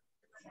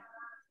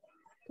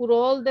 Put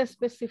all the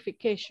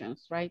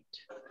specifications, right?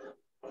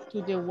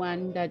 To the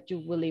one that you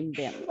will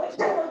invent.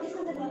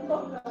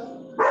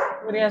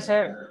 Podría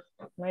ser,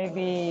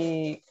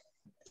 maybe,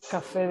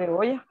 café de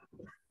olla.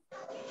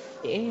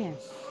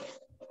 Yes.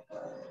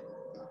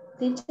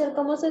 Teacher,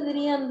 ¿cómo se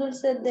dirían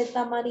dulces de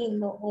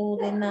tamarindo o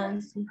de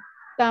Nancy?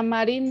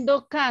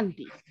 Tamarindo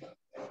candy.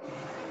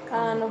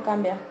 Ah, no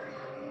cambia.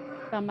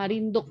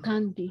 Tamarindo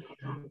candy.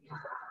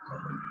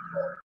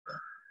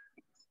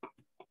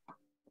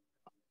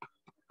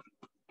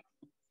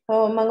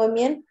 ¿O mango y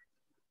miel?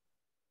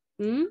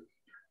 ¿Mm?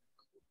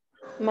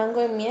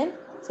 ¿Mango y miel?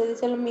 Se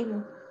dice lo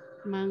mismo.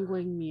 Mango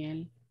en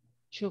miel.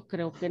 Yo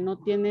creo que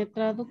no tiene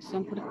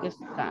traducción porque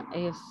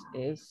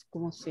es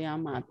 ¿cómo se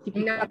llama?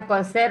 Típica. Una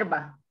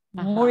conserva.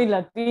 Muy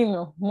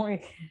latino,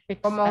 muy.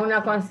 Como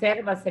una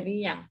conserva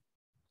sería.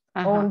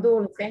 Ajá. O un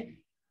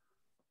dulce.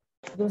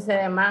 Dulce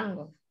de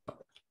mango.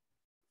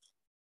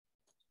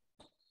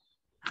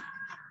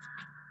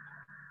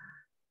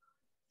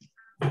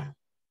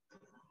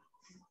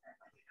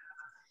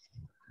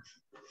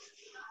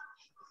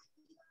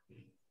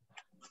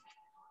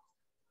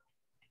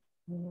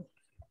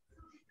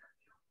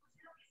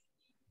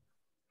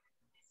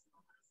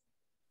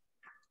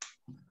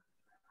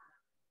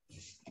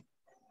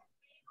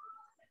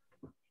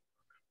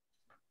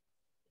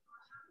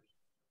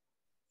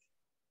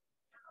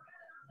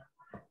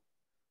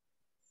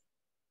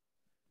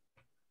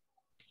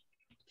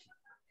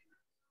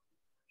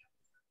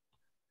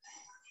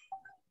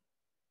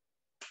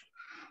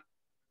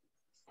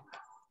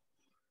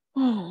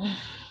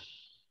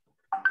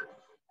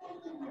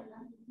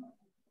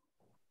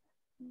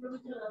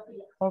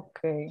 Ok.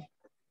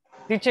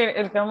 Teacher,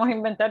 el que vamos a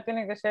inventar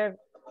tiene que ser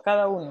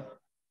cada uno.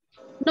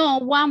 No,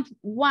 one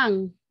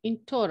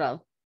in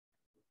total.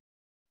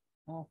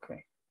 Ok.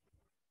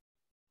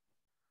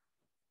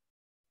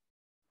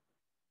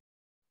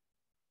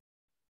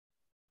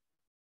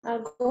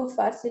 Algo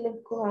fácil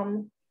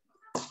escojamos.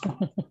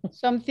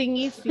 Something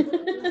easy.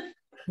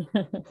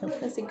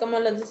 Así como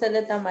los dulces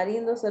de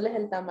tamarindo, solo es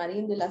el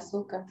tamarindo y el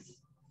azúcar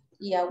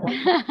y agua.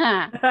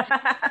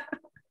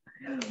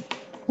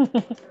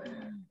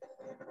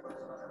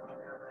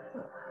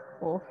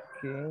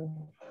 Ok.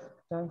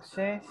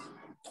 Entonces,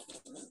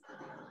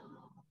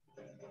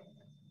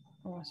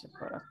 vamos a ir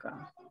por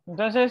acá.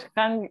 Entonces,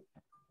 candy,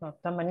 no,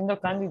 tamarindo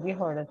candy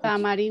dijo, ¿verdad?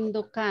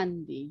 Tamarindo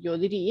candy, yo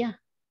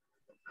diría.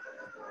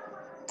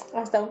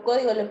 Hasta un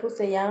código le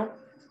puse ya.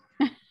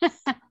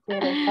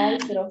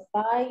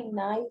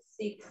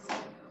 050596.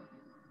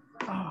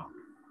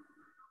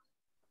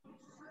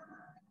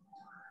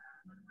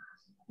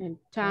 El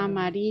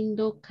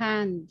tamarindo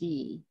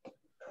candy.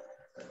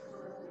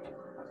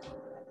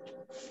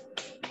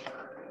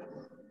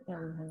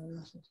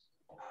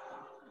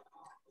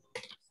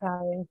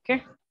 ¿Saben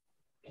qué?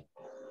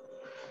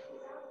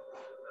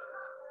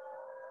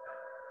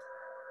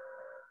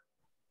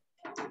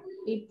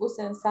 Y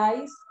puse en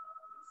size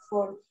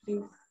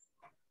 40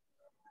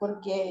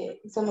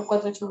 porque solo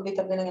 4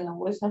 churritos vienen en la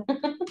bolsa.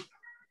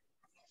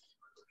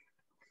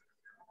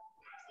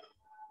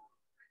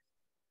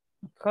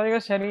 El código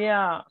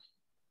sería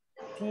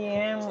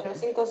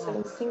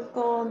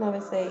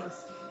 050596.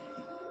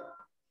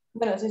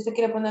 Bueno, si usted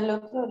quiere ponerle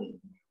otro,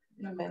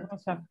 o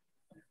sea,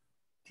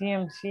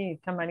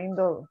 TMC,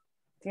 tamarindo,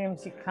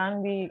 TMC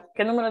candy.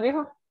 ¿Qué número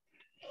dijo?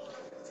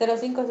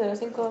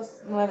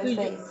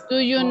 050596. Do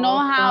you know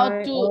how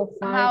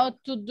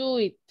to do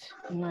it?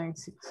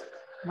 96.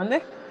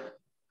 ¿Mande?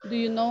 Do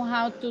you know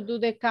how to do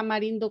the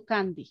tamarindo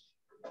candy?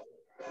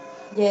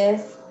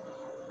 Yes.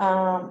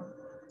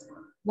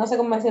 No sé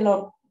cómo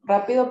decirlo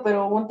rápido,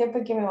 pero hubo un tiempo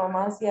en que mi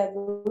mamá hacía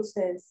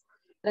dulces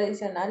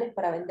tradicionales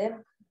para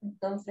vender.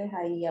 Entonces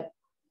ahí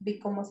vi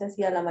cómo se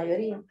hacía la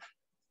mayoría.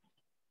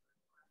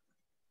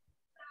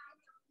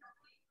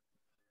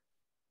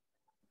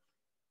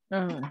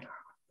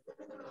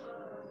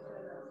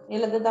 Y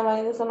los de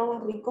tamarindo son los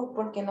más ricos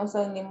porque no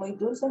son ni muy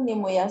dulces ni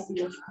muy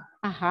ácidos.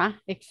 Ajá,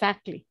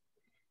 exactly.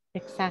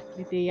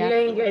 Exactly. ¿Y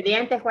los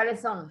ingredientes cuáles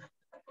son?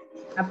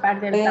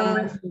 Aparte del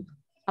tamarindo.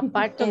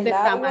 Aparte El del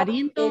agua,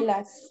 tamarindo. el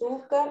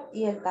azúcar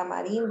y el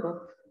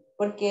tamarindo.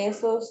 Porque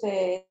eso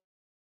se...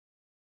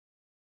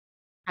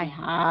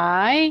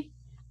 Hi.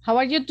 How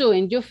are you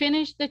doing? You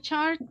finished the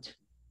chart?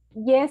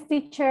 Yes,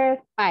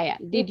 teacher. Vaya,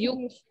 did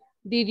you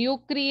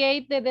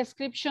create the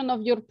description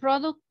of your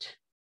product?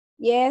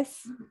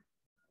 Yes.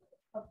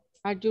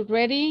 Are you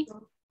ready?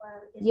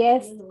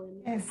 Yes.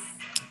 Yes.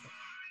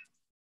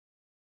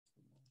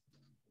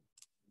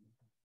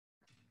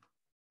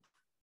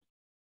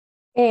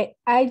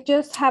 I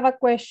just have a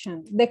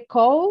question. The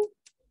code,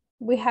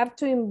 we have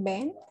to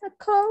invent a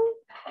code?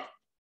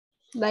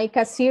 Like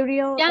a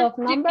serial of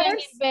numbers? You can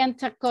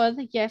invent a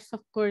code, yes,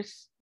 of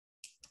course.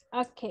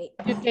 Okay.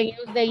 You can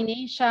use the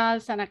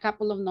initials and a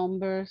couple of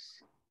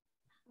numbers.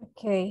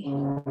 Okay.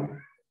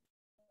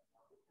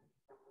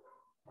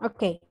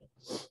 Okay.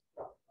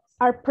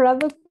 Our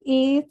product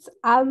is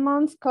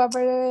almonds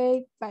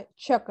covered by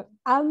chocolate.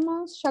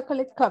 Almonds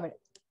chocolate covered.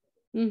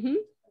 Mm-hmm.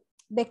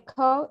 The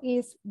code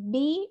is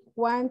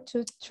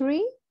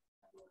B123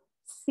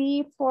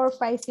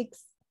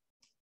 C456.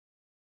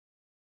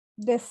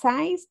 The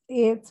size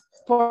is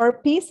 4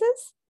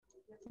 pieces.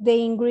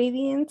 The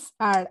ingredients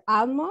are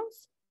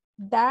almonds,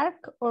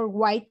 dark or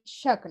white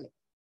chocolate.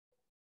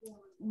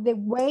 The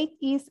weight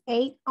is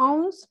 8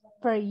 ounces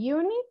per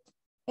unit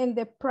and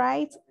the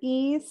price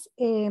is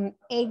 $8.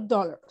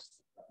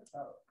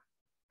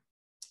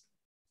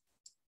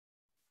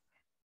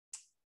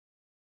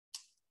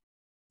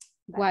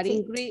 What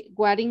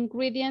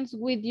ingredients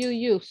would you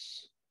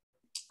use?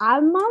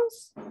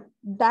 Almonds,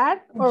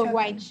 dark or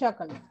white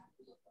chocolate.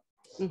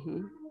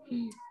 Mm-hmm.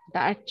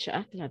 Dark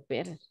chocolate,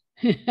 better.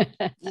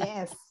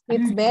 Yes,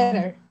 it's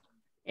better.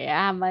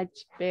 Yeah,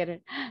 much better.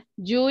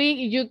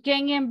 You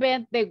can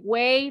invent the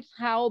weight,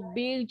 how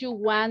big you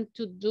want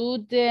to do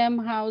them,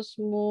 how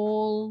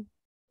small.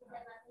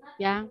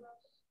 Yeah.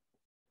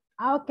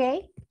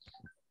 Okay.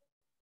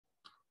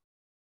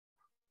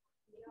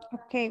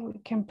 Okay, we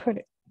can put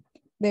it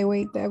the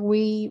way that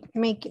we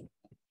make it.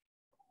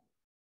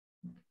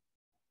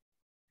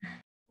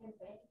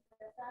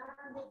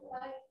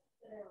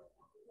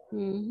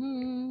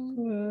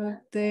 Mm-hmm.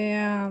 The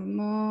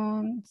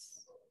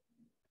almonds.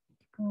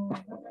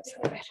 Vamos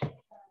a ver.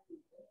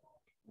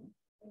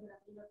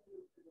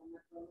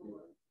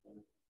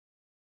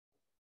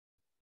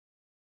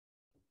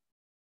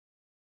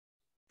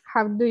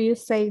 How do you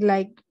say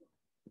like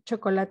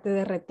chocolate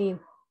derretido?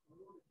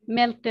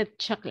 Melted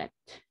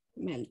chocolate.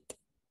 Melted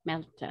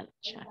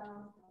chocolate.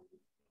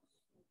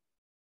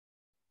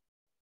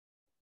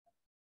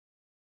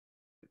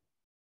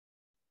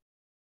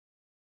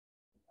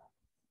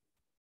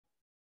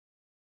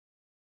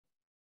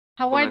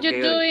 How are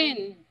you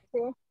doing?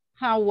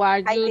 How are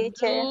you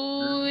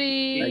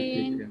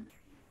doing?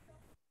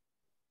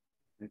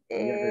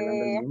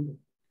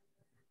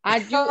 Are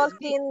you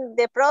sorting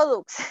the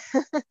products?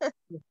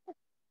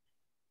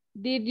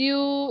 Did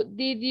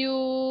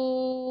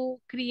you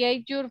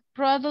create your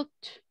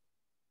product?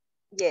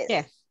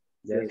 Yes.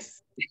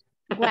 Yes.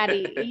 What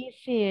is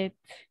it?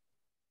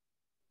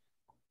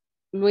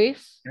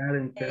 Luis?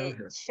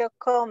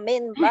 Choco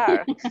mint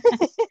bar.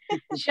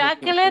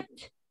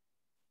 Chocolate?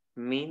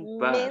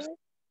 Mint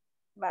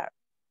bar.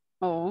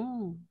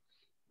 Oh,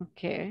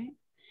 okay.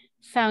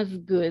 Sounds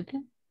good.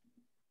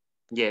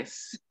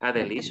 Yes,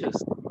 delicious.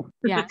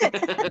 Yeah.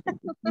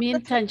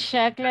 Mint and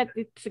chocolate,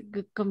 it's a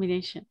good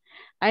combination.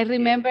 I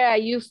remember I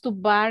used to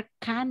bar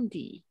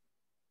candy.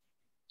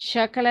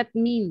 Chocolate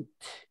mint.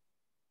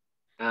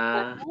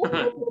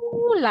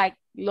 Ooh, like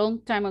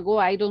long time ago.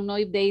 I don't know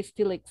if they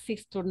still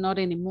exist or not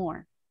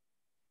anymore.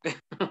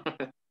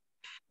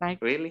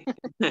 Like, really?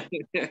 Yes.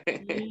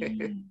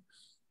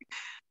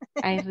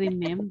 I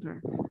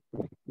remember.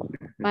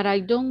 But I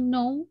don't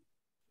know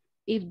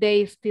if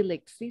they still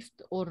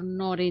exist or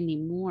not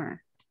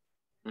anymore.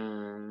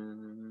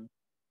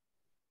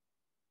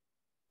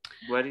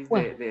 What is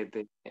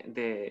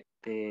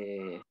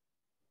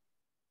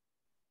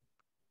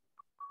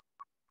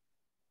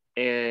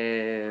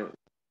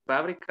the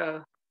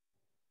fabrica?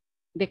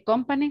 The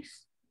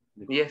companies?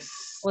 Yes.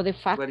 Or the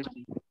factory?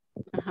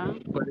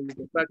 What is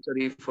the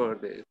factory for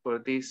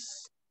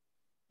these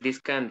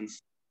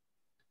candies?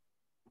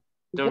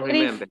 Don't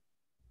remember.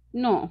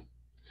 No.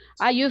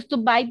 I used to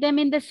buy them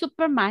in the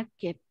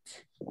supermarket,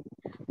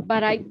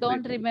 but I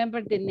don't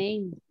remember the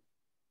name.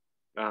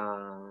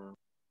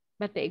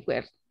 But they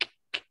were.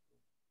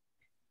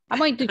 I'm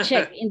going to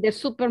check in the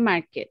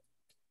supermarket.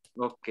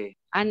 Okay.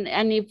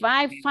 And if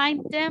I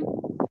find them,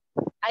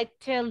 I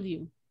tell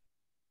you.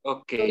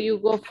 Okay. So you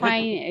go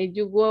find,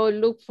 you go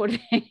look for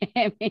them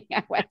and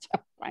watch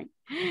out find.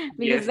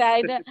 Because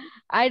yes.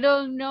 I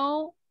don't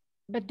know,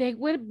 but they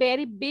were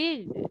very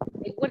big.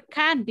 They were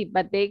candy,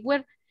 but they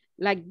were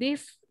like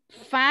this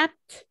fat,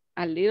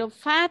 a little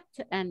fat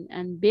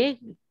and big.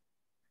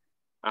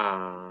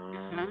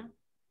 I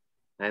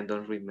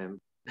don't remember.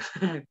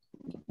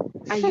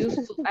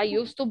 I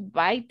used to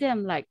buy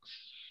them like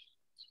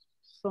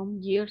some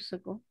years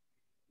ago.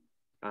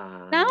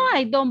 Now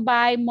I don't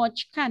buy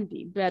much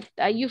candy, but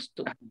I used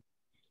to,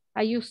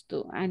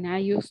 and I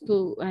used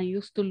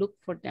to look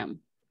for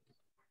them.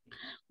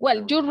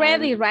 Well, you're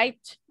ready, right?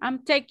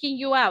 I'm taking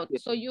you out,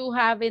 so you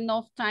have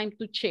enough time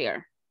to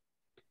share.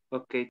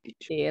 Okay,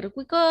 teacher. There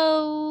we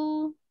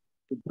go.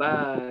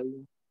 Bye.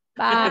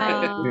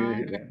 Bye.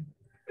 Bye.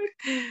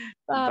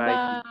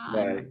 Bye.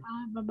 Bye.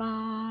 Bye.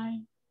 Bye.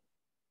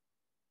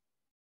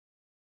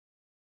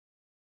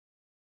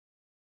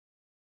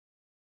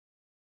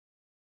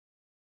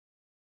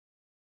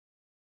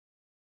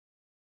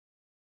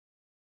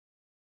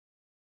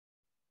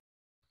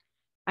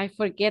 I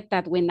forget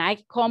that when I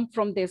come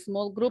from the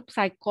small groups,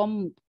 I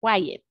come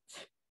quiet.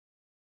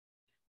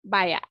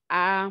 Vaya,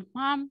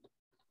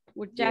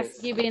 we're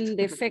just giving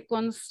the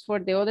seconds for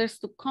the others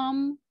to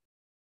come.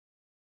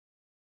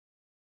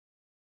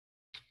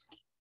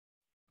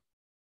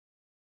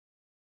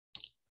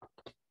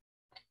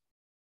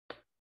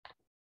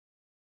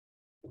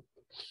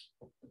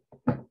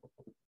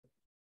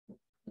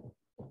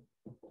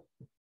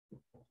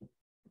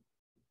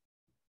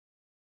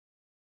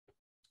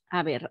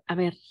 A ver, a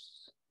ver.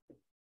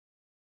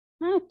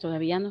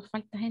 Todavía nos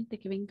falta gente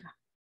que venga.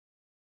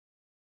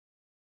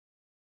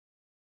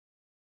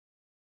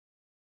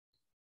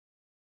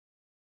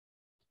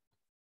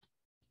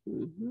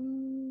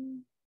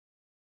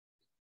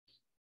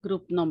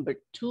 Group number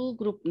 2,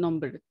 group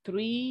number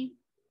 3.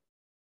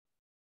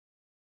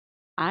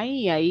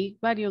 Hay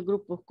varios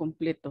grupos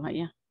completos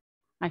allá.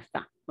 Ahí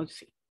está, hoy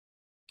sí.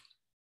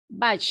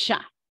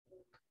 Vaya.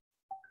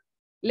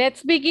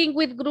 Let's begin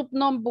with group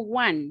number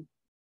 1.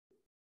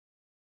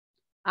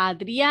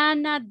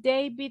 Adriana,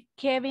 David,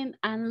 Kevin,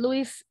 and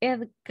Luis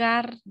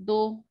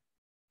Edgardo.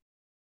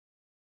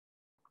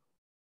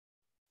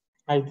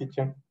 Hi,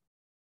 teacher.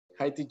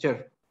 Hi,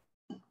 teacher.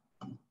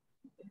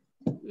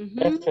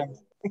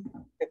 Questions.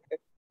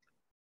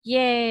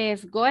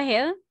 Yes, go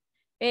ahead.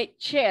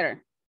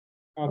 Share.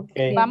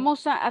 Okay.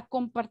 Vamos a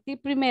compartir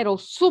primero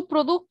su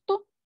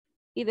producto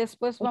y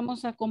después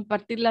vamos a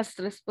compartir las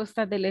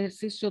respuestas del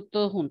ejercicio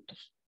todos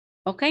juntos.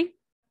 ¿Ok?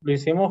 Lo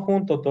hicimos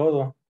junto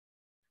todo.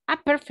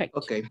 Perfecto.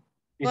 Ok.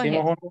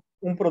 Hicimos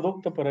un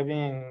producto, pero es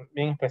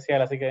bien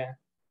especial, así que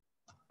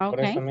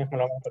por eso mismo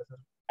lo vamos a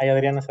presentar. Ahí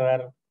Adriana se va a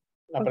dar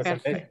la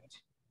presentación.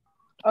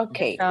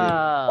 Okay.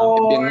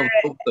 Bien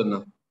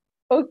autóctono.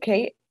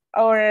 Okay.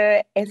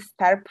 Our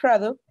star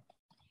product,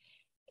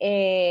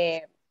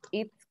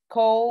 it's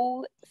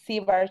called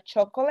Cibar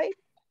Chocolate.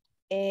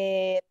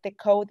 The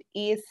code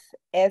is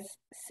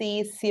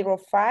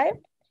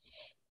SC05.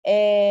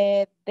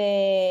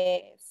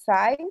 The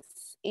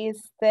size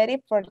is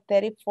 30 for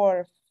 30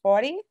 for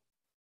 40.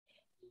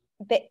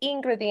 The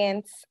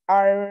ingredients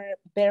are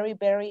very,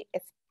 very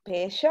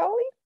special.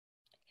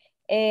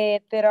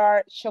 There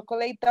are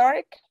chocolate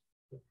dark,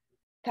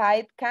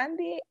 Tide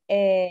candy,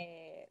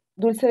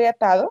 dulce de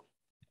atado,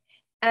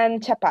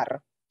 and chaparro.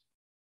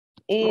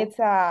 It's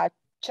a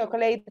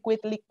chocolate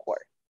with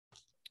liquor,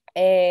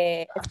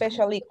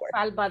 special liquor.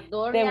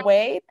 Salvadorian. The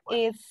weight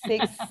is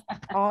 6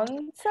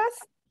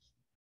 ounces.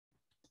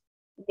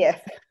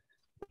 Yes.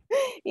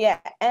 Yeah,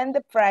 and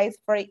the price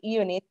per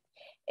unit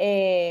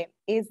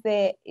is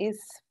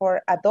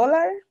for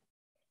 $1,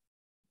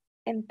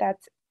 and that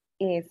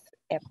is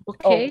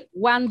okay.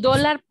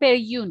 $1 per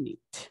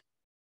unit.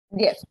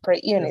 Yes, per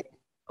unit.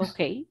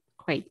 Okay,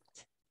 great.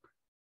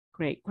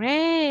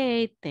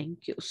 Great.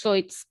 Thank you. So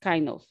it's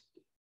kind of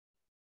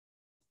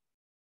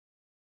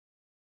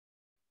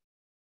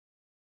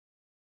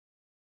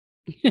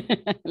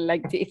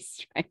like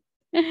this, right?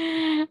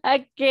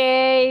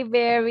 Okay,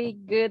 very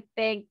good.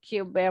 Thank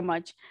you very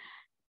much.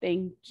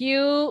 Thank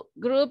you.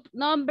 Group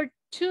number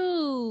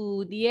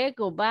 2,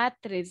 Diego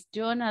Batres,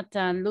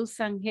 Jonathan, Luz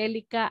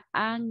Angélica,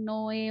 and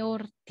Noé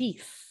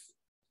Ortiz.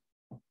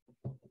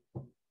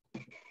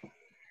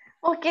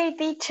 Ok,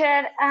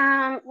 teacher.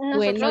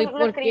 Bueno, ¿y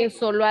por qué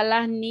solo a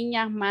las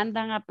niñas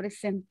mandan a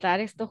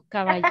presentar estos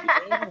caballeros?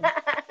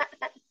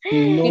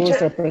 Luz,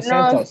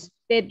 representas.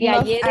 Desde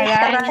ayer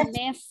están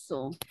en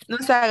eso.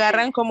 Nos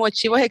agarran como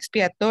chivos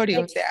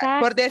expiatorios, o sea,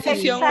 por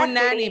decisión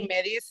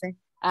unánime, dice.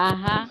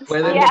 Ajá.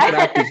 Fue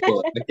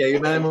democrático. Aquí hay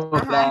una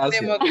democracia. Ajá,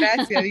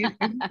 democracia, dice.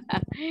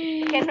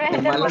 Que no es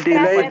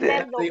democracia, es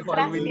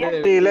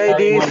democracia. The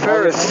ladies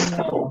first.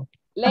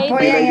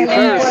 Apoyan el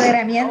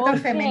empoderamiento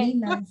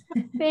femenino.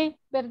 Sí,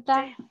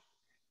 verdad.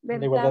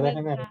 De igualdad de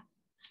género.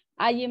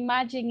 I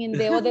imagine in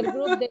the other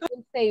group they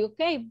will say,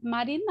 okay,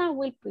 Marina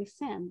will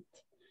present.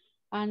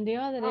 And the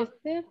other,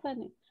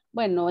 Stephanie.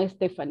 Bueno,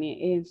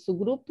 Stephanie, en su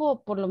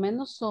grupo por lo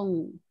menos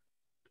son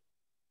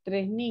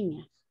 3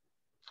 niñas,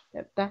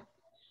 ¿verdad?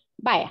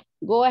 Vaya,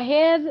 go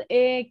ahead.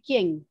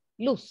 ¿Quién?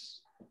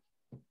 Luz.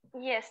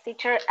 Yes,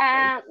 teacher.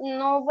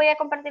 No voy a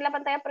compartir la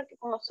pantalla porque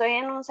como estoy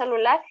en un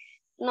celular,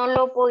 no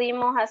lo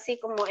pudimos así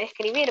como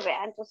escribir,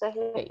 ¿vea? Entonces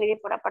lo escribí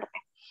por aparte.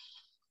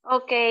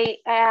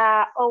 Okay,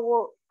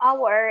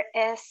 our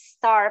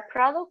star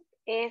product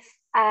is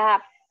a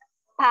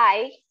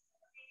pie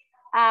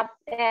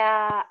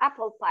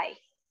apple pie.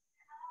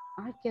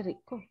 Ay, qué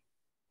rico.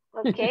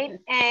 Okay,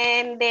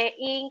 and the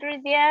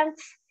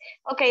ingredients,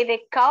 okay, the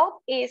code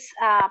is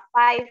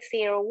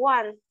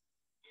 501.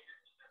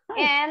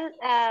 And,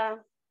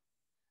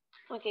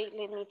 okay,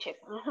 let me check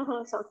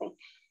something.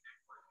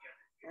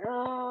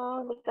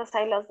 Because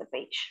I lost the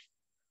page.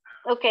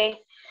 Okay,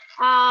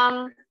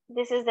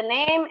 this is the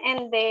name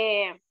and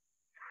the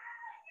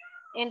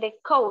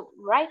code,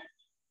 right?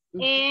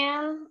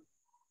 And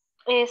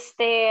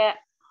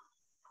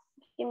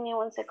give me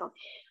 1 second.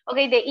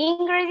 Okay, the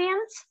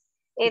ingredients,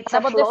 it's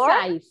what about flour. the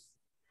size?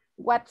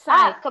 What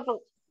size?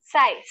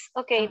 Size.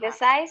 Okay, the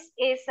size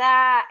is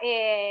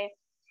a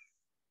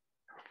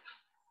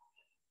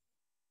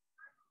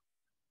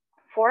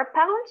 4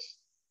 pounds.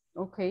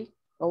 Okay.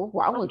 Oh,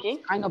 wow, okay.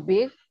 It's kind of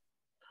big.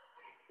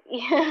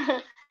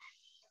 Yeah.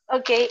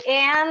 Okay,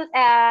 and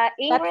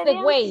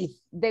ingredients.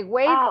 That's the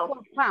weight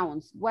 4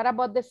 pounds. What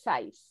about the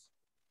size?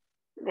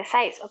 The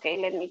size, okay,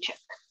 let me check.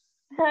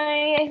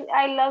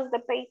 I lost the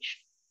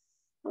page.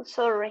 I'm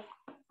sorry.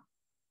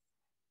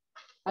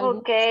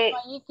 Okay.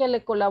 Ahí que le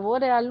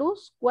colabore a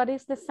Luz, what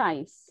is the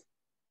size?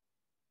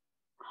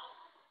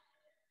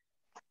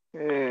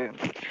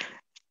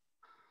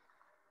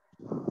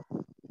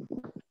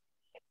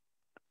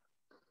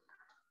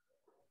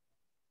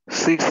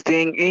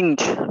 16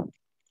 inch.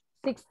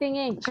 16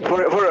 inches.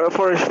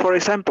 For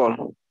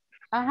example.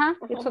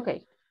 It's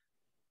okay.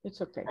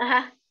 It's okay.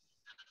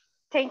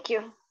 Thank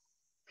you.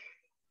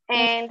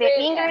 And the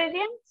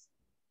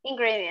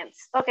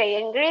ingredients.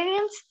 Okay,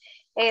 ingredients.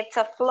 It's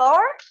a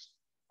flour,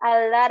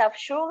 a lot of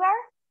sugar,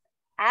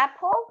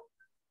 apple,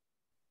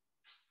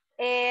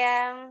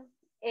 and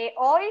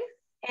oil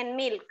and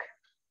milk.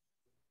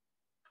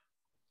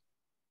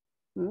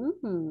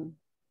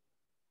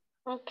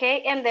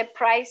 Okay, and the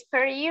price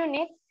per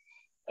unit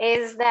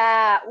is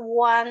the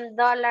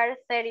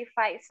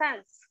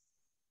 $1.35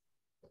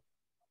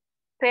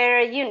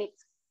 per unit.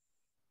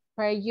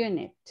 Per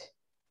unit.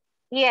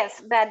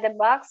 Yes, but the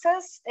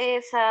boxes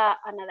is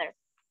another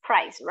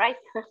price, right?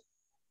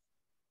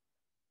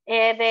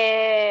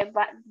 The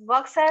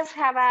boxes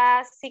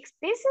have 6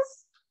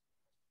 pieces,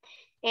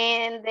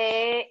 and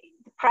the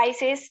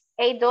price is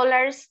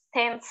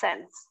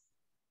 $8.10.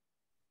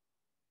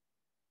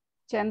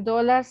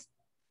 $10.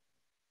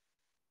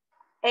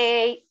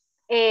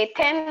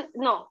 $8.10.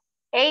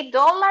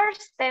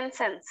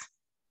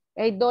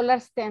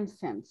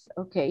 $8.10.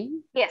 Okay.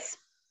 Yes.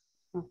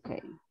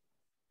 Okay.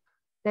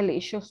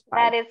 Delicious.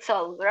 That is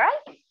all,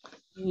 right?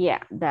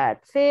 Yeah,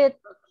 that's it.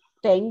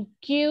 Thank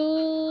you,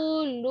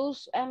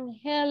 Luz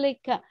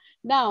Angelica.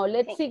 Now,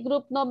 let's see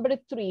group number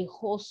 3.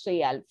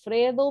 Jose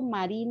Alfredo,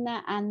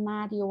 Marina, and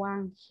Mario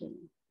Angel.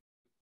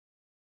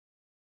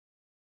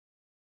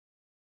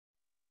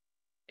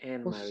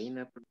 And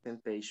Marina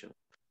presentation.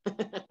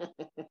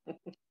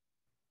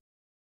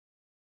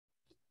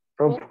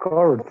 Of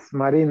course,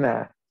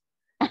 Marina.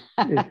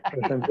 Is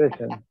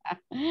presentation.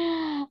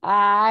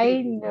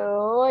 I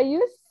know,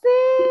 you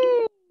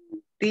see.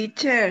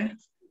 Teacher.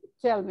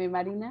 Tell me,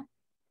 Marina.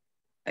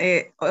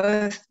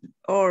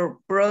 Our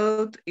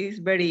product is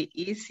very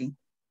easy.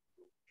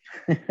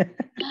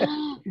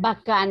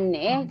 Vaca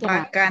negra.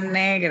 Vaca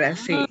negra,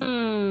 sí.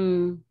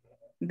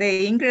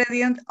 The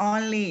ingredient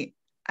only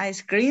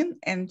ice cream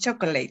and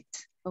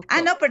chocolate.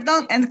 Okay. No,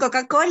 perdón, and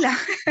Coca-Cola.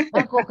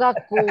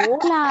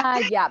 Coca-Cola,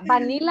 yeah.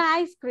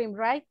 Vanilla ice cream,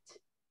 right?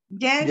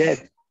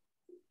 Yes.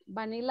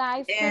 Vanilla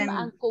ice cream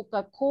and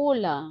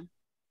Coca-Cola.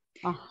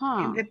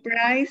 And the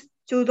price,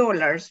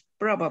 $2,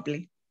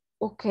 probably.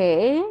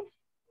 Okay.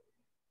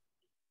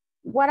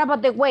 What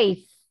about the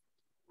weight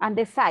and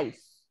the size?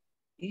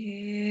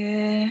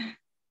 I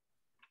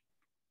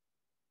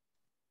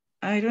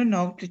don't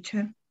know,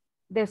 teacher.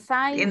 The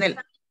size,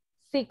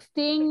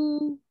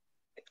 16,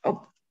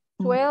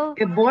 12.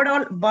 A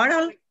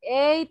bottle?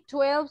 8,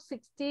 12,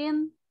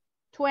 16,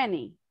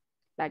 20.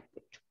 Like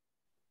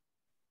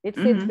it's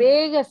a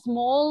big, a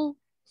small,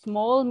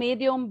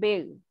 medium,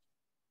 big.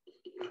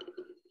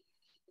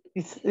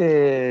 It's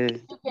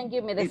you can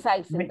give me the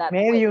size in that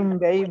medium,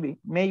 way. baby.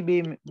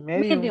 Maybe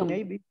medium.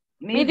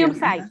 Medium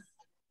size.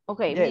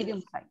 Okay, yes.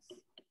 Medium size.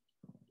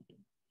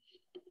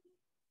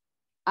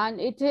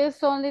 And it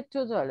is only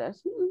 $2.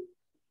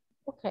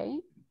 Okay.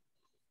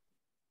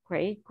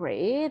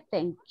 Great.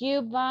 Thank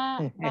you,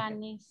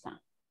 Vanessa.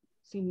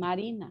 Sí,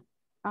 Marina.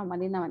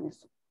 Marina,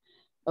 Vanessa.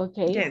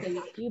 Okay, yes.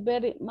 Thank you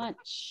very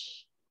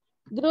much.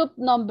 Group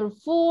number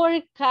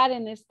 4,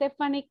 Karen,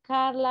 Stephanie,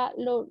 Carla,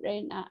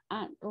 Lorena,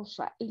 and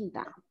Rosa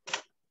Hilda.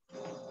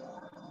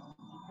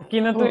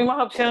 Aquí no tuvimos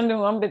opción de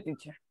un hombre,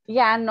 teacher.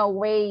 Yeah, no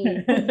way.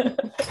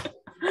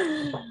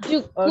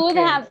 You could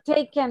have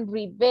taken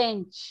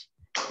revenge,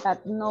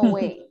 but no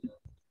way.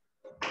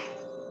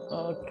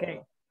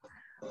 Okay.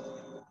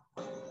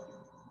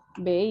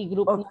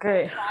 Group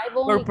okay. 5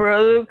 our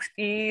products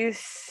is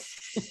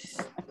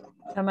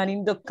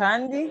tamarindo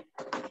candy,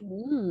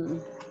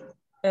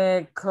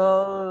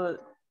 called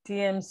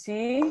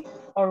TMC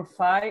or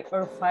 5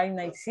 or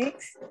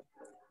 596.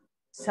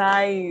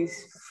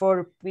 size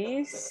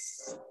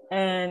 4-piece,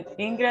 and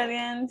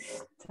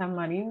ingredients,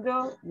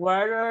 tamarindo,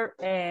 water,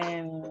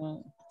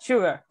 and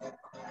sugar.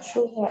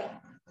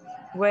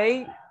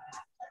 Weight,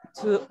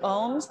 2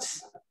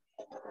 ounces.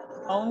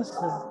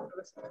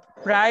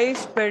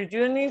 Price per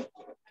unit,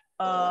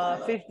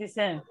 50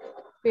 cents.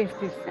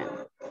 50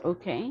 cents.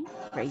 Okay,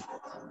 great.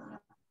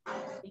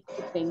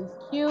 Thank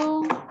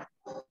you.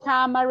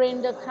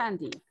 Tamarindo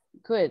candy.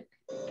 Good.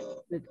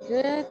 Good,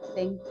 good.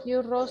 Thank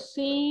you,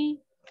 Rosie.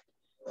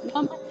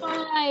 Number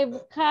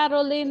 5,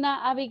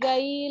 Carolina,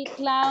 Abigail,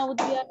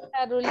 Claudia,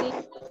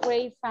 Carolina,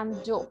 Grace,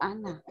 and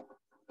Joanna.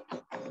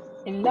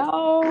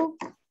 Hello.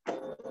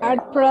 Our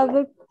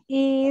product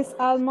is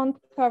almond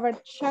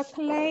covered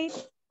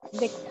chocolate.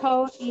 The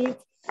code is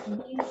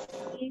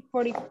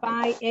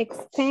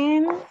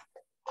BC45X10.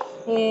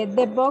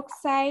 The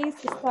box size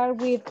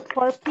starts with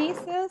 4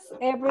 pieces.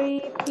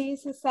 Every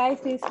piece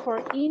size is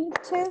 4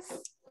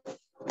 inches.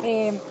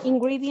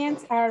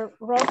 Ingredients are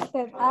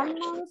roasted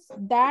almonds,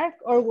 dark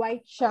or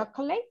white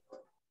chocolate.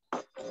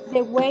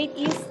 The weight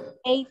is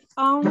 8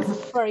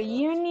 ounces per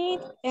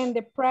unit and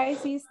the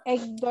price is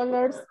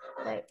 $8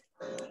 per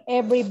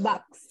every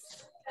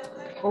box.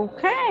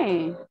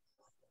 Okay.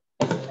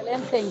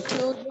 Excellent. Thank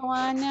you,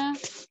 Joanna.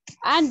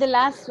 And the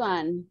last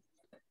one.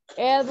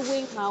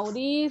 Edwin,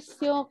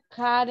 Mauricio,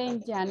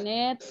 Karen,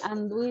 Janet,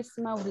 and Luis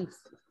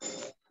Mauricio.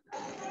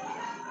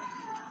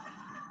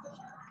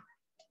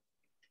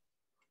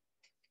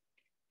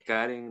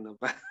 Karen, no.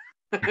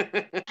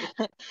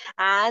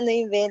 No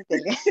inventen.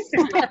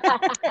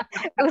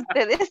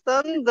 Ustedes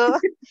son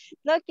dos.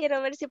 No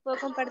quiero ver si puedo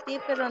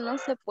compartir, pero no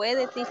se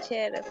puede,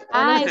 teacher.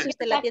 No sé si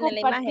usted la tiene en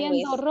la imagen,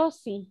 Luis.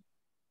 Rosy.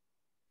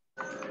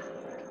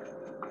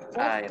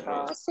 Ay,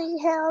 Rosy,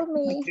 help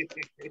me.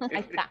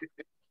 Ahí está.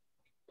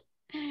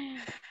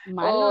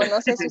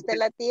 No sé si usted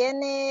la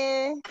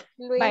tiene,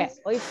 Luis. Vaya,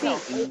 hoy sí, No.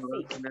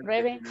 hoy sí.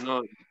 Rebe.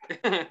 No.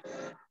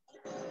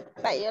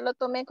 Vaya, yo lo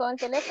tomé con el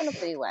teléfono,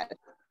 pero igual.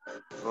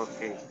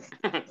 Ok.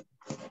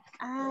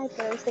 Ay,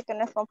 pero dice que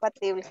no es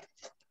compatible.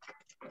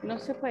 No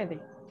se puede.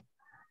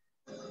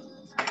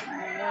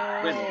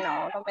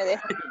 Bueno. No me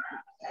deja.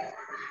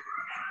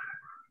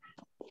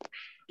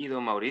 ¿Y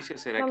don Mauricio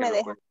será No que me lo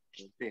deja. puede?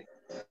 Sí.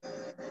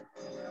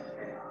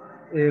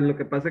 Lo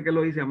que pasa es que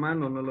lo hice a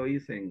mano, no lo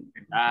hice en...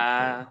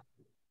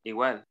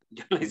 Igual.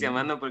 Yo lo hice a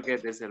mano porque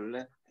es de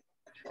celular.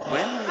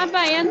 Bueno.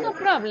 Vaya, no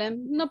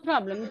problem, no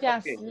problem.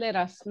 Just Okay. let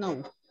us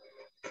know.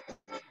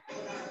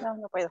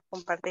 No puedo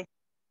compartir.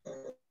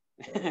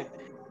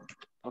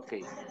 Ok.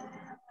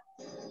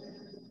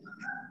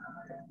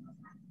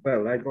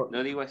 Well, I go.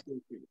 No digo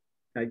así.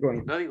 I go.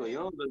 No digo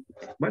yo.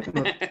 Bueno,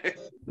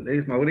 le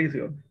dice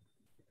Mauricio.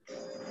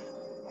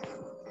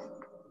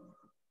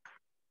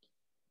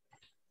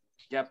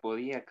 Ya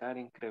podía,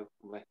 Karen, creo.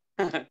 Bueno,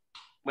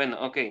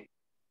 bueno, ok.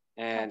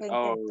 And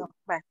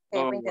voy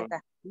a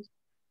intentar.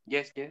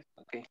 Yes,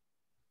 okay.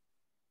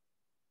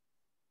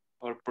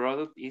 Our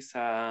product is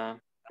a...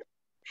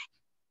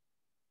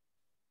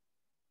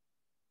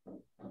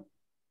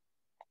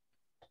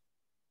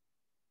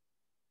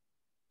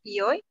 ¿Y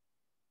hoy?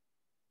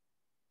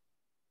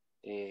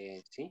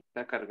 Sí,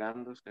 está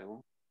cargando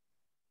según.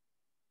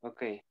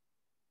 Ok.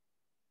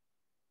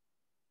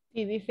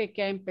 Sí, dice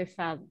que ha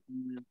empezado.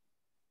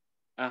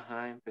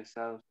 Ajá, ha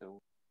empezado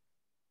según.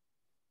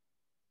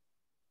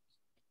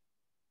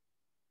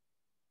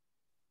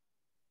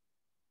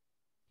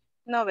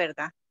 No,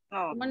 ¿verdad?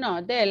 No.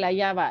 Bueno, Dela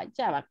ya va a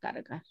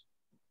cargar.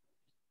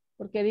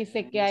 Porque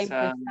dice que ha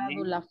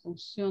empezado la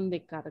función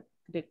de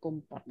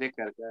compartir. De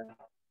cargar.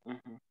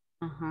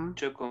 Ajá.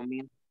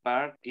 Chocomilk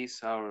Bar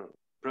is our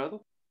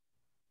product.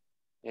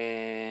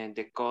 And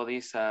the code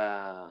is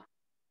a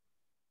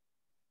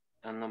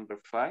number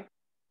 5.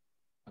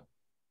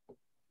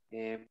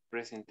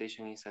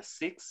 Presentation is a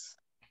 6.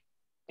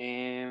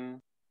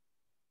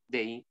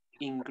 The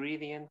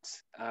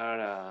ingredients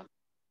are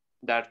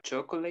dark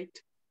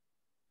chocolate,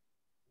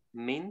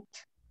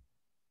 mint,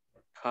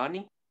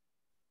 honey,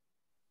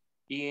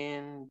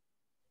 and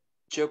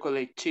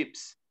chocolate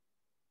chips.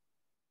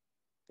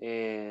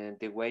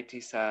 The weight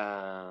is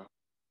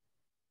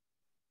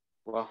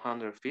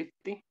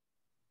 150.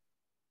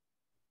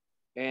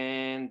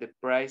 And the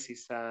price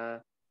is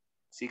 $6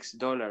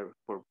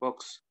 per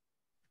box.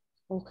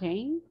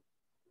 Okay.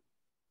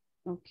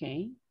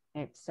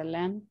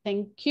 Excellent.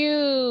 Thank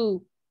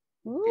you.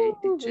 Okay,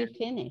 we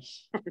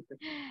finished.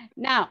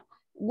 Now,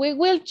 we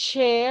will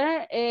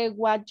share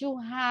what you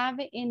have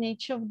in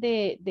each of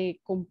the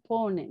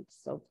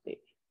components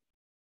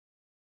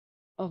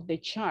of the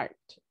chart,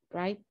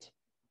 right?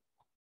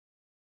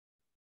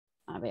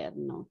 A ver,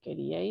 no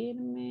quería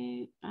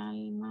irme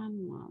al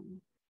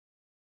manual.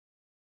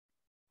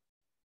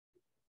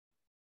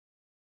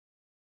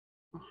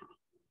 Ajá.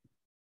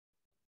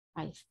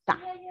 Ahí está.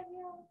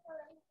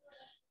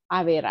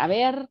 A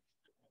ver.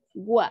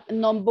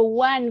 Number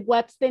 1,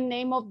 what's the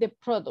name of the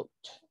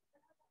product?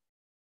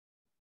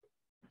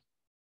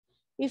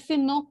 Y si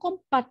no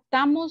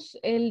compactamos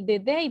el de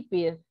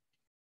David.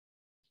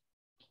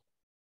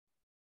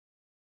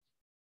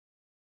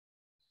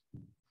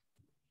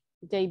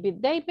 David.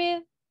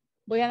 David,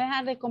 voy a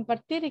dejar de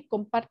compartir y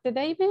comparte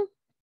David.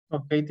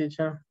 Okay,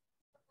 teacher.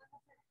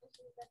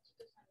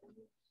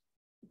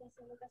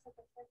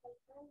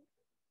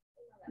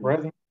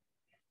 Ready?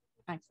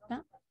 Ahí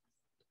está.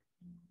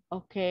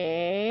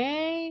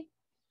 Okay.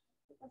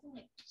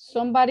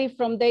 Somebody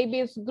from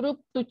David's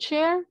group to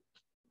share.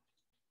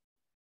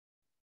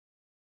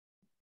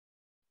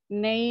 The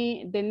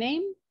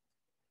name.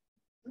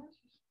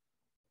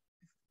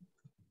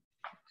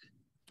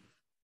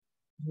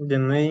 The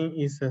name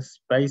is a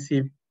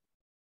spicy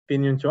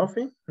opinion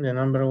toffee, the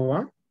number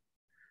 1.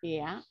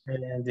 Yeah.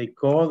 And the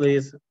code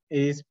is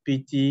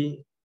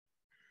PT01.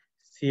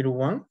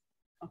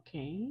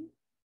 Okay.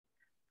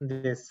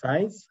 The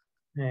size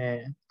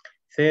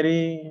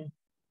 30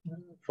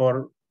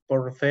 for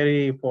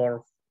 30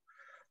 for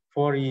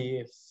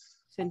 40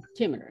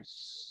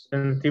 centimeters.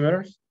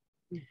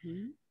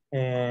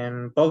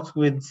 And box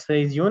with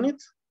 6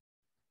 units.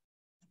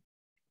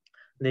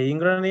 The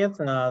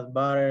ingredients are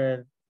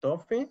butter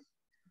toffee,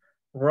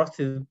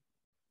 roasted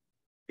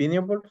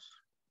pineapples,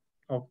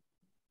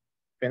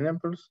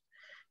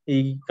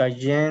 y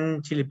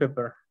cayenne chili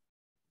pepper.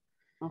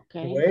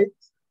 Okay. Weight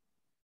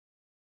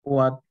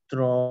 4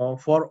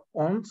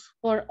 ounce.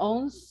 4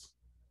 ounce.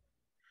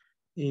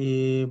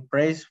 Y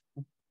price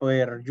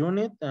per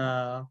unit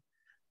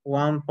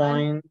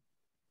 1.25.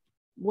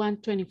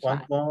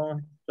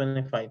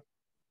 1.25.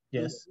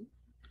 Yes.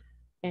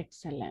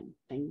 Excellent.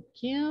 Thank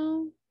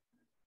you.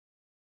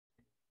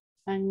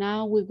 And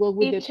now we go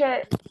with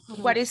teacher,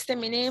 what is the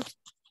meaning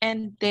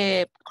and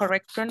the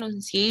correct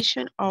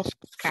pronunciation of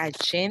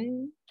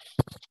cayenne?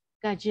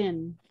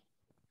 Cayenne.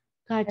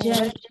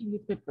 Cayenne chili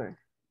pepper.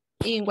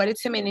 ¿Y what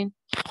is the meaning?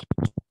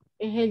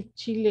 Es el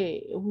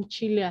chile, un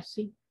chile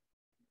así.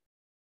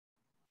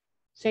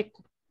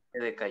 Seco.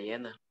 El de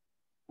cayena.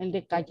 El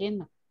de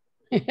cayena.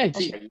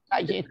 Sí.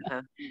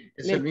 Cayena.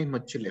 Es el mismo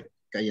chile,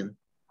 cayenne.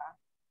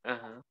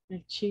 Ajá.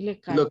 El chile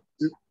cayenne.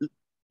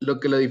 Lo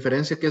que lo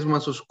diferencia es que es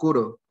más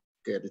oscuro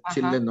que el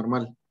chile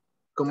normal.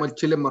 Como el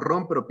chile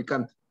morrón, pero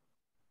picante.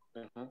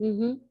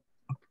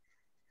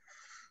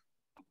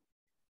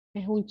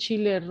 Es un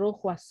chile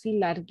rojo así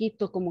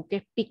larguito, como que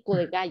es pico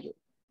de gallo.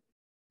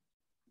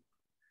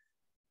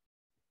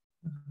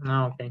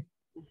 Okay.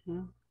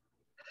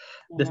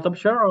 The stop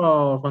share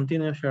or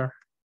continue share?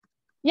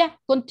 Yeah,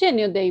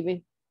 continue,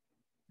 David.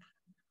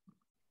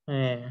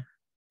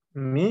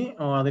 Me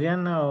or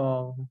Adriana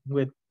or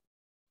with?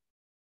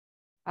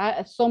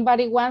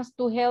 Somebody wants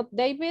to help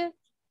David?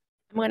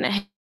 I'm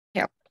gonna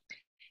help.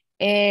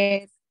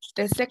 The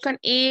second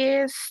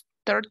is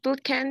turtle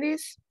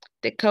candies.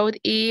 The code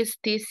is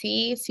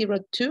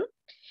TC02.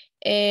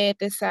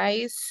 The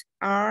size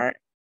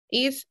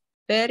is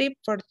 30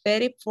 for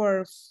 30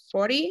 for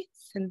 40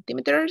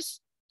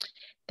 centimeters.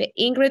 The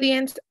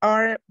ingredients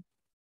are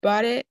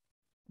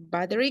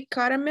buttery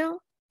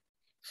caramel,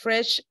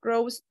 fresh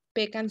roast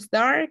pecans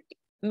dark,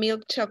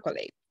 milk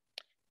chocolate.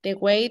 The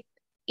weight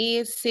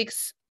is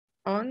 6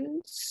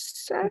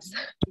 ounces.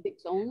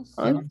 6 ounces.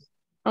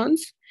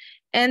 Ounce.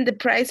 And the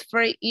price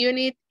per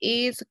unit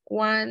is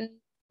 1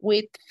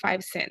 with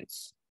 5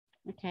 cents.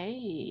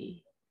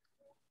 Okay.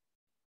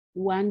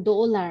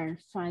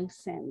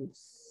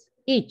 $1.05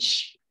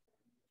 each,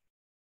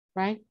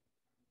 right?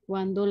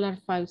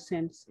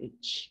 $1.05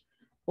 each.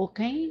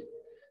 Okay.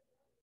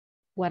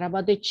 What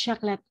about the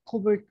chocolate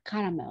covered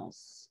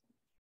caramels?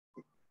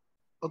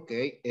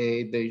 Okay,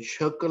 the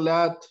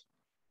chocolate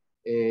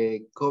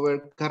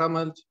covered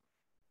caramel,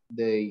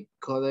 the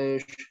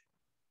codage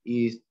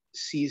is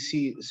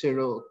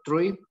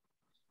CC03.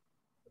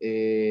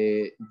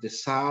 The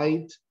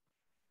size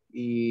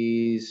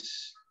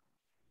is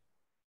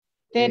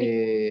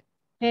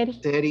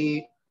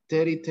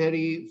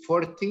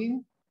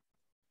 14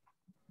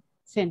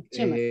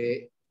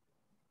 centimeters.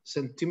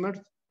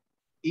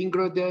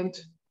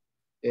 Ingredient,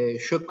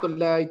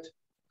 chocolate,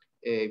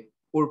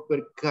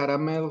 purple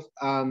caramel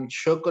and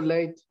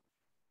chocolate,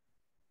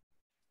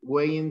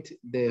 weighing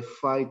the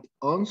 5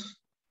 ounce.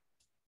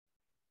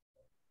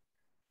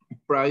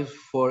 Price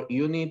for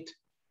unit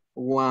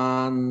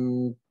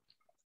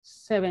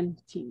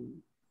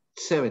 117.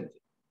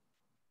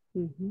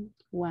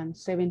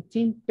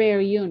 117 per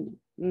unit.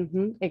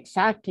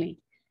 Exactly.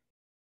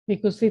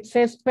 Because it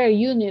says per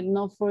unit,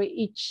 not for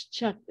each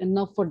check and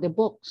not for the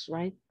box,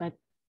 right? But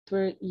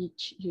per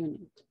each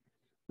unit.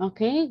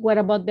 Okay, what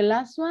about the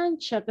last one?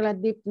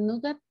 Chocolate dip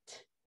nougat.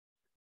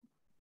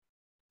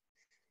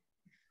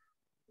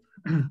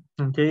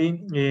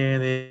 Okay,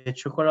 the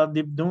chocolate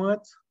dip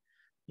nougat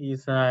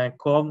is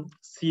called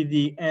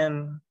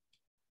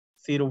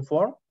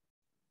CDN04.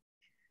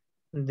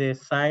 The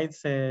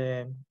size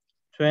 8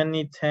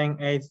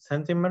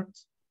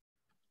 centimeters.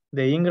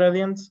 The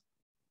ingredients,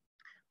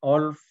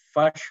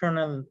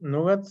 old-fashioned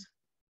nuggets,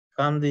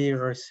 candy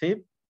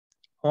receipt,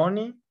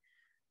 honey,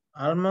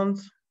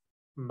 almonds,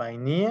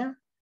 vanilla,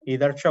 y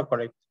dark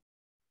chocolate.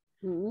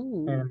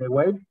 And the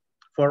weight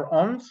 4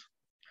 ounces.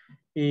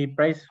 The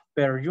price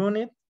per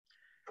unit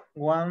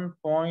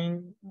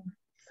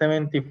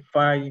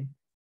 1.75.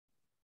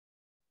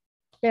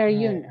 Per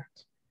unit.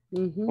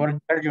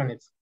 Per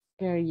unit.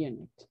 Per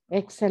unit.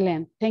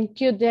 Excellent.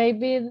 Thank you,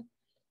 David.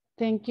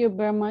 Thank you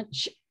very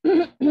much.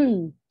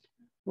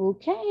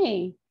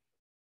 Okay.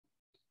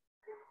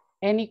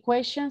 Any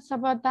questions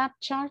about that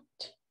chart?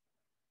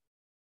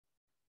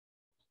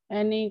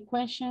 Any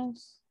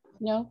questions?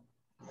 No?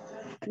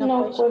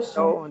 No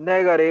question. No,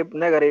 negative.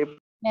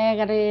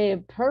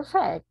 Negative.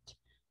 Perfect.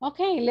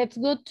 Okay, let's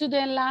go to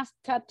the last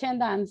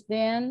attendance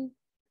then.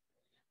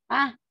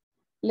 Ah,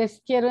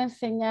 les quiero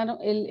enseñar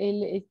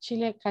el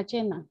chile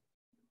cayena.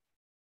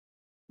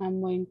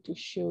 I'm going to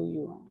show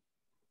you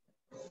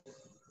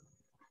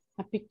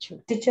a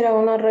picture. Teacher,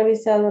 ¿aún no ha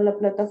revisado la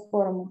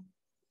plataforma?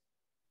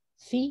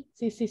 Sí.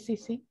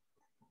 Okay.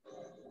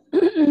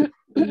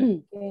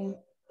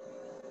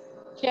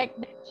 Check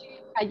the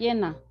chile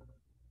cayena.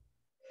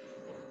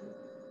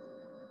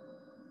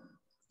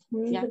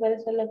 Se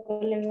parece a la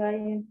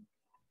colega.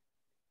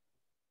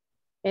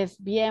 Es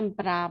bien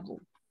bravo.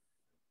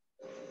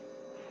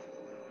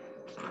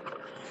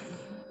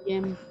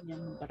 Bien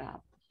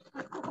bravo.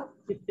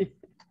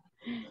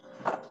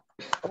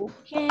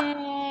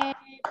 Okay,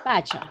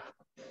 Pacha.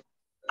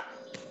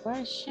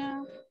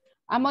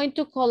 I'm going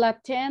to call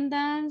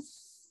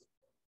attendance.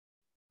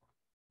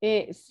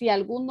 Si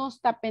alguno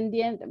está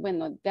pendiente,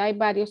 bueno, hay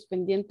varios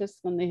pendientes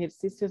con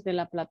ejercicios de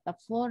la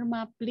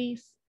plataforma,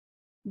 please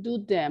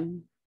do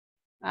them.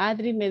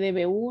 Adri me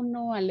debe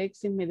 1,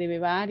 Alexis me debe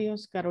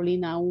varios,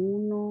 Carolina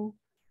 1,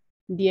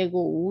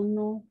 Diego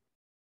 1,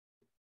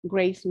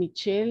 Grace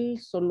Michelle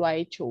solo ha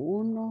hecho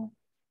 1.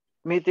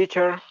 Mi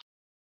teacher.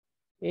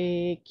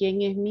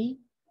 ¿Quién es mi?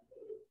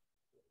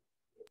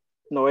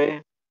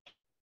 Noé.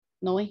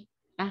 Noé.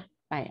 Ah,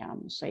 vaya,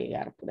 vamos a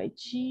llegar por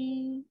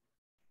allí.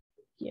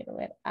 Quiero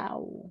ver.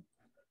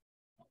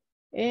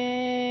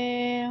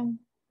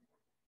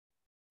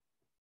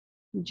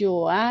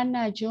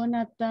 Joana,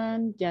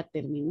 Jonathan, ya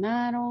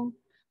terminaron.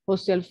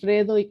 José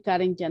Alfredo y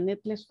Karen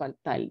Janet les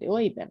falta el de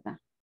hoy, ¿verdad?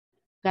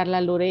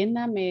 Carla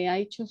Lorena me ha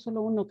hecho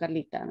solo 1,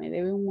 Carlita, me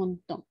debe un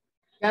montón.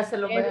 Ya se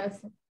lo voy a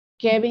hacer.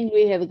 Kevin,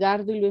 Luis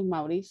Edgardo y Luis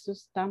Mauricio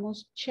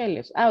estamos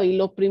cheles. Y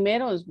los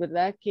primeros,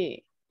 ¿verdad?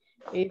 Que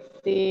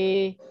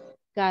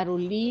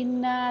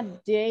Carolina,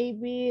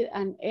 David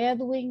and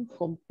Edwin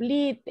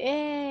complete.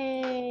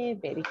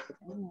 Very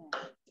good.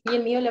 Y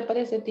el mío le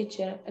aparece,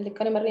 teacher, el de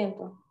Karen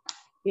Barriento.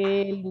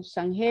 Luz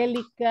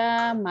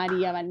Angélica,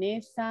 María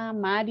Vanessa,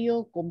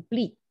 Mario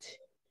complete.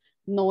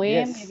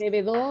 Noé me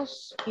debe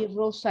 2 y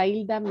Rosa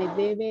Hilda me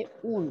debe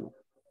 1.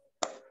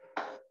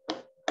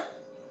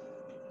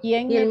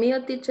 ¿Quién? ¿Y el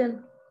mío, teacher?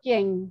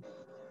 ¿Quién?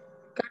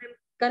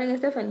 Karen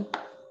Stephanie.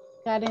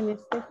 Karen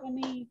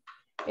Stephanie.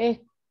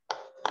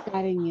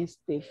 Karen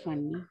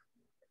Stephanie.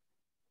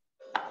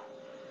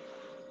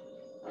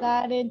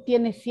 Karen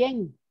tiene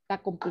 100. Está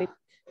completo.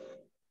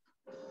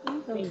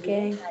 Ok.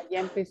 Ya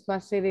empezó a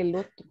hacer el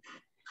otro.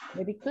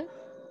 Very good.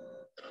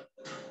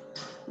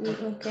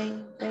 Ok,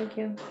 thank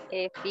you.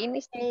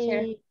 Finish,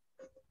 teacher.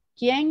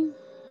 ¿Quién?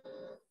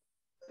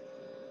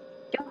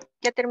 Yo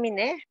ya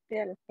terminé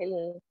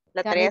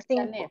la tarea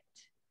 5.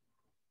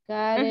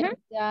 Karen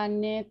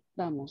Janet.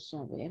 Vamos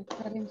a ver,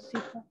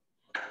 Karencita.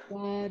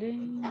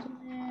 Karen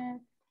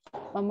Janet.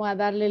 Vamos a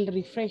darle el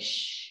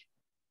refresh.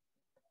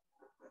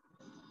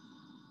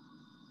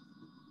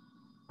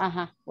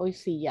 Ajá, hoy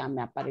sí ya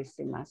me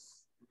aparece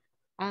más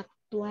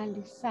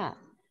actualizada.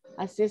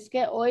 Así es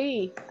que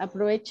hoy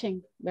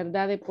aprovechen,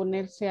 ¿verdad? De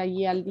ponerse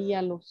allí al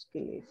día los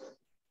que les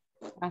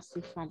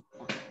hace falta.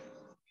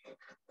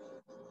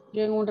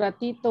 Yo en un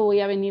ratito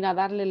voy a venir a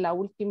darle la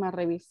última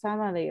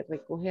revisada de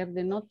recoger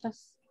de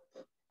notas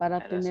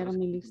para tener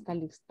mi lista.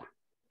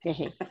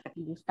 Jeje,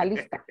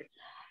 lista.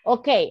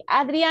 Ok,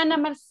 Adriana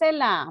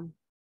Marcela.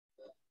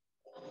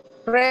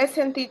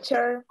 Present,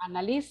 teacher.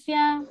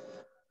 Analicia.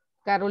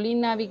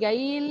 Carolina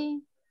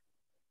Abigail.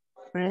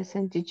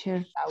 Present,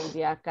 teacher.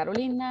 Claudia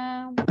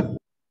Carolina.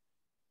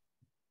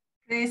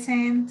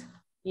 Present.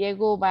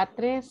 Diego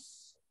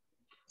Batres.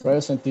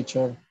 Present,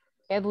 teacher.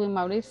 Edwin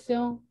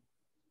Mauricio.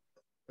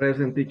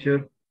 Present,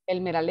 teacher.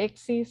 Elmer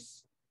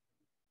Alexis.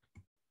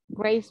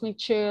 Grace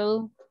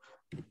Michelle.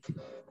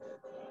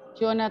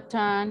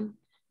 Jonathan.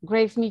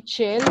 Grace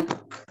Michelle.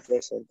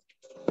 Present.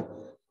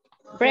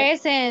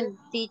 Present,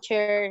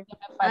 teacher.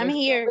 I'm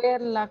here.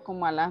 Verla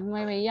como a las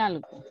 9 y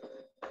algo.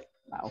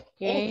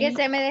 Es que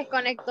se me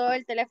desconectó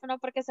el teléfono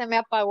porque se me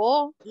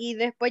apagó y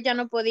después ya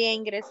no podía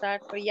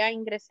ingresar, pero ya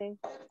ingresé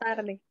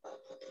tarde.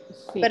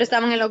 Sí. Pero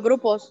estaban en los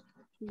grupos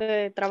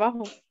de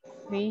trabajo.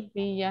 Sí,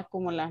 ya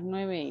como las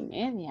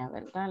 9:30,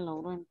 ¿verdad?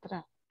 Logró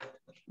entrar.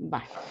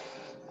 Vale.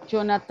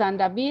 Jonathan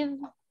David.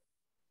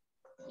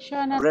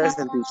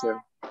 Present, teacher.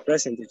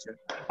 Present, teacher.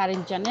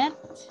 Karen Janet.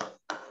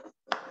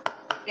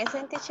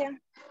 Present,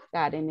 teacher.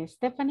 Karen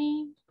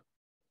Stephanie.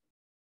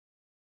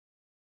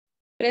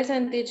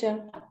 Present,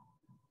 teacher.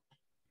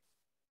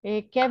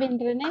 Kevin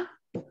René.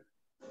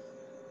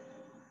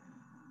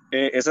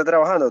 Está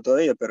trabajando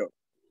todavía, pero...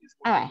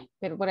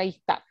 pero por ahí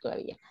está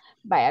todavía.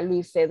 Vaya,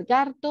 Luis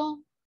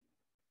Edgardo.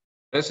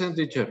 Present,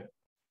 teacher.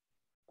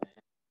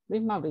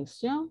 Luis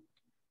Mauricio.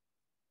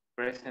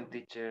 Present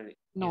teacher.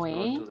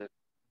 Noé.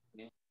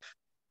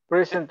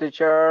 Present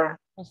teacher.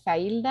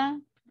 Rosailda.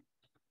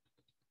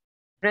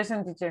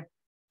 Present teacher.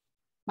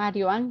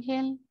 Mario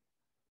Ángel.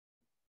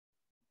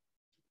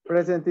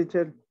 Present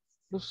teacher.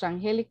 Luz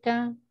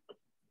Angélica.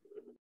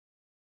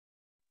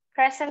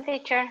 Present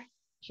teacher.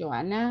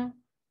 Joana.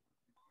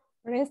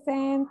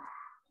 Present.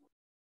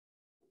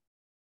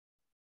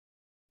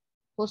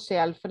 José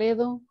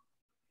Alfredo.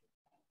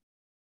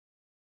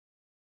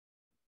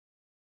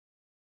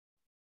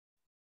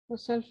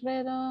 José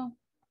Alfredo.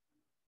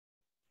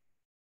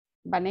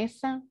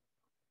 Vanessa.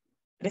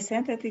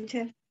 Presente,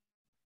 teacher.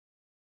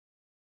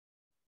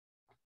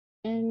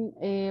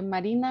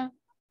 Marina.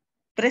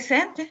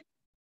 Presente.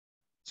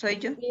 Soy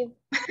yo.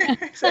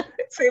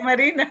 soy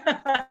Marina.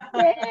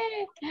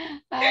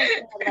 Ay,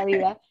 qué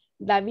barbaridad.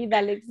 David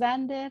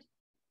Alexander.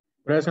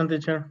 Present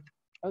teacher.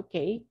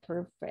 Ok,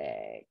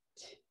 perfect.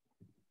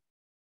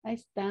 Ahí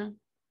está.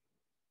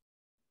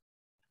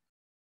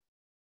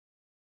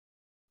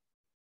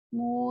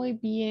 Muy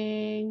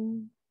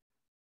bien.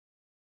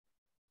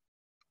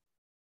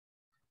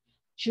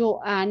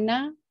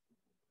 Joana.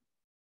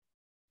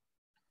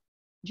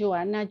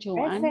 Joana.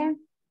 Present.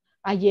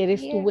 Ayer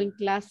estuvo en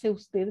clase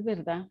usted,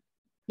 ¿verdad?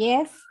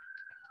 Yes.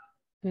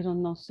 Pero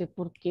no sé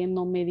por qué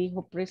no me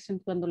dijo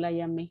present cuando la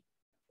llamé.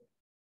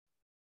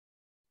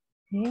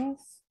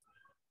 Yes.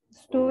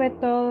 Estuve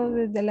todo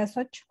desde las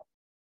 8.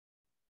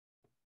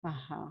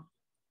 Ajá.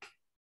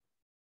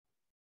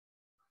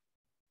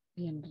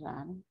 Bien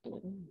raro,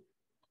 pero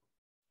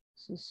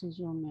sí,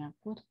 yo me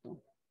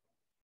acuerdo.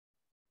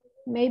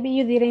 Maybe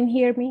you didn't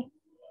hear me.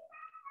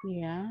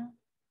 Yeah.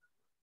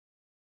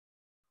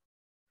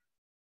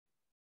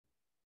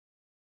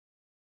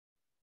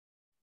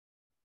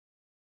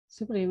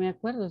 Sí, pero yo me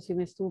acuerdo, sí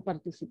me estuvo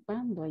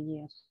participando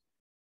ayer.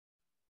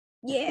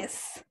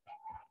 Yes.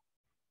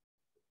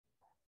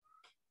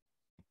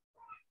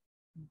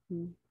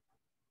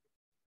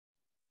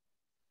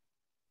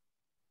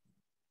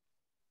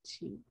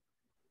 Sí.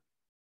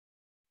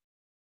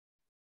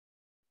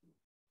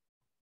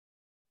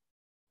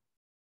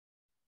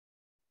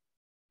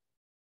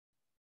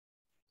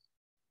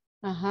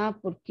 Ajá,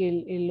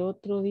 porque el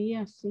otro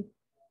día sí.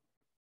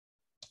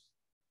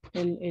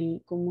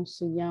 ¿Cómo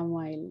se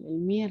llama? El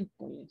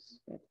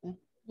miércoles, ¿verdad?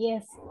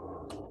 Yes.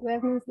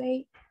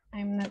 Wednesday,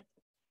 I'm not.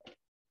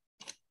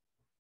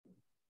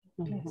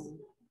 Ajá.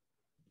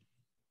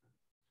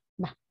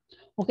 Va.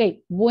 Ok,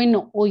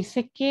 bueno, hoy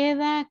se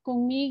queda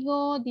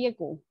conmigo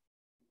Diego.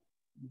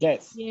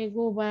 Yes.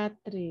 Diego va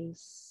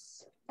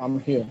 3. I'm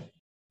here.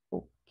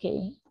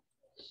 Ok.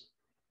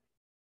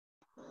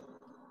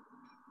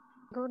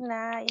 Good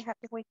night.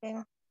 Happy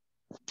weekend.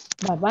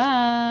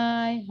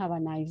 Bye-bye. Have a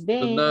nice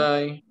day. Good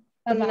night.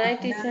 Bye-bye. Good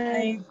night,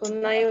 teacher. Good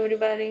night,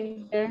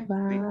 everybody.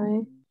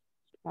 Bye.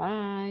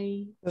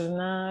 Bye. Good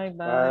night.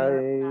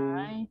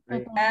 Bye.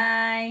 Bye.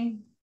 Bye.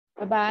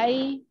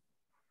 Bye-bye.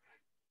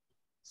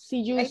 See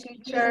you. Bye,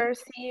 teacher.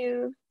 See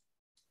you.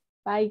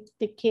 Bye.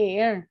 Take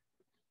care.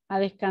 A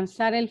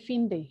descansar el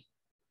fin de.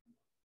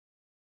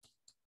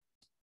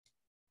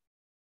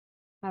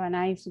 Have a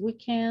nice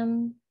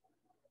weekend.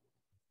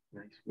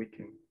 Nice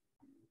weekend.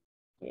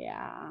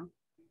 Yeah.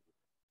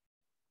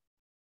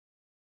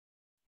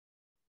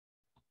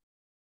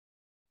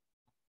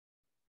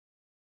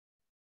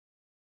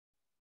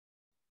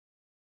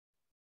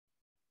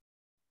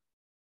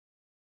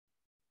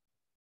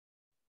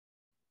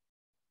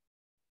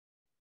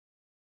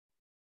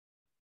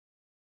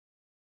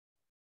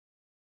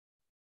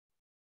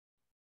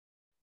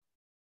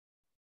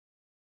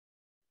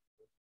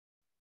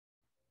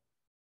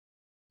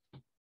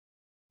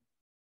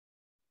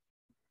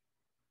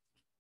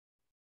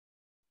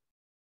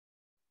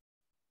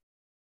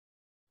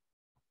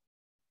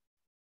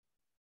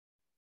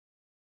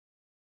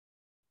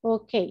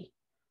 Okay.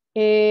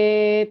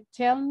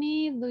 Tell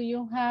me, do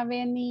you have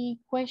any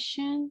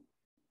question?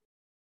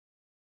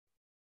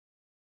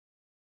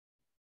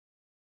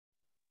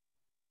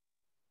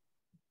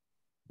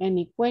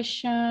 Any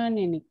question,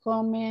 any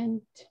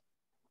comment?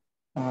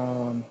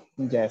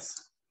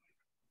 Yes.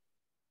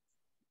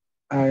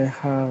 I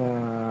have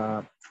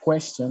a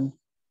question.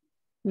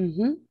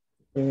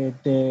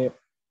 The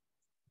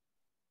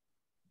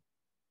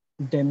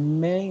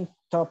main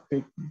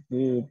topic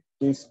of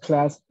this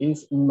class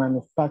is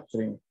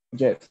manufacturing.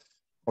 Yes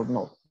or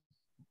no?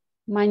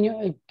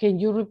 Can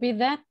you repeat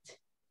that?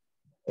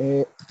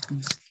 The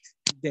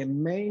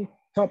main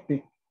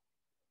topic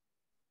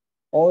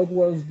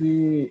always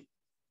be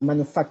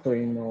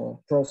manufacturing or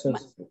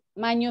process.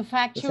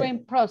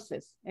 Manufacturing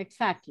process,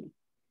 exactly.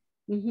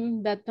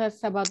 That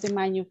was about the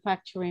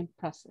manufacturing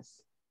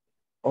process.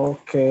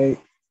 Okay.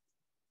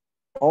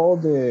 All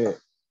the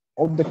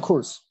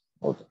course,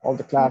 all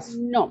the class.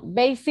 No,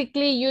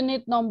 basically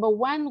unit number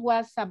 1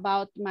 was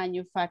about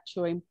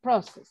manufacturing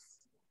process.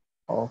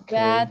 Okay.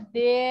 But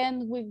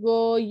then we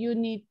go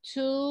unit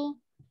 2.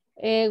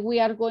 We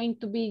are going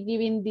to be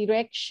giving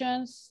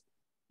directions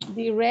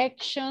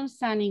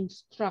and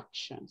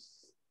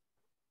instructions.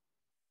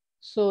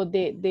 So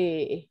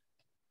the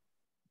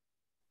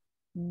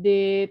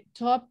The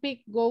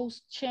topic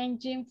goes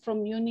changing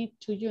from unit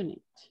to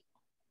unit.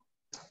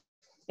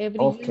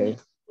 Every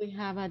unit we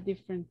have a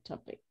different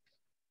topic.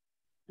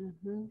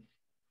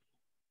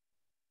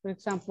 For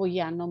example,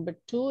 number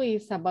 2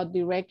 is about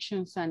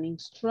directions and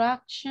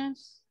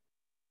instructions.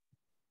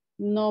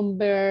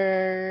 Number,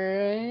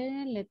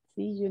 let's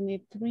see,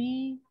 unit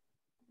 3.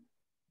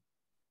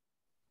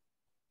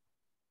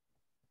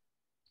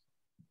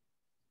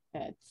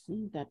 Let's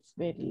see, that's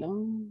very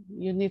long.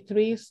 Unit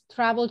 3 is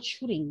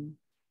troubleshooting.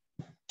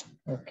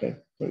 Okay.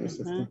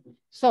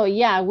 So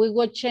yeah, we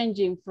were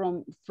changing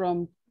from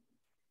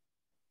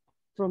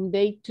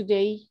day to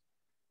day,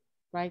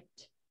 right?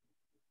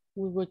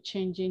 We were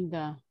changing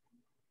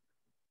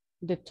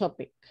the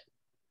topic.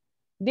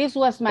 This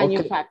was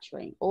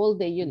manufacturing, all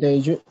the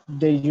units.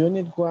 The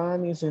unit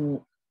 1 is in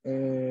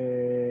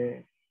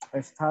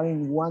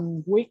starting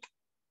 1 week.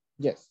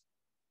 Yes.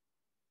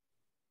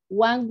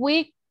 1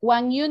 week,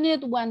 1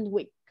 unit, 1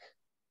 week.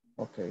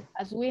 Okay.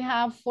 As we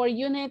have 4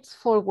 units,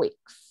 4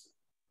 weeks.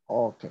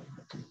 Okay.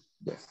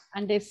 Yes.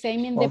 And the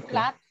same in the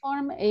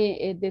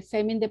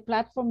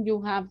platform,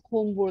 you have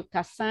homework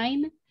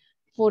assigned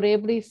for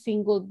every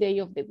single day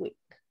of the week.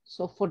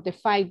 So for the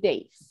 5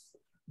 days,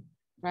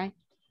 right?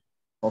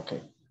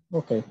 Okay,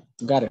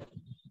 got it.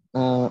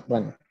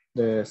 Bueno,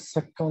 the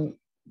second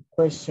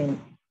question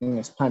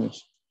in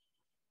Spanish.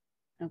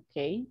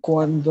 Okay.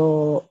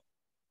 Cuando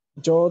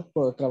yo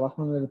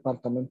trabajo en el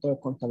departamento de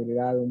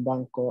contabilidad de un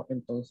banco,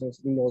 entonces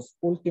los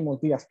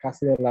últimos días,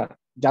 casi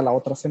ya la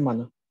otra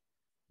semana,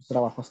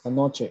 trabajo hasta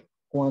noche.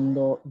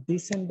 Cuando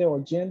dicen de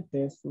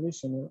oyentes,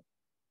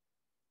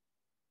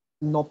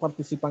 no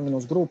participan en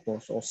los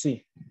grupos, ¿o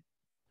sí?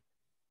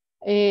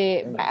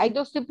 Hay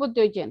 2 tipos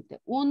de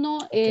oyente. Uno,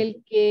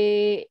 el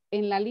que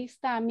en la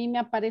lista a mí me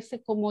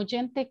aparece como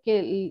oyente,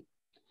 que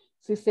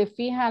si se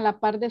fija a la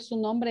par de su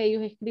nombre,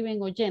 ellos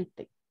escriben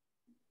oyente.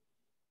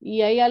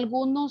 Y hay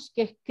algunos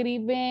que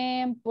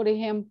escriben, por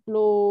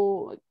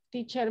ejemplo,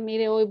 teacher,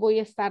 mire, hoy voy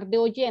a estar de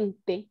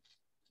oyente.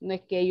 No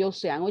es que ellos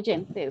sean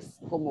oyentes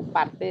como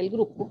parte del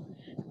grupo,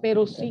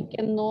 pero sí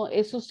que no,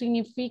 eso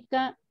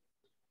significa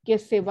que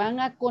se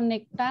van a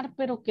conectar,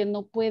 pero que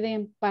no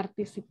pueden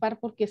participar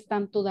porque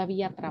están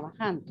todavía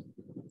trabajando.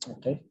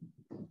 Ok.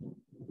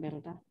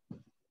 ¿Verdad?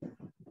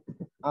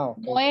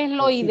 Okay. No es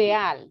lo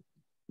ideal.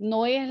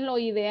 No es lo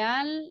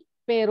ideal,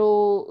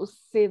 pero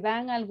se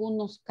dan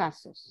algunos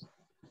casos.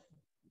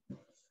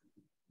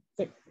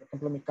 Sí, por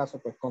ejemplo, en mi caso,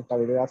 pues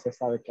contabilidad se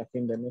sabe que a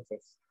fin de mes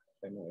es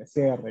de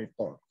cierre y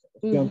todo.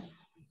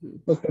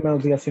 Los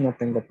primeros días sí no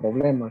tengo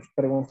problemas.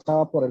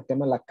 Preguntaba por el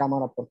tema de la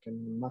cámara porque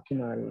mi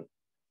máquina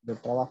del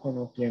trabajo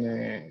no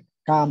tiene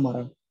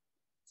cámara.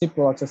 Sí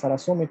puedo accesar a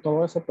Zoom y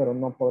todo eso, pero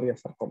no podría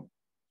estar cómodo.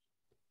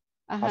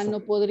 Ajá, no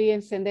podría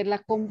encender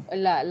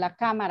la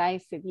cámara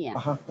ese día.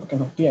 Ajá, porque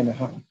no tiene,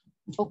 ajá.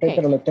 Okay.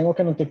 Pero le tengo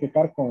que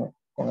notificar con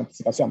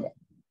anticipación, ¿verdad?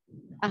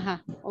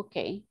 Ajá, ok,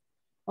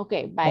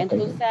 va,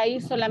 entonces ahí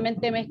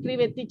solamente me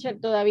escribe, teacher,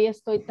 todavía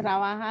estoy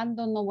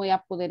trabajando, no voy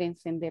a poder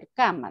encender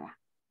cámara.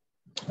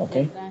 Ok.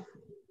 ¿Verdad?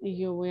 Y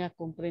yo voy a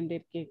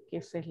comprender que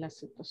esa es la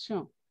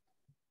situación.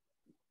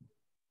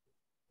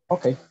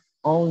 Okay,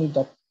 only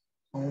the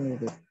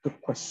good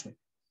question.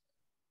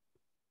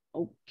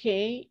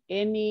 Okay,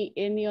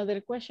 any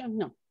other question?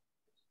 No.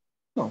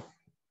 No.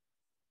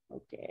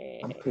 Okay,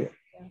 I'm clear.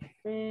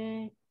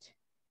 perfecto.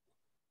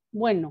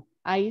 Bueno,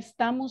 ahí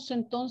estamos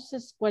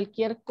entonces,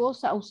 cualquier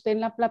cosa, usted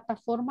en la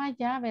plataforma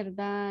ya,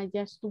 ¿verdad?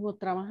 Ya estuvo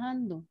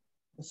trabajando.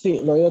 Sí,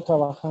 lo he ido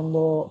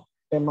trabajando,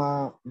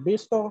 tema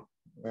visto,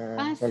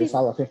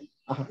 realizado sí. así.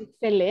 Ajá.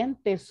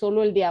 Excelente,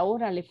 solo el de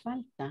ahora le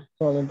falta.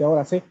 Solo el de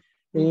ahora, sí.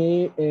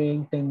 Y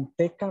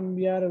intenté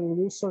cambiar el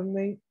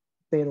username,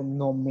 pero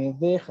no me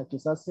deja.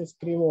 Quizás si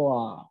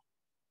escribo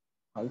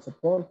al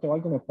soporte o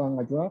algo me puedan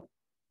ayudar.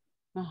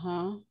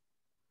 Ajá.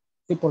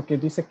 Sí, porque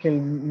dice que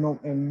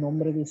el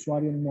nombre de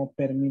usuario no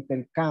permite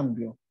el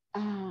cambio.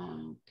 Ah,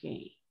 ok.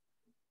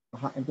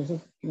 Ajá,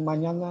 entonces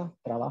mañana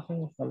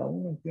trabajan hasta la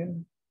 1,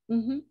 ¿entienden?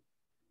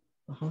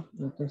 Ajá,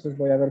 entonces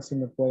voy a ver si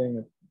me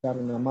pueden dar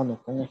una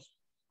mano con eso.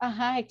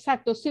 Ajá,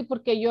 exacto, sí,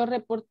 porque yo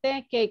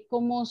reporté que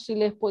como si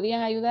les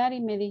podían ayudar y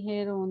me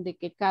dijeron de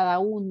que cada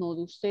uno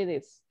de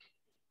ustedes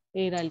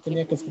era el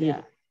Tenía que escribir.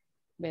 podía,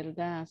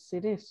 ¿verdad?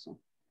 Hacer eso.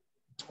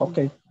 Ok.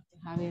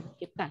 A ver,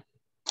 ¿qué tal?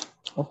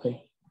 Ok.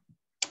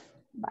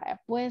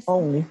 Vaya, pues.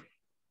 Only.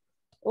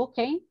 Ok,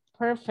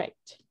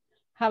 perfect.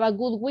 Have a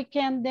good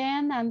weekend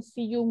then and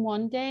see you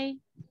Monday.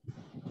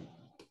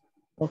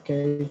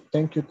 Okay,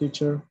 thank you,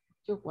 teacher.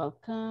 You're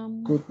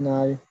welcome. Good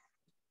night.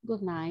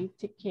 Good night,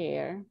 take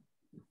care.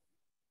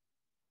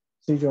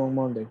 See you on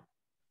Monday.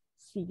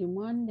 See you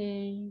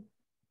Monday.